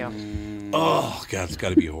head? Thank you. Oh, God, it's got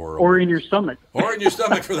to be horrible. Or in your stomach. Or in your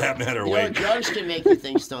stomach, for that matter. Drugs can make you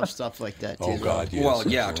think stuff like that, too. Oh, God, yes. Well,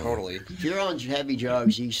 yeah, totally. If you're on heavy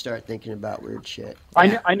drugs, you start thinking about weird shit.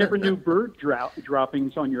 I never knew bird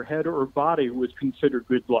droppings on your head or body was considered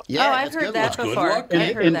good luck. Yeah, I've heard that before. luck.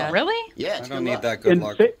 I heard that. Really? Yeah, I don't need that good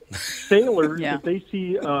luck. Sailors, if they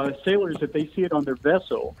see it on their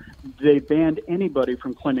vessel, they banned anybody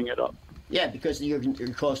from cleaning it up. Yeah, because you're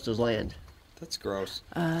close to land. That's gross.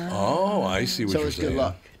 I see what so you're it's saying. good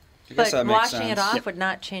luck. But washing it off would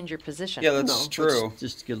not change your position. Yeah, that's true. It's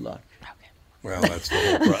just good luck. Well, that's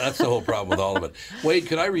the whole problem with all of it. Wade,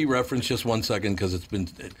 could I re-reference just 1 second, because it's going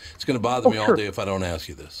to bother me all day if I don't ask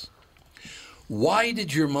you this. Why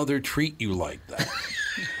did your mother treat you like that?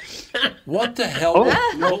 What the hell?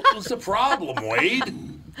 What was the problem, Wade?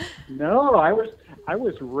 No, I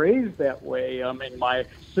was raised that way. I mean, my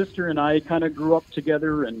sister and I kind of grew up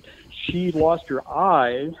together, and she lost her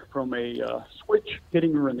eye from a switch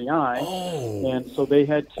hitting her in the eye. And so they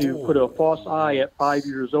had to put a false eye at 5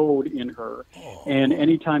 years old in her. And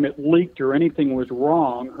anytime it leaked or anything was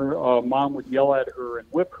wrong, her mom would yell at her and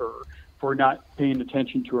whip her for not paying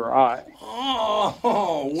attention to her eye.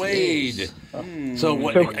 Oh, Wade. So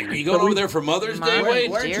what, you going over there for Mother's Day,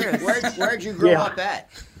 Wade? Where'd you grow up at?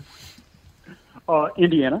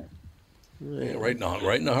 Indiana. Yeah, right in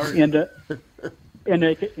the heart. And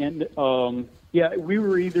we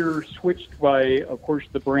were either switched by, of course,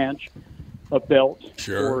 the branch, a belt,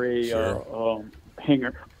 or a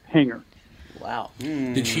hanger. Wow.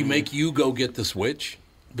 Did she make you go get the switch?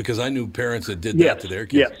 Because I knew parents that did that to their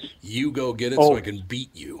kids. Yes. You go get it so I can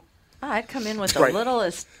beat you. Oh, I'd come in with the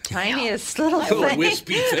littlest, tiniest little thing. Little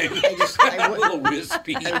wispy thing. Little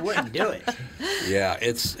wispy. I wouldn't do it. Yeah,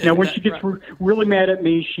 it's... Now, when she gets really mad at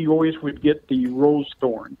me, she always would get the rose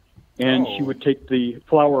thorn, and she would take the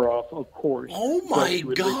flower off, of course. Oh, my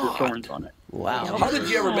God. God. The thorns on it. Wow. How did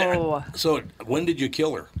you ever... So, when did you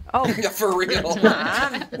kill her? Oh, yeah, for real.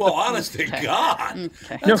 Well, honest to God.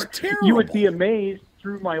 That's terrible. You would be amazed.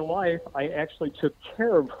 Through my life, I actually took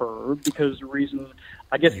care of her because the reason...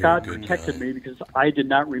 I guess God protected me because I did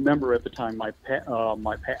not remember at the time my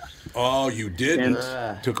past. Oh, you didn't?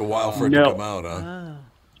 Took a while for it to come out, huh?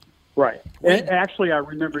 Right. And actually, I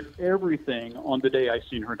remembered everything on the day I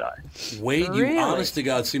seen her die. Wade, you honest to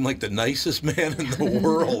God seem like the nicest man in the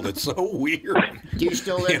world. It's so weird. Do you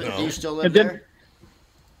still live, do you still live there?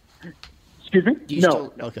 Excuse me? Do you No,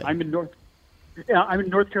 still- okay. I'm in North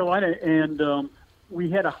Carolina, and we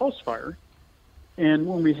had a house fire. And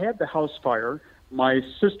when we had the house fire, my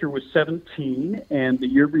sister was 17, and the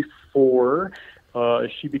year before,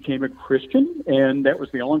 she became a Christian, and that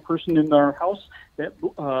was the only person in our house that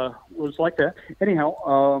was like that.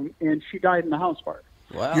 Anyhow, and she died in the house fire.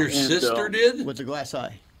 Wow. Your sister did? With the glass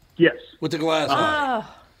eye. Yes. With the glass eye.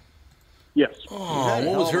 Yes. Oh,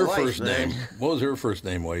 what was her first name? What was her first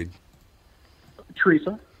name, Wade?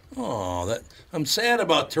 Teresa. Oh, I'm sad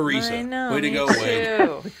about Teresa. I know, Way to me go,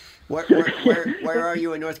 too. Wade. Where are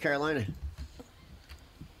you in North Carolina?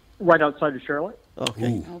 Right outside of Charlotte.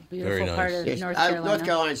 Okay. Oh, beautiful part of North Carolina. North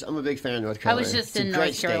Carolina. I'm a big fan of North I Carolina. was just It's a in great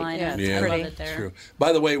North state. Carolina. Yeah, I love it there. it's true.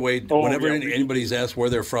 By the way, Wade, Oh, whenever yeah. anybody's asked where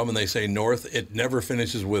they're from and they say North, it never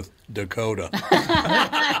finishes with Dakota.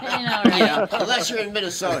 I know, right? Yeah, unless you're in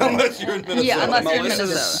Minnesota. Unless you're in Minnesota. Yeah, unless you're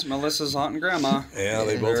in Melissa's aunt and grandma. Yeah,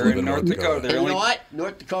 they both They're live in North Dakota. They're And you only know what?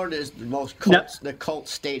 North Dakota is the most the cult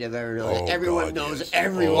state I've ever known. Oh, Everyone God, knows yes.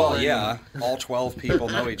 everyone. Well, yeah, all 12 people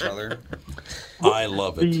know each other. I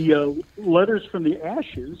love it. The letters from the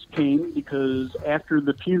ashes came because after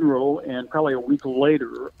the funeral and probably a week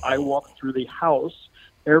later, I walked through the house.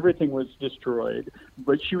 Everything was destroyed,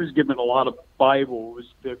 but she was given a lot of Bibles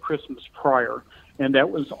the Christmas prior, and that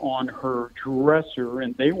was on her dresser,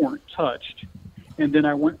 and they weren't touched. And then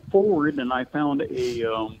I went forward, and I found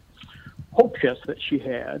a hope chest that she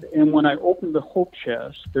had. And when I opened the hope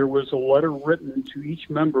chest, there was a letter written to each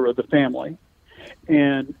member of the family.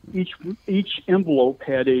 And each envelope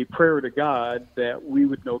had a prayer to God that we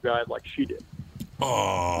would know God like she did.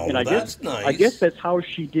 Oh, And that's nice. I guess that's how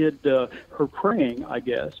she did her praying, I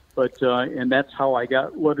guess. But and that's how I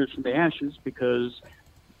got Letters from the Ashes, because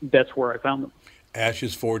that's where I found them.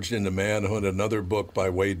 Ashes Forged into Manhood, another book by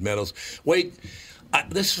Wade Meadows. Wade,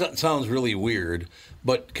 this sounds really weird,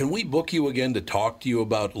 but can we book you again to talk to you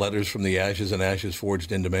about Letters from the Ashes and Ashes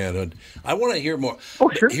Forged into Manhood? I want to hear more. Oh,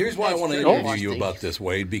 sure. Here's why I want to interview you about this,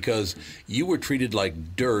 Wade, because you were treated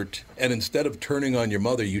like dirt, and instead of turning on your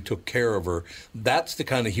mother, you took care of her. That's the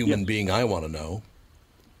kind of human being I want to know.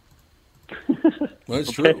 Well,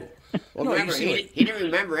 it's true. Well, No, remember, you see, he didn't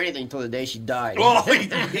remember anything until the day she died. Well, he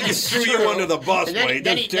just threw you under the bus, And then, Wade.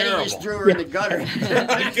 then That's he terrible. just threw her in the gutter.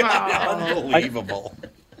 Unbelievable.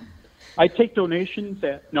 I take donations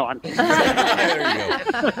at... No, I'm kidding. There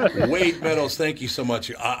you go. Wade Meadows, thank you so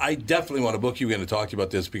much. I definitely want to book you in to talk to you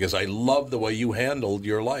about this because I love the way you handled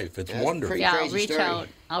your life. It's wonderful. Yeah, I'll reach out.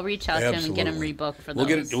 I'll reach out to him and get him rebooked for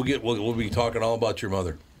those. We'll be talking all about your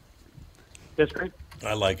mother. That's great.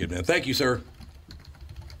 I like it, man. Thank you, sir.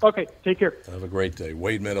 Okay, take care. Have a great day.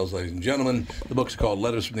 Wade Meadows, ladies and gentlemen. The book's called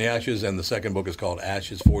Letters from the Ashes, and the second book is called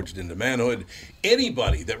Ashes Forged into Manhood.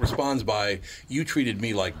 Anybody that responds by, you treated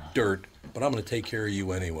me like dirt, but I'm going to take care of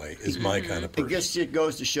you anyway, is my kind of It person. just it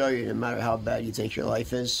goes to show you, no matter how bad you think your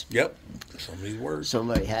life is. Yep. Somebody's worse.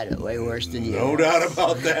 Somebody had it way worse than you. No doubt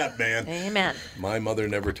about that, man. Amen. My mother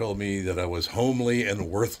never told me that I was homely and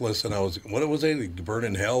worthless, and I was, what was it, burn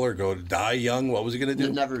in hell or go die young? What was he going to do?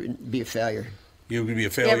 You'll never be a failure. You would be a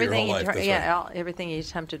failure your whole life. That's right. Everything he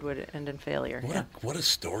attempted would end in failure. What a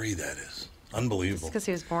story that is. Unbelievable. Because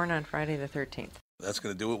he was born on Friday the 13th. That's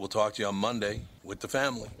going to do it. We'll talk to you on Monday with the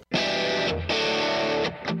family.